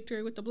up the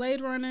victory with the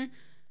Blade Runner.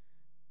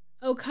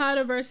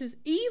 Okada versus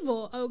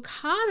Evil.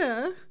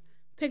 Okada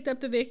picked up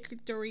the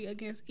victory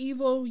against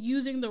Evil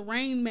using the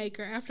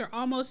Rainmaker after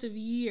almost a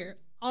year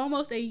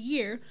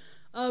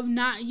of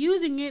not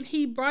using it.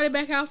 He brought it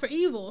back out for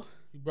Evil.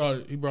 He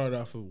brought it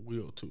out for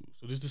Will too.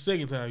 So this is the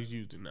second time he's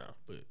used it now.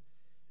 But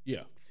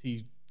yeah,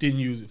 he didn't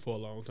use it for a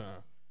long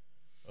time.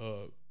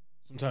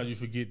 Sometimes you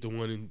forget the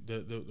one in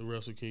the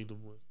Wrestle Kingdom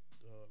one.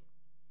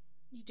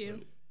 You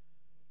do.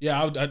 Yeah,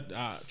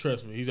 I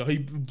trust me.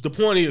 The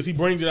point is he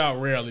brings it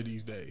out rarely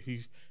these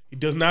days. He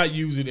does not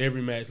use it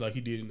every match like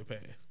he did in the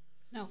past.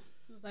 No,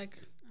 it was like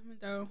I'm gonna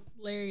throw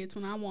lariats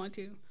when I want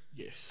to.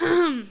 Yes.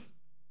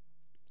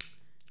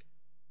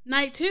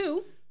 Night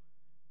 2,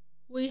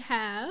 we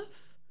have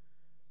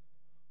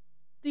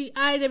the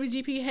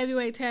IWGP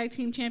Heavyweight Tag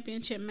Team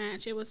Championship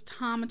match. It was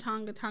Tama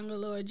Tonga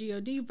Loa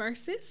God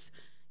versus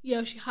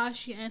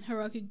Yoshihashi and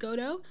Hiroki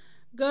Goto.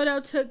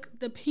 Goto took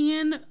the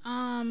pin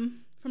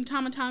from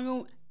Tama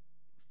Tonga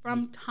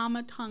gun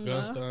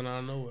stun out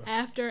of nowhere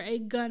after a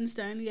gun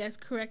stun. Yes,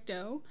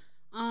 correcto.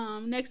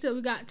 Next up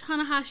we got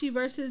Tanahashi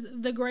versus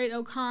the Great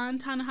Okan.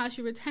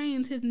 Tanahashi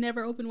retains his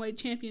never openweight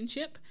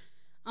championship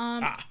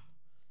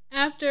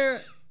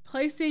after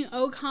placing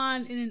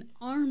Okan in an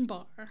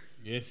armbar.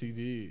 Yes, he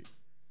did.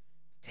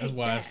 That's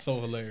why it's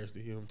so hilarious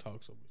to hear him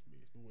talk so much.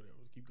 But whatever,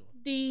 keep going.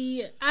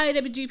 The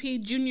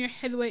IWGP Junior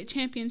Heavyweight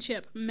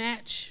Championship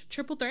match,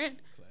 triple threat.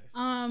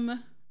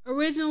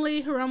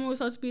 Originally Hiromu was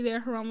supposed to be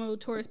there. Hiromu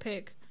tore his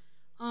pec.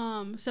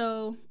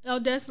 So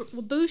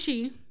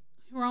Bushi,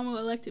 Romo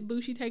elected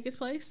Bushi take his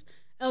place.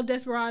 El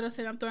Desperado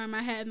said, "I'm throwing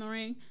my hat in the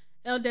ring."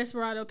 El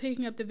Desperado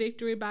picking up the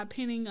victory by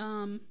pinning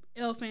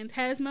El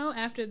Fantasmo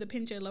after the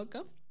Pinche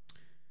Loco.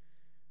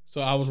 So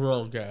I was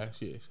wrong, guys.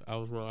 Yes, I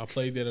was wrong. I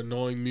played that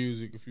annoying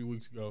music a few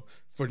weeks ago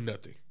for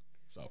nothing.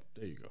 So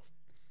there you go.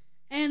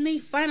 And the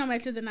final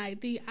match of the night,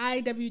 the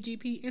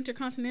IWGP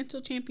Intercontinental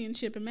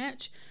Championship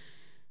match.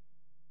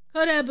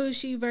 Kota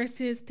Ibushi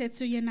versus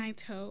Tetsuya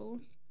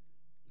Naito.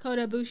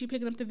 Kota Ibushi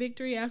picking up the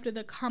victory after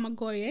the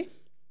Kamagoye.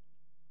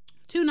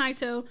 To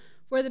Naito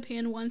for the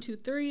pin, 1, 2,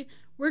 3.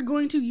 We're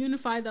going to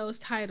unify those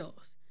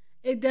titles.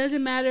 It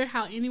doesn't matter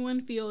how anyone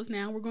feels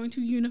now. We're going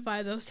to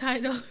unify those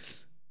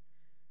titles.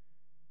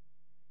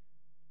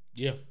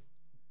 Yeah,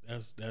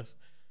 that's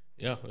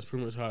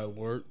pretty much how it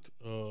worked.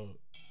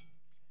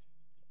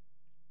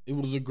 It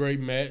was a great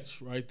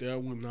match right there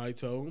with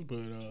Naito,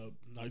 but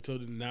Naito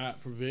did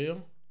not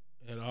prevail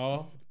at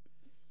all.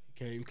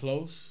 He came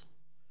close.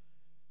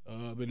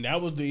 But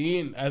that was the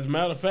end. As a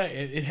matter of fact,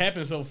 it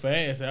happened so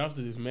fast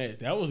after this match.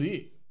 That was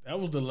it. That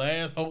was the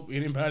last hope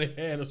anybody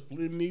had of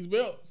splitting these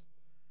belts.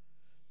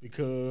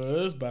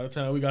 Because by the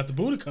time we got to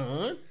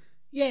Budokan...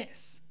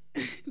 Yes.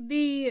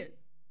 The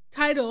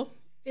title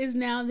is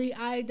now the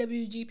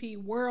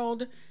IWGP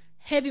World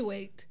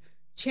Heavyweight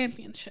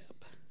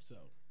Championship. So,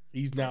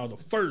 he's now the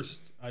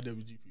first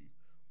IWGP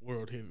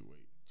World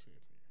Heavyweight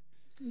Champion.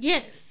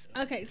 Yes.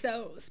 Okay,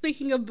 so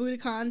speaking of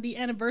Budokan, the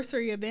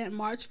anniversary event,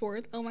 March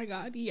 4th. Oh my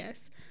God,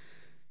 yes.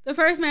 The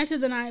first match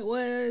of the night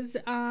was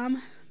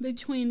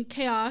between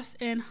Chaos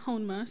and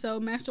Honma. So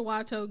Master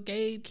Wato,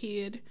 Gabe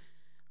Kid,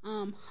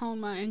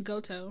 Honma, and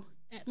Goto.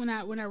 When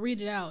I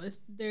read it out,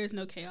 there's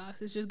no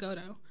Chaos. It's just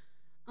Goto.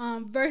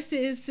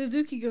 Versus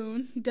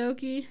Suzuki-gun,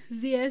 Doki,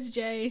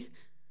 ZSJ,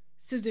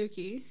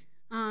 Suzuki,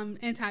 and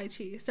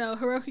Taichi. So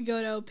Hiroki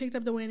Goto picked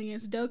up the win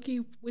against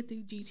Doki with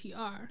the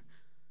GTR.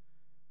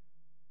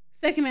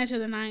 Second match of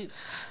the night,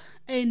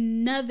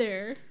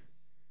 another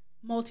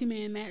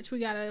multi-man match. We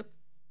got a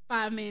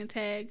 5-man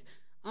tag.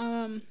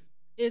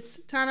 It's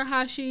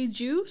Tanahashi,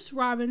 Juice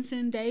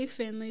Robinson, Dave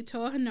Finlay,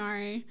 Toa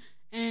Hanare,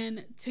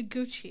 and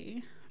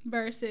Taguchi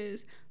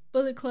versus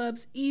Bullet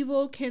Club's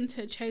Evil,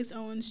 Kenta, Chase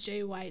Owens,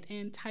 Jay White,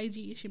 and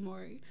Taiji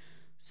Ishimori.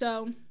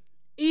 So,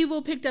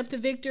 Evil picked up the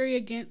victory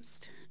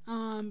against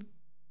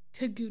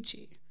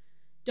Taguchi.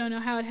 Don't know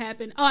how it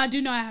happened. Oh, I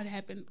do know how it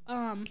happened.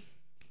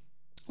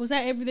 Was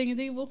that Everything is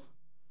Evil?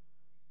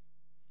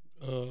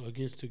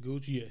 Against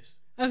Taguchi, yes.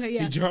 Okay,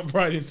 yeah. He jumped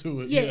right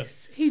into it.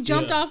 Yes. Yeah. He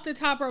jumped off the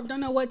top rope. Don't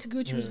know what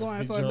Taguchi was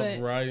going for, but... He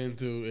jumped right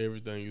into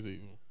Everything is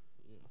Evil.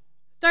 Yeah.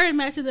 Third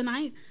match of the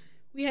night,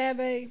 we have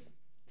a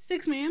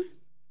 6-man.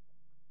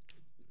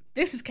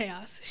 This is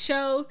chaos.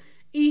 Sho,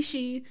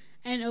 Ishii,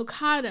 and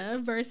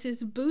Okada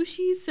versus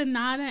Bushi,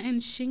 Sanada,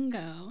 and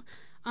Shingo.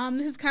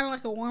 This is kind of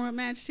like a warm-up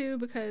match, too,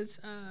 because...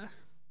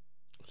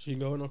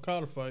 Shingo and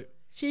Okada fight.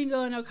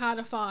 Shingo and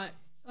Okada fought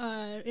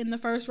in the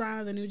first round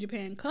of the New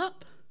Japan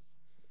Cup.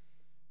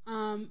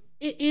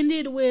 It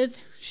ended with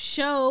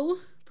Sho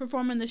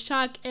performing the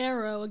Shock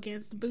Arrow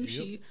against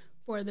Bushi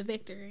for the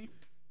victory.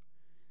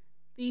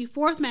 The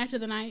fourth match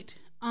of the night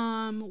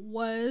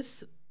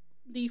was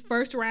the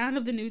first round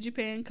of the New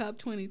Japan Cup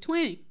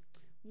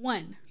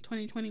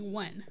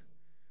 2021.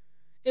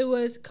 It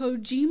was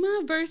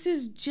Kojima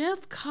versus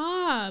Jeff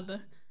Cobb.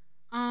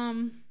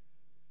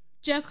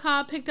 Jeff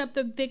Cobb picked up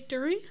the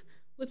victory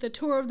with a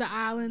tour of the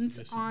islands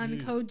on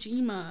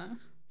Kojima.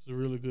 It's a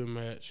really good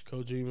match.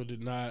 Kojima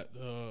did not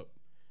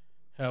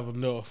have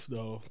enough,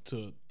 though,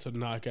 to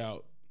knock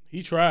out.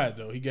 He tried,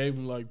 though. He gave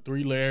him like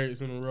 3 lariats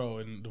in a row,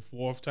 and the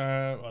fourth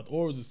time, or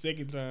it was the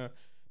second time,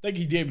 I think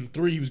he gave him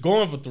 3. He was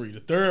going for 3. The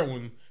third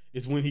one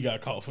is when he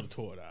got caught for the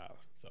tour of the island.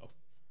 So,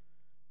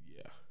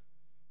 yeah.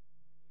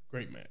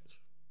 Great match.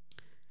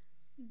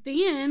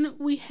 Then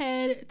we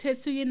had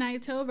Tetsuya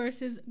Naito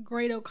versus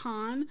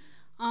Great-O-Khan.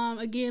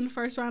 Again,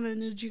 first round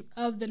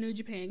of the New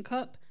Japan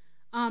Cup.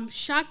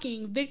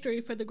 Shocking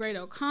victory for the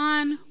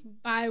Great-O-Khan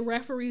by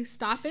referee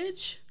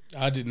stoppage.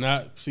 I did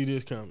not see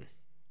this coming.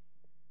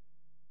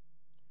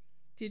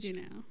 Did you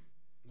know?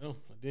 No,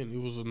 I didn't.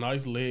 It was a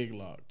nice leg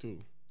lock,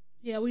 too.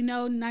 Yeah, we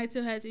know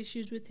Naito has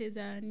issues with his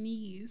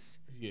knees.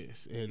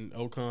 Yes, and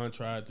Okan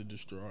tried to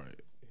destroy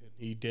it. And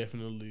he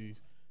definitely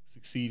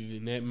succeeded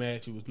in that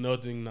match. It was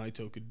nothing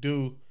Naito could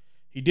do.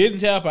 He didn't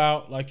tap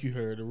out, like you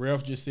heard. The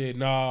ref just said,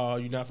 "Nah,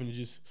 you're not finna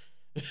just...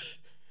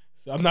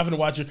 I'm not finna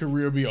watch your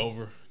career be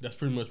over." That's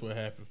pretty much what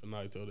happened for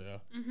Naito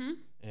there. Mm-hmm.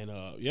 And,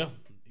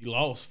 he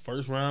lost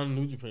first round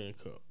New Japan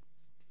Cup.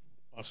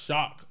 A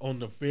shock on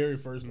the very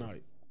first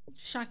night.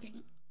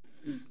 Shocking.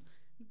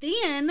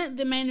 Then,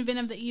 the main event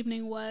of the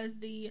evening was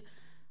the...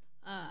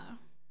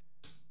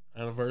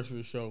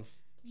 anniversary show.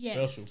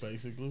 Yes. Special,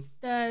 basically.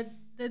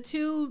 The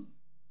 2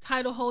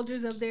 title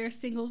holders of their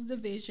singles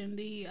division,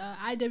 the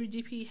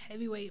IWGP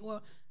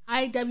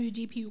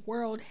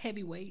World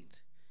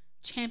Heavyweight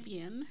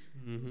Champion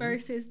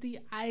versus the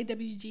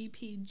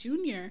IWGP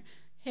Junior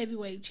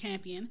Heavyweight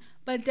Champion.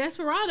 But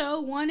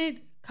Desperado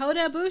wanted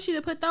Kota Ibushi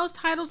to put those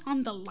titles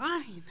on the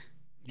line.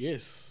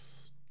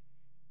 Yes.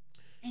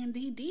 And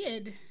he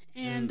did.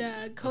 And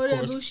Kota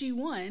Ibushi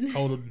won.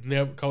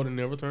 Kota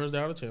never turns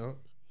down a challenge.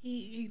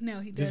 He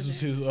doesn't. This was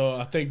his.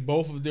 I think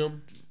both of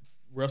them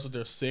wrestled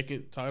their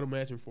second title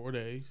match in 4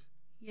 days.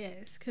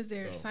 Yes, because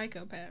they're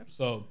psychopaths.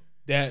 So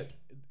that,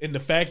 and the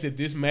fact that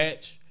this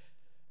match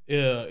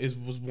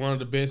was one of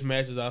the best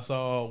matches I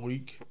saw all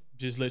week,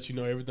 just let you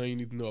know everything you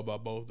need to know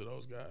about both of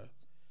those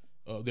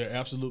guys. They're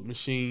absolute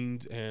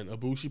machines, and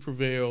Ibushi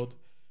prevailed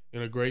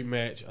in a great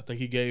match. I think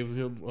he gave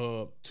him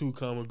 2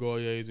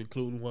 Kamigoyes,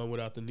 including one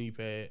without the knee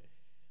pad.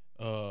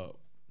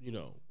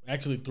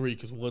 Actually 3,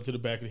 because one to the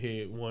back of the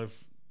head, one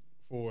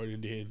forward,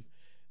 and then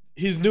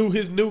his new.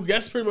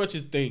 That's pretty much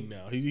his thing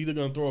now. He's either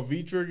gonna throw a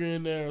V trigger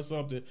in there or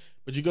something,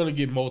 but you're gonna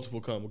get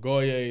multiple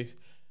Kamigoyes.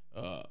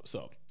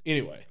 So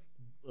anyway,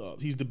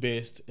 he's the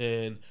best,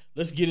 and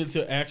let's get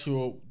into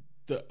actual.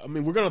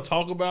 We're gonna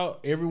talk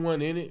about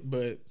everyone in it,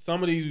 but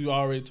some of these we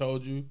already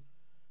told you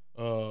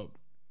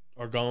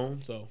are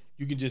gone, so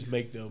you can just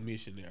make the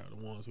omission there. The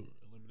ones who are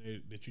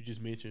eliminated that you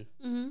just mentioned.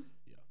 Mm-hmm.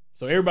 Yeah.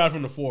 So everybody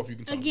from the 4th, you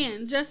can talk again.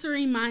 about. Just a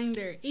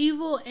reminder: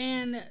 Evil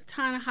and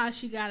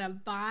Tanahashi got a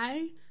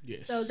bye,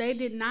 so they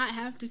did not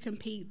have to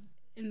compete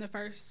in the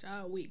first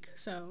week.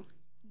 So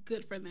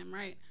good for them,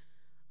 right?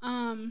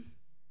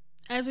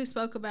 As we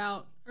spoke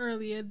about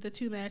earlier, the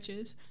 2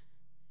 matches.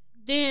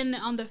 Then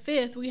on the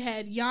 5th, we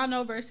had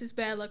Yano versus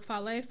Bad Luck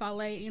Fale.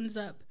 Fale ends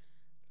up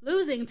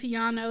losing to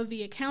Yano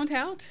via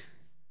countout.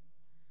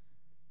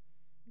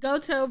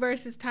 Goto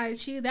versus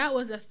Taichi. That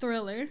was a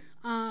thriller.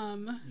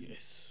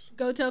 Yes.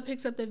 Goto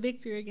picks up the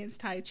victory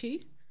against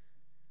Taichi.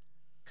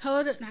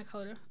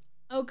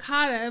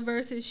 Okada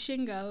versus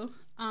Shingo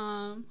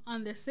on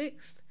the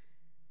 6th.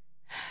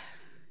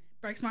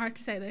 Breaks my heart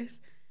to say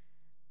this.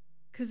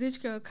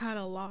 Kazuchika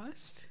Okada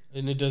lost.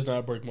 And it does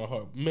not break my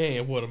heart.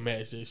 Man, what a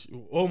match.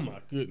 Oh, my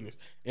goodness.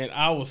 And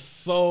I was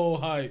so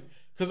hyped.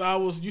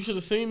 Because you should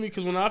have seen me,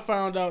 because when I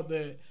found out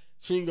that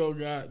Shingo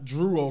got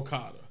Drew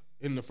Okada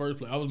in the first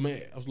place, I was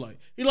mad. I was like,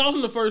 he lost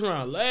in the first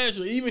round last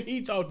year. Even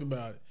he talked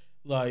about it.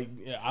 Like,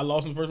 I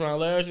lost in the first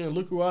round last year, and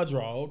look who I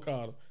draw,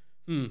 Okada.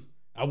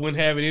 I wouldn't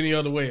have it any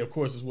other way, of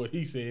course, is what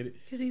he said.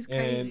 Because he's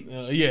crazy.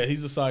 And,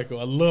 he's a psycho.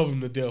 I love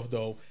him to death,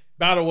 though.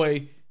 By the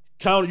way,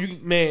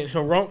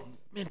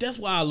 that's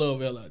why I love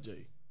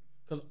LIJ.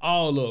 Because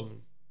all of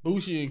them,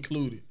 Bushi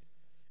included,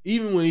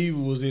 even when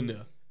Evil was in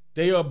there,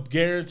 they are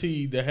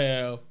guaranteed to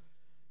have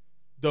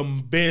the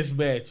best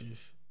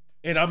matches.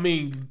 And I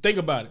mean, think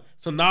about it.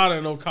 Sonata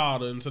and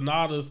Okada, and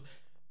Sonata's,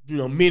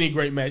 many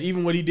great matches.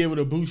 Even what he did with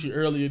Ibushi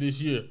earlier this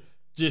year,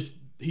 just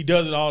he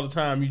does it all the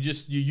time. You're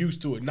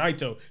used to it.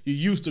 Naito, you're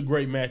used to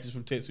great matches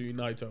from Tetsuya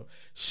Naito.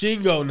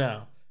 Shingo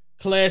now,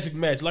 classic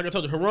match. Like I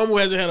told you,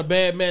 Hiromu hasn't had a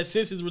bad match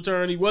since his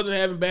return. He wasn't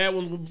having bad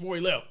ones before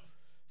he left.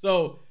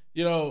 So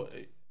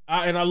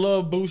I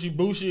love Bushi.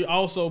 Bushi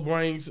also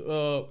brings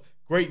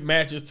great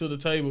matches to the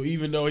table,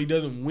 even though he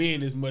doesn't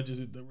win as much as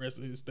the rest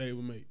of his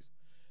stable mates.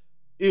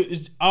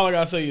 All I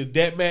gotta say is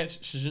that match,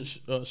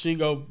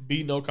 Shingo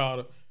beating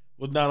Okada,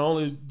 was not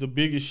only the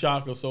biggest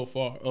shocker so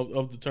far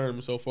of the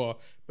tournament so far,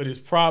 but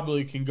it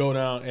probably can go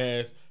down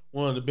as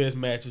one of the best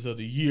matches of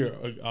the year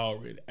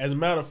already. As a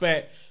matter of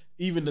fact,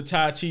 even the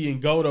Taichi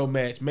and Goto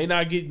match may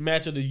not get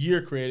match of the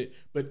year credit,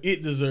 but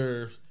it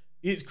deserves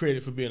its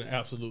credit for being an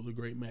absolutely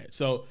great match.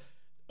 So,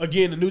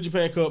 again, the New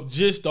Japan Cup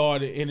just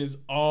started and is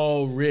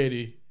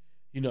already,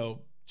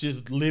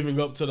 just living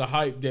up to the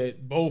hype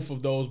that both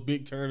of those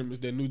big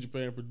tournaments that New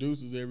Japan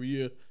produces every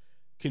year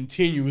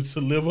continues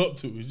to live up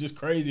to. It's just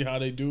crazy how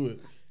they do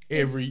it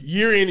every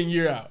year in and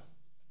year out.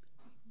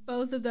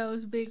 Both of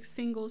those big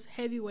singles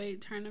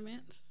heavyweight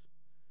tournaments.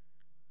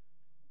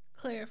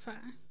 Clarify.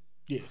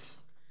 Yes.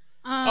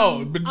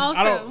 But also,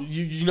 I don't.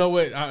 You know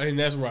what? And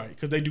that's right,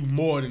 because they do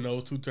more than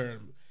those 2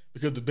 tournaments.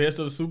 Because the best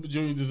of the Super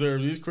Junior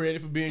deserves his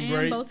credit for being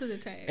great. And both of the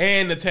tags.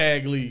 And the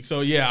tag league.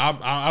 So, yeah,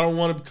 I don't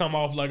want to come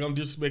off like I'm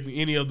disrespecting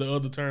any of the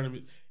other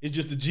tournaments. It's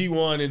just the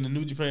G1 and the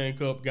New Japan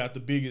Cup got the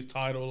biggest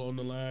title on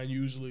the line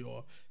usually,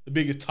 or the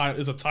biggest title.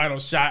 It's a title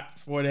shot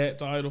for that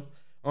title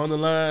on the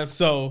line.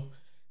 So,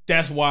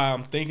 that's why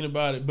I'm thinking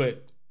about it.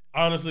 But,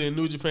 honestly, in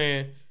New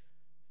Japan,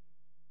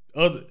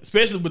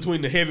 especially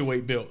between the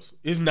heavyweight belts,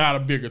 it's not a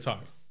bigger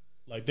title.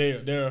 Like,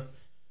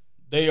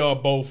 they are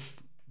both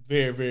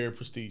very, very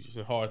prestigious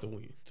and hard to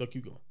win. So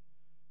keep going.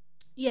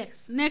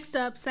 Yes. Next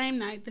up, same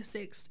night, the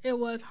 6th, it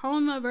was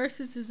Honma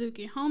versus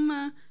Suzuki.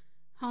 Honma.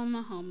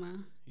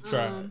 He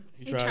tried.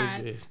 He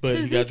tried his best, but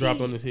Suzuki, he got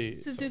dropped on his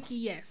head. Suzuki,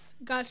 yes.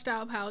 Got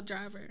style power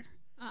driver.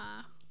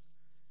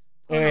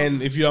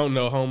 And if you don't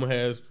know, Honma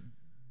has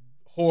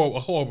a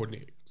horrible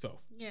neck. So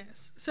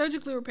yes.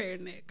 Surgically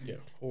repaired neck. Yeah,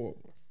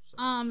 horrible. So.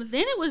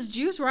 Then it was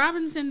Juice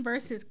Robinson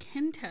versus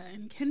Kenta.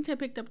 And Kenta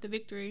picked up the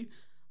victory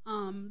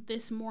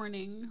this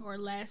morning or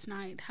last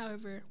night,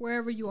 however,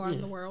 wherever you are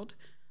in the world,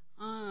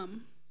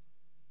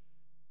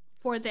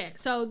 for that.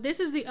 So this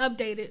is the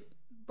updated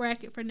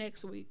bracket for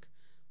next week.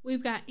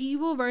 We've got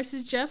Evil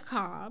versus Jeff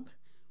Cobb.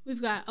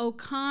 We've got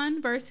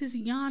Okan versus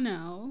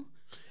Yano.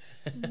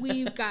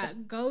 We've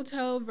got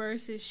Goto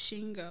versus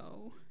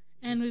Shingo.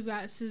 And we've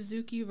got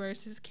Suzuki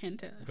versus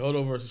Kenta.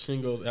 Goto versus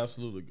Shingo is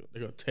absolutely good.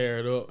 They're gonna tear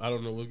it up. I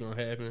don't know what's gonna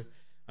happen.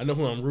 I know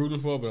who I'm rooting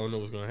for, but I don't know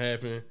what's gonna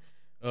happen.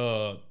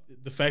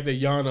 The fact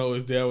that Yano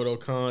is there with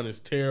Okan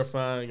is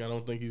terrifying. I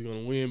don't think he's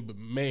gonna win, but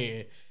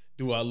man,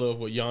 do I love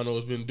what Yano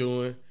has been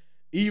doing.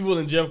 Evil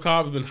and Jeff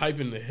Cobb have been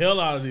hyping the hell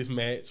out of this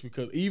match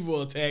because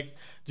Evil attacked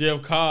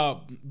Jeff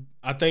Cobb.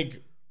 I think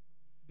it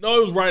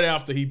was right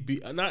after he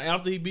beat, not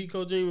after he beat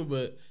Kojima,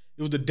 but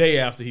it was the day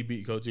after he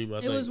beat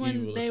Kojima. It was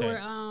when they were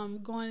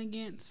going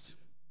against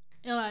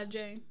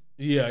Lij.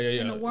 Yeah.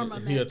 In the warm-up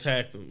He match.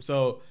 attacked him.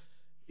 So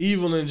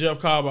Evil and Jeff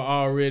Cobb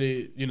are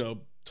already,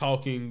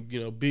 talking,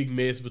 big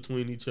mess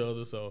between each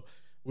other. So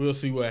we'll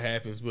see what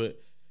happens.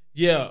 But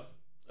yeah,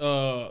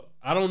 I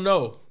don't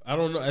know.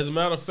 As a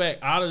matter of fact,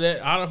 out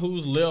of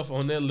who's left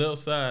on that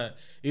left side,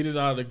 it is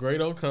either Great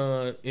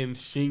Okan and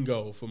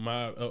Shingo.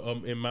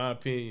 In my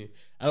opinion,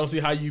 I don't see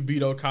how you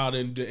beat Okada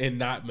and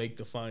not make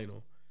the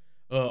final.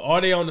 Are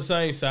they on the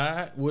same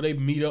side? Will they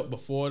meet up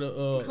before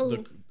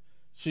the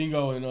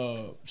Shingo and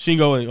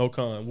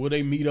Okan? Will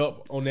they meet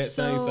up on that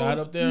same side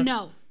up there?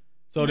 No.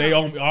 So they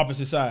on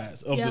opposite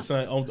sides of the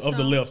side of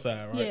the left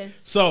side, right? Yes.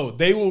 So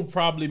they will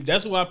probably.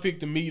 That's why I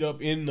picked to meet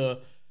up in the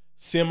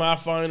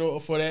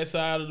semifinal for that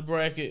side of the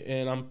bracket,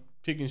 and I'm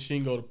picking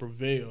Shingo to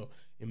prevail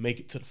and make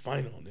it to the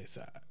final on that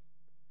side.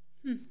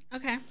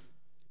 Okay.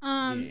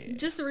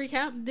 Just to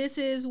recap, this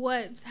is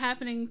what's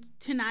happening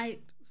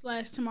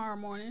tonight/tomorrow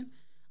morning.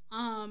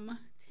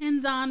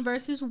 Tenzan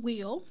versus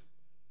Wheel.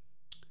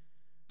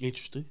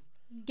 Interesting.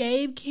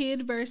 Gabe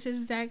Kidd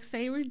versus Zack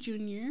Sabre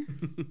Jr.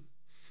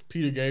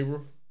 Peter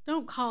Gabriel.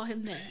 Don't call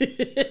him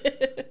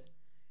that.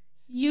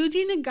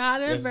 Yuji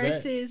Nagata That's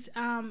versus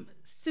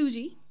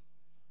Tsuji.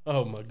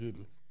 Oh my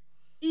goodness.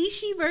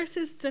 Ishii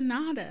versus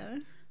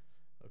Sonata.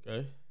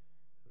 Okay.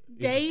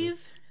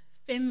 Dave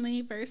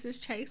Finley versus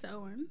Chase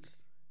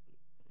Owens.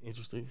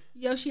 Interesting.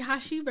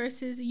 Yoshihashi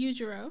versus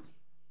Yujiro.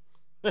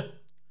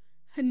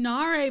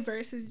 Hanare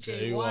versus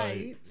Jay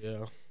White.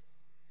 Yeah.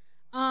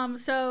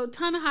 So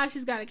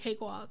Tanahashi's got a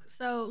cakewalk.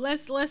 So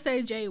let's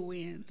say Jay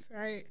wins,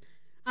 right?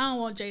 I don't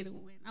want Jay to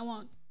win. I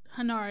want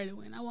Hanare to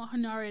win. I want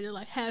Hanare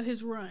to have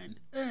his run.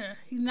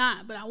 He's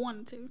not, but I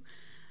want him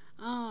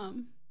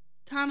to.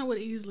 Tana would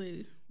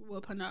easily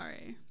whoop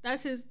Hanare.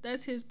 That's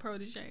his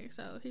protege.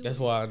 So that's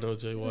why I know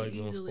Jay White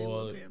gonna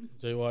spoil it.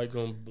 Jay White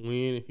gonna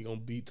win and he gonna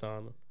beat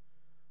Tana.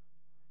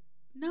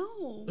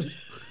 No.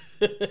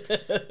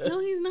 No,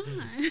 he's not.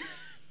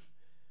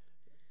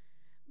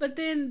 But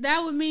then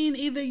that would mean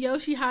either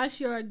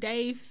Yoshihashi or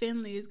Dave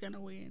Finley is going to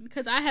win.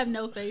 Because I have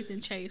no faith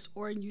in Chase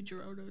or in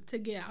Yujiro to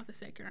get out the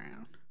second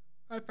round.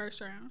 Or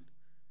first round.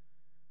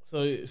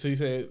 So you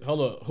said,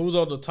 hold up, who's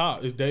on the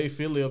top? Is Dave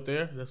Finley up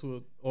there? That's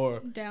what,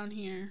 or down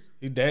here.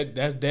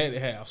 That's that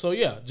half. So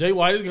yeah, Jay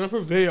White is going to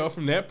prevail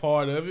from that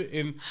part of it.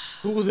 And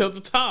who was at the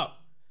top?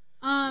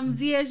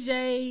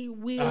 ZSJ,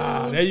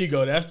 Will. There you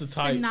go. That's the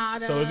type.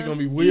 Sonata, so is it going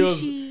to be Will?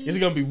 Ishii. Is it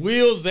going to be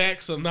Will,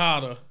 Zach,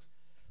 Sonata?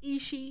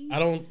 Ishii.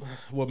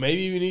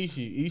 Maybe even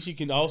Ishii. Ishii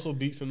can also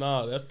beat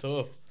Sonata. That's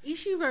tough.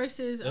 Ishii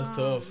versus That's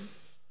tough.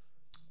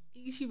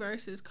 Ishii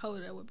versus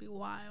Coda would be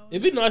wild.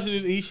 It'd be nice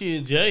if it's Ishii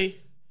and Jay.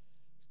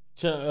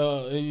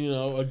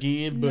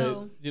 Again,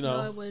 but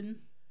no, it wouldn't.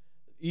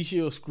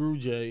 Ishii will screw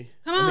Jay.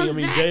 Come on,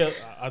 Zach. Jay.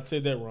 I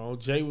said that wrong.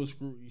 Jay will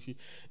screw Ishii.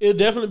 It'd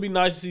definitely be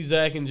nice to see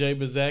Zach and Jay,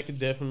 but Zach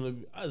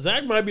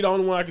might be the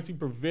only one I can see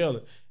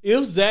prevailing.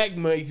 If Zach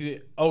makes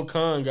it,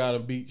 Okan gotta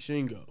beat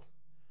Shingo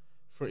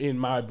in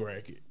my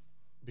bracket,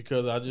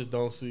 because I just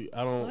don't see.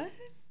 What?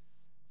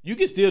 You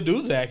can still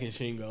do Zach and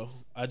Shingo.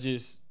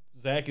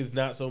 Zach is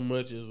not so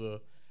much as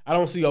a. I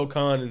don't see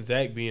Okan and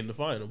Zach being the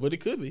final, but it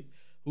could be.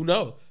 Who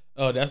knows?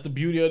 That's the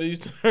beauty of these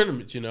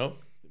tournaments.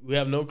 We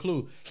have no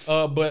clue.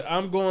 But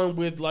I'm going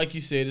with, like you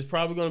said, it's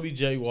probably going to be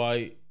Jay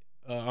White.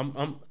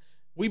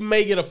 We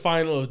may get a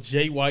final of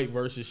Jay White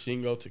versus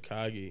Shingo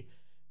Takagi,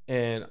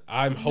 and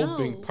I'm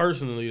hoping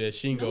personally that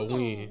Shingo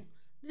wins.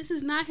 This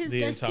is not his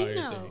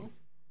destino.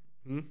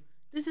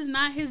 This is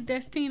not his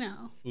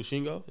destino. Who,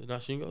 Shingo? It's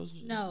not Shingo's?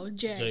 No,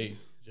 Jay.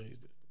 Jay's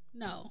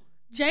no.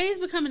 Jay's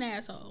become an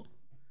asshole.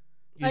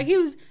 Like he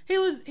was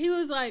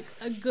like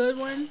a good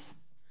one,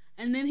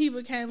 and then he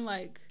became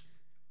like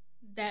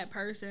that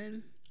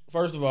person.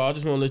 First of all, I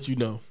just want to let you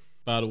know,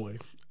 by the way,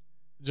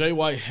 Jay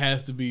White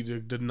has to be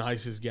the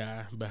nicest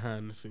guy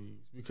behind the scenes,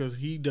 because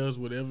he does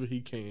whatever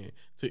he can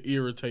to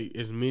irritate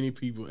as many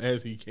people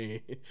as he can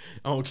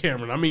on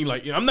camera. I mean,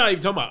 like, I'm not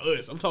even talking about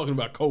us. I'm talking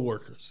about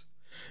coworkers.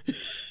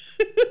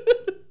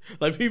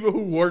 Like people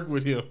who work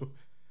with him.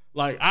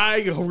 Like,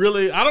 I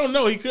don't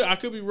know. I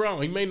could be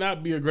wrong. He may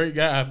not be a great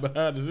guy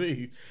behind the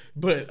scenes,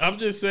 but I'm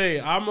just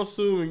saying, I'm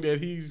assuming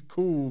that he's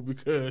cool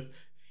because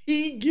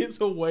he gets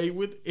away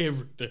with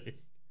everything.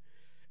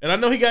 And I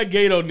know he got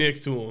Gato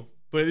next to him,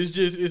 but it's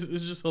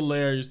just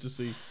hilarious to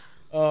see.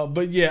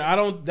 But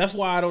yeah, that's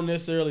why I don't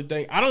necessarily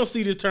think, I don't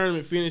see this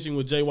tournament finishing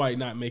with Jay White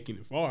not making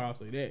it far. I'll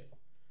say that.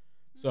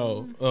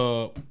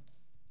 So,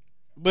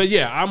 but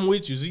yeah, I'm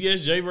with you.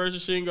 ZSJ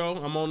versus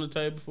Shingo, I'm on the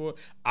table for it.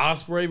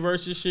 Ospreay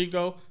versus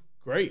Shingo,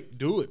 great,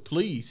 do it,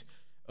 please.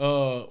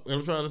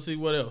 I'm trying to see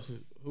what else.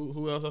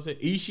 Who else I said?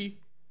 Ishii.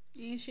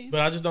 Ishii.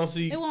 But I just don't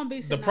see. It won't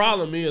be Sonata. The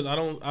problem is I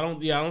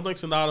don't think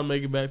Sonata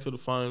make it back to the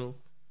final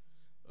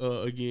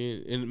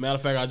again. And matter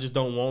of fact, I just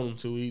don't want him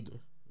to either.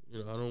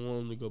 You know, I don't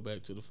want him to go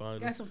back to the final.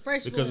 Got some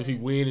fresh because blood. if he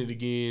win it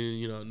again,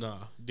 you know, nah.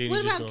 Then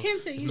what he just about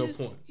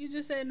Kenta? You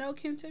just said no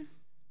Kenta?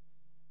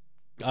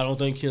 I don't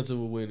think Kenta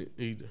will win it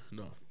either.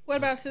 No. What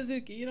about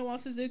Suzuki? You don't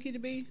want Suzuki to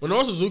be?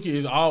 Minoru Suzuki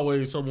is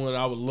always someone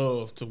I would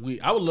love to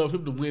win. I would love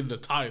him to win the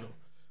title.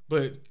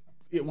 But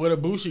what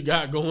Ibushi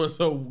got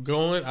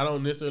going, I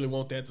don't necessarily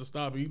want that to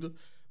stop either.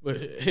 But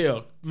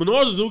hell,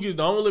 Minoru Suzuki is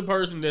the only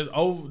person that's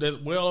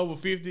well over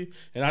 50.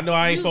 And I know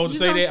I ain't supposed to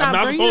say that. I'm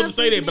not supposed to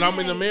say that, but I'm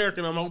an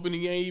American. I'm hoping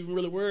he ain't even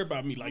really worried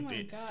about me like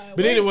that. God.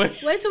 But anyway.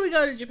 Wait till we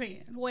go to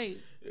Japan. Wait.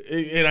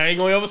 And I ain't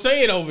going to ever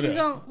say it over there.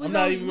 We're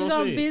going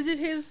to visit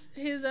his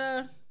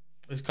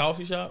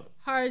coffee shop?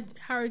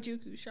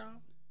 Harajuku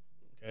shop.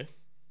 Okay.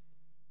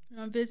 We're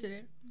going to visit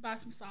it. Buy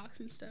some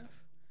socks and stuff.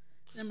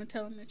 And I'm going to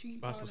tell him that you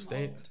can buy some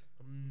stamps.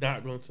 I'm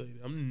not going to say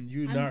that.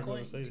 You're not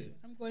going to say that.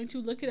 I'm going to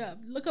look it up.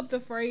 Look up the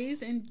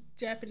phrase in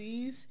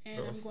Japanese,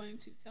 and I'm going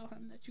to tell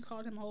him that you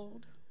called him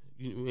old.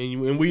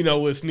 And we know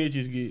what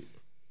snitches get.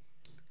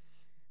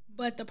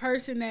 But the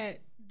person that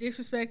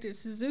disrespected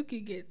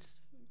Suzuki gets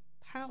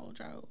pile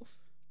driven.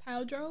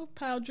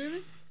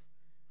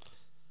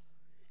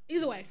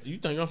 Either way. You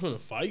think I'm finna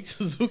fight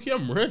Suzuki?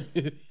 I'm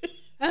ready.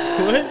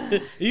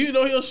 What? You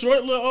know he's a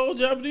short, little, old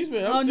Japanese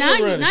man. Now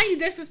you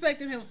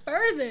disrespecting him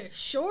further.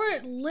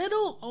 Short,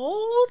 little,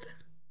 old.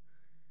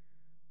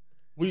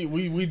 We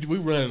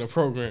running a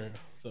program,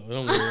 so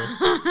don't worry.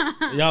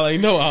 Y'all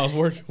ain't know I was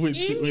working with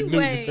New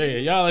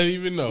Japan. Y'all ain't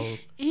even know.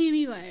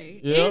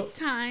 Anyway, yep. It's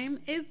time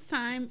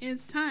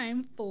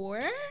for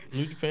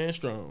New Japan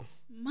Strong.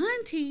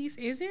 Monty's,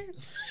 is it?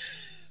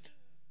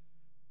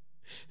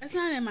 That's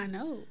not in my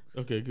notes.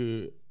 Okay,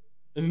 good.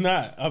 It's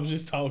not. I was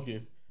just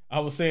talking. I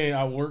was saying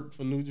I work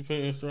for New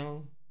Japan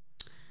Strong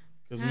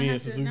because me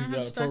and Suzuki got a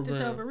program. Start this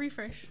over.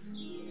 Refresh.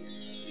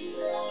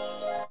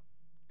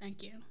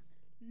 Thank you.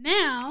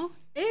 Now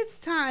it's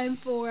time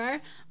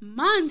for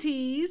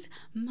Monty's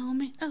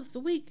Moment of the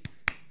Week.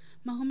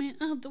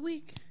 Moment of the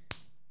Week.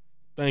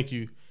 Thank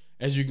you.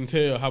 As you can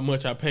tell, how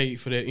much I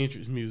paid for that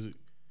entrance music,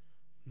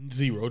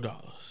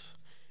 $0.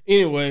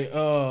 Anyway,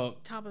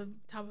 top of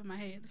my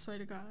head. I swear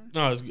to God.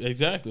 No,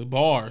 exactly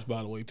bars.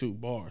 By the way, too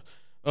bars.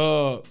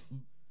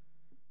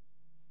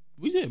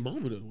 We did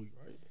moment of the week,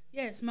 right?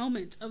 Yes,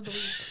 moment of the week.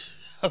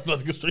 I was about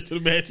to go straight to the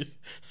matches.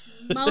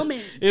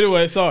 Moment.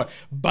 Anyway, sorry.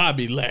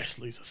 Bobby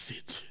Lashley's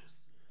ascension.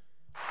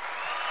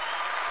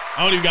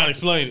 I don't even gotta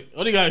explain it.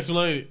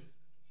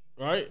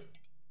 Right?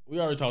 We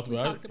already talked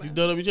about it. He's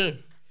WWE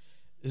champion.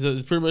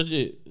 It's pretty much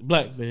it.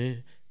 Black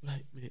man.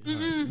 Right.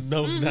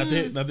 No, not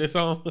that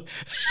song.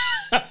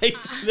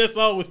 That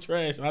song was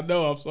trash. I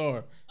know. I'm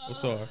sorry. I'm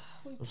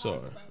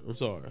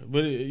sorry.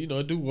 But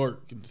it do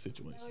work in the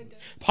situation. No,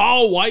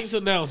 Paul White's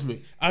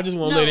announcement. I just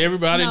want to let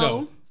everybody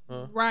know.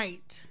 Huh?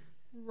 Right.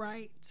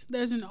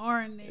 There's an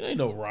R in there. It ain't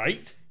no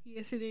right.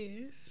 Yes, it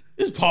is.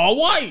 It's Paul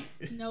White.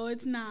 No,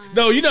 it's not.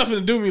 No, you're not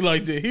gonna do me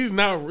like that. It's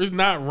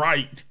not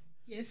right.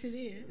 Yes, it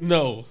is.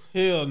 No,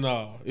 hell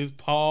no. It's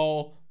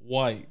Paul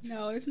White.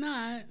 No, it's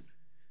not.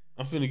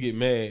 I'm finna get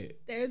mad.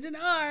 There's an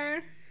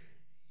R.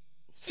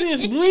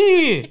 Since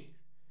when?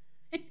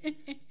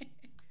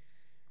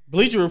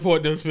 Bleacher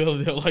Report don't spell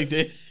it out like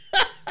that.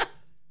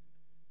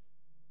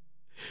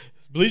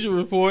 Bleacher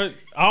Report,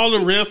 all the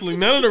wrestling,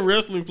 none of the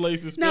wrestling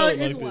places spell it like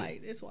that. No,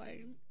 it's white.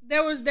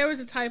 There was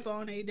a typo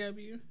on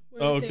AEW.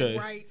 Okay.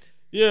 Right.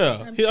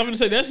 Yeah. I'm gonna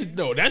say that's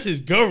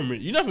his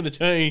government. You're not gonna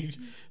change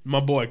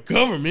my boy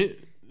government.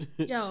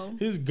 Yo.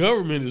 His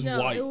government is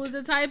white. It was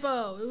a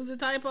typo. It was a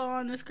typo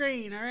on the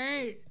screen, all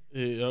right?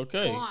 Yeah,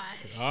 okay.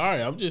 Gosh. All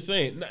right, I'm just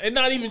saying. And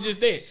not even just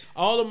that.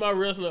 All of my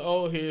wrestling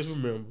old heads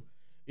remember.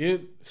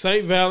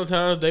 St.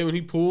 Valentine's Day when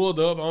he pulled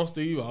up on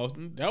Steve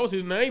Austin, that was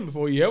his name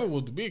before he ever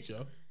was the Big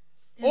Show.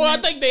 I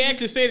think they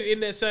actually said it in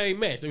that same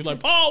match. They was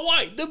like, Paul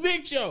White, the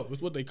Big Show.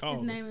 Is what they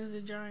called him. His name is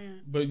a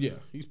giant. But yeah,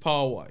 he's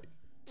Paul White.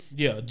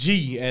 Yeah,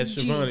 G, as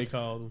Shivani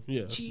called him.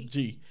 Yeah,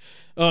 G.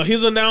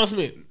 His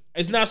announcement,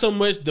 it's not so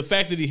much the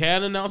fact that he had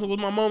an announcement was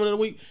my moment of the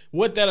week,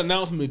 what that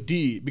announcement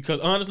did.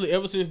 Because honestly,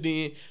 ever since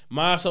then,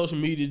 my social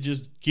media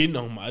just getting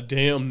on my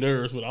damn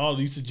nerves with all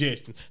these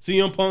suggestions.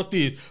 CM Punk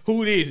this,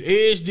 who this,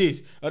 Edge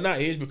this, not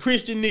Edge, but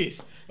Christian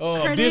this, this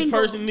Angle.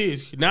 Person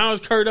this. Now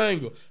it's Kurt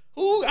Angle.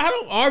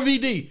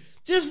 RVD.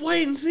 Just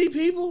wait and see,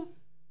 people.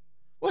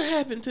 What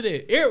happened to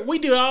that? We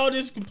did all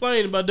this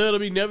complaining about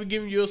WWE never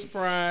giving you a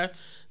surprise,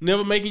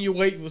 never making you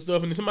wait for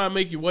stuff, and then somebody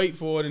make you wait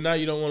for it, and now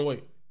you don't want to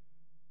wait.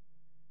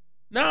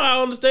 Now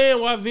I understand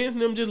why Vince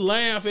and them just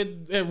laugh at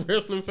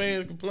wrestling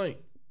fans' complaint.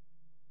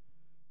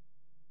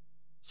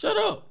 Shut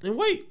up and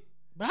wait.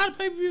 Buy the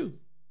pay-per-view.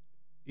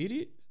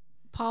 Idiot.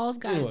 Paul's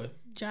got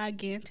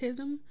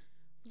gigantism,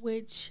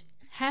 which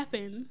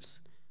happens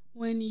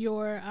when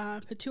your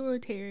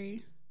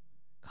pituitary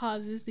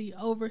causes the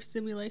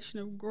overstimulation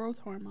of growth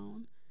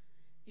hormone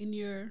in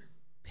your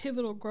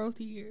pivotal growth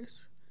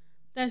years.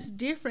 That's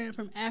different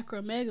from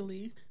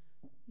acromegaly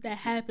that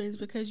happens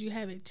because you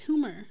have a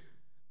tumor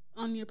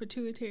on your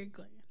pituitary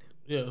gland.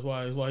 Yeah, that's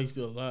why he's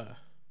still alive.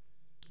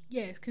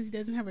 Yes, because he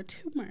doesn't have a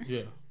tumor.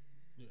 Yeah.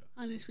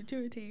 On his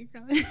pituitary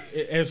gland.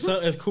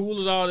 As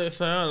cool as all that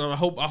sounds,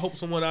 I hope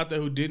someone out there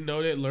who didn't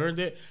know that learned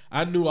that.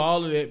 I knew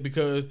all of that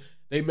because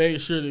they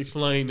made sure to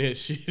explain that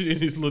shit in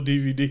this little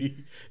DVD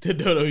that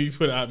WWE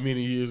put out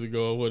many years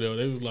ago or whatever.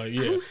 They was like,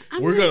 yeah,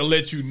 we're going to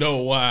let you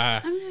know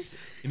why.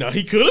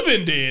 He could have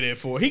been dead at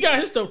 4. He got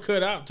his stuff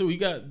cut out too. He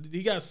got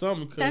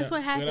something cut out. That's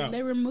what happened.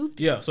 They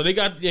removed it. Yeah, so he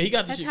got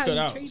the shit cut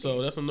out.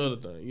 So that's another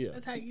thing. Yeah.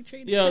 That's how you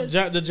treat it.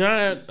 Yeah, the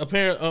Giant,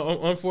 apparently,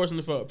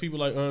 unfortunately for people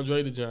like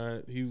Andre the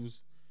Giant, it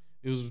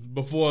was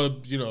before,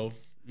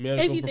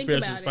 medical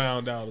professionals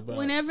found out about it.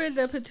 Whenever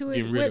the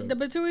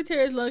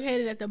pituitary is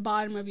located at the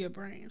bottom of your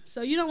brain.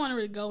 So you don't want to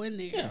really go in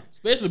there. Yeah,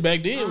 especially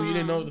back then when you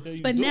didn't know what the hell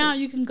you But were now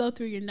doing. you can go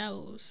through your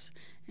nose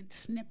and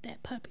snip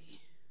that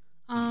puppy.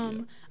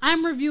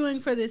 I'm reviewing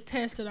for this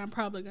test that I'm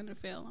probably going to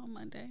fail on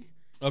Monday.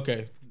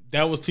 Okay,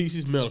 that was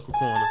TC's Medical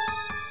Corner.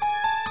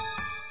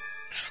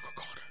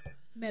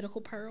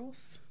 Medical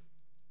pearls.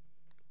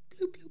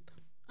 Bloop,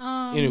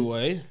 bloop.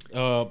 Anyway,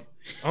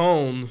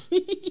 on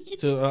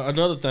to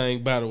another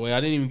thing, by the way. I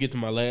didn't even get to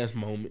my last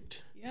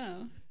moment.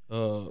 Yeah.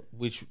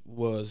 Which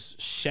was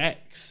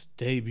Shaq's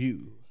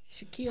debut.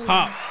 Shaquille.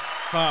 Pop.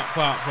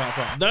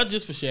 Not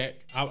just for Shaq.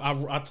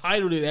 I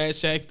titled it as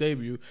Shaq's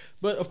debut.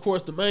 But, of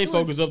course, the main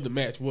focus of the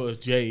match was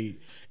Jade.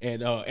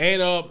 And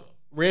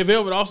Red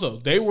Velvet also.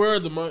 They were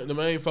the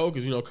main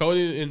focus.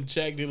 Cody and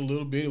Shaq did a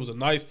little bit. It was a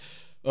nice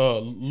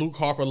Luke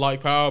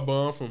Harper-like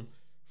powerbomb from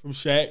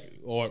Shaq,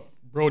 or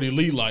Brody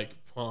Lee-like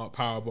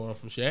powerbomb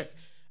from Shaq.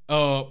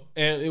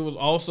 And it was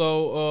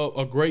also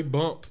a great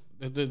bump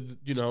that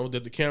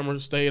the camera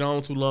stayed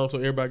on too long, so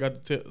everybody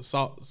got to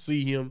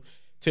see him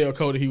tell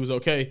Cody he was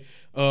okay.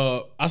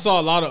 I saw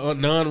a lot of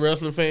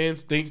non-wrestling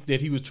fans think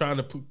that he was trying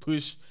to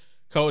push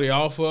Cody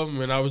off of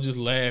him, and I was just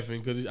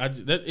laughing because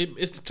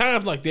it's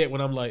times like that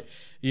when I'm like,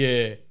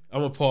 yeah,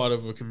 I'm a part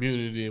of a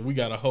community, and we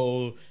got a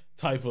whole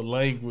type of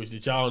language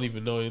that y'all don't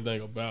even know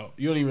anything about.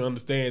 You don't even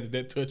understand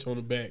that touch on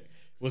the back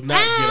was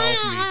not get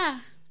off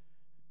me.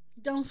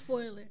 Don't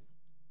spoil it.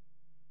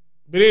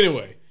 But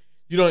anyway,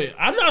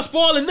 I'm not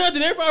spoiling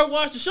nothing. Everybody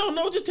watch the show.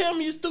 No, just tell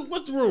me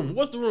what's the rumor.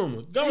 What's the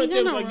rumor? Go ahead and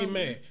tell me if I get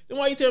mad. Then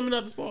why you tell me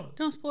not to spoil?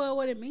 Don't spoil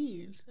what it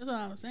means. That's all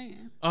I was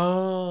saying.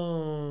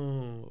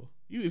 Oh.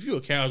 If you're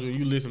a casual and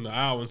you listen to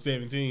hour and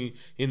 17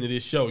 into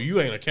this show, you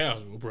ain't a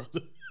casual,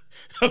 brother.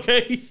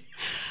 Okay?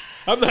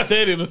 I'm not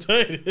that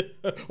entertaining.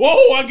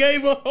 Whoa, I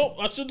gave up hope.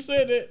 I should have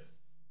said that.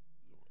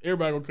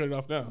 Everybody gonna cut it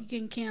off now. You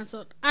getting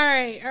canceled. All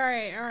right.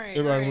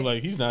 Everybody was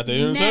like, he's not that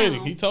entertaining.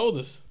 Now, he told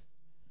us.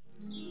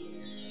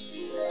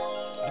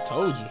 I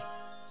told you.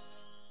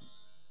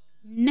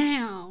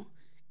 Now,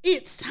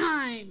 it's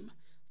time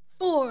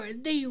for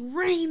the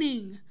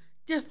reigning,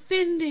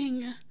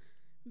 defending,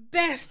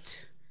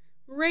 best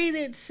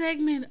rated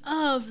segment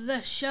of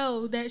the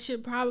show that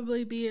should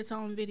probably be its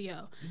own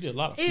video. You did a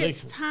lot of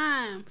It's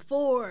time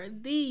for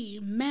the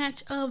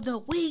match of the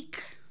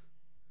week.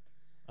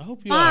 I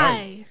hope you're all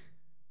right.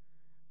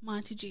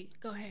 Monty G.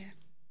 Go ahead.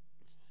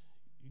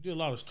 You did a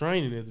lot of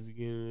straining at the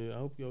beginning. I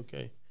hope you're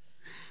okay.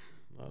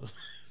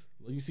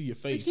 You see your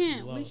face.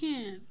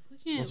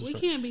 We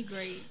can't be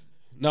great.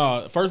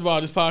 No, first of all,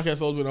 this podcast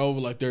supposed to be over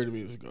like 30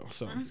 minutes ago.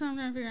 So I'm trying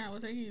to figure out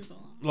what's taking you so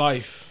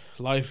long.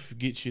 Life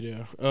gets you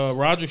there.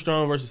 Roderick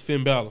Strong versus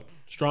Finn Balor.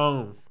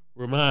 Strong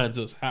reminds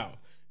us how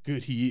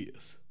good he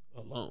is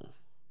alone.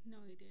 No,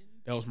 he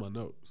didn't. That was my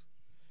notes.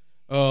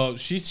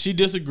 She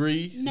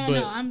disagrees. No,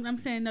 I'm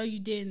saying no, you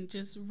didn't.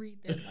 Just read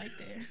that like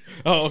that.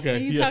 Oh, okay. Are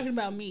you talking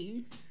about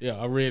me? Yeah,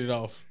 I read it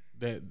off.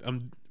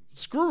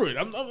 Screw it.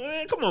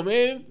 Man, come on,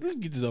 man. Let's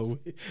get this over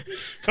with.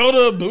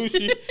 Kota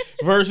Ibushi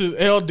versus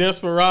El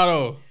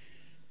Desperado.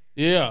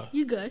 Yeah.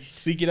 You gush.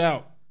 Seek it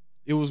out.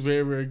 It was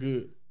very, very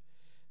good.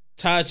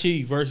 Tai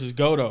Chi versus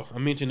Goto. I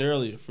mentioned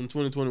earlier from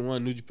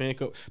 2021 New Japan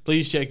Cup.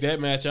 Please check that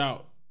match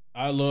out.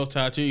 I love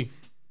Tai Chi.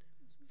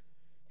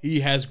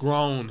 He has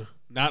grown,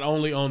 not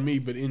only on me,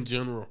 but in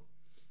general.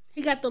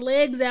 He got the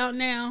legs out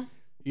now.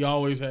 He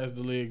always has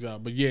the legs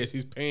out. But yes,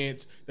 his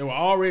pants that were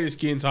already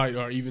skin tight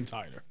are even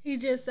tighter. He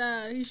just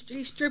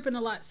he's stripping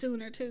a lot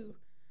sooner too.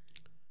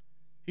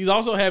 He's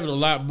also having a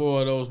lot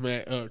more of those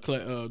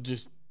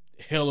just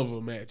hell of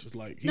a matches.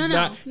 Like he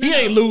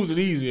ain't losing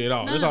easy at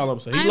all. That's all I'm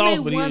saying. He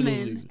lost, but he ain't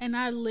losing easy. And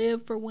I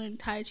live for when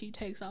Tai Chi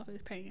takes off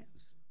his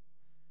pants.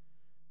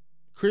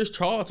 Chris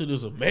Charlton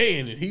is a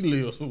man, and he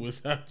lives for when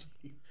Tai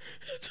Chi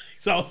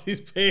takes off his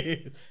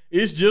pants.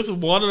 It's just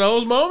one of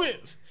those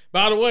moments.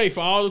 By the way,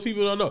 for all the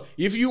people who don't know,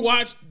 if you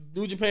watched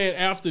New Japan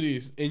after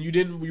this and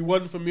you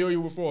wasn't familiar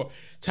before,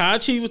 Tai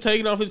Chi was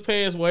taking off his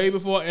pants way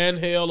before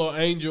Angel or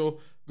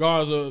Angel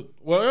Garza.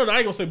 Well, I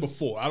ain't gonna say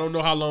before. I don't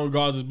know how long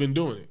Garza's been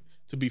doing it,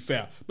 to be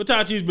fair. But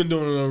Tai Chi's been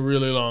doing it a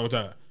really long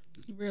time.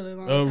 Really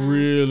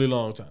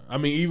long time. I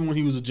mean, even when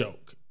he was a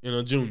joke and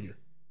a junior,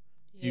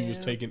 he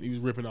was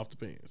ripping off the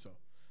pants. So,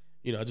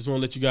 I just want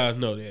to let you guys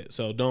know that.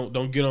 So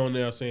don't get on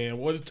there saying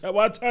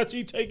why Tai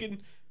Chi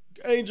taking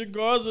Angel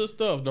Garza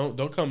stuff.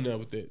 Don't come there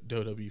with that,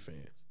 WWE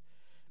fans.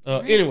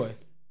 Right. Anyway,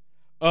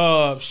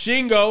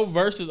 Shingo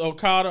versus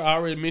Okada. I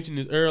already mentioned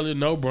this earlier.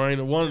 No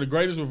brainer. One of the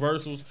greatest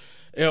reversals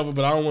ever.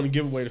 But I don't want to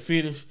give away the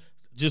finish.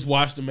 Just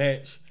watch the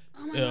match.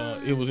 Oh my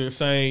God. It was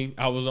insane.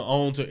 I was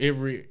on to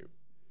every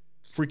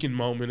freaking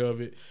moment of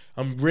it.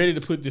 I'm ready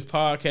to put this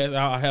podcast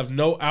out. I have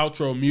no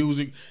outro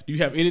music. Do you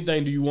have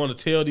anything do you want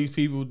to tell these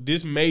people?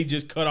 This may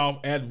just cut off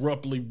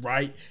abruptly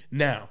right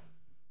now.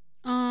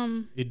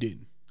 It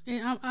didn't.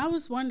 And I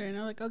was wondering.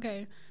 I'm like,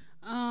 okay,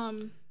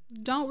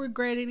 don't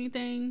regret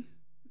anything.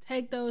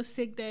 Take those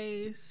sick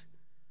days.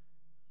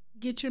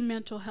 Get your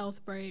mental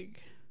health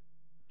break.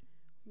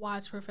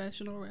 Watch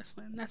professional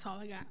wrestling. That's all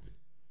I got.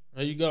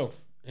 There you go.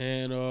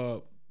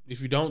 And if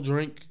you don't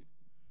drink,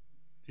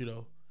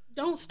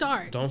 don't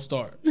start. Don't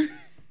start.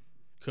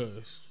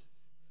 Because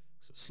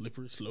it's a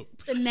slippery slope.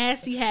 It's a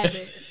nasty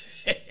habit.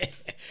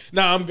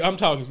 No, I'm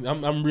talking.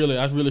 I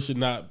really should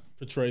not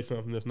portray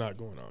something that's not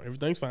going on.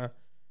 Everything's fine.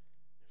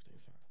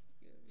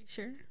 You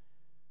sure?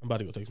 I'm about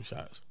to go take some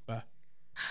shots. Bye.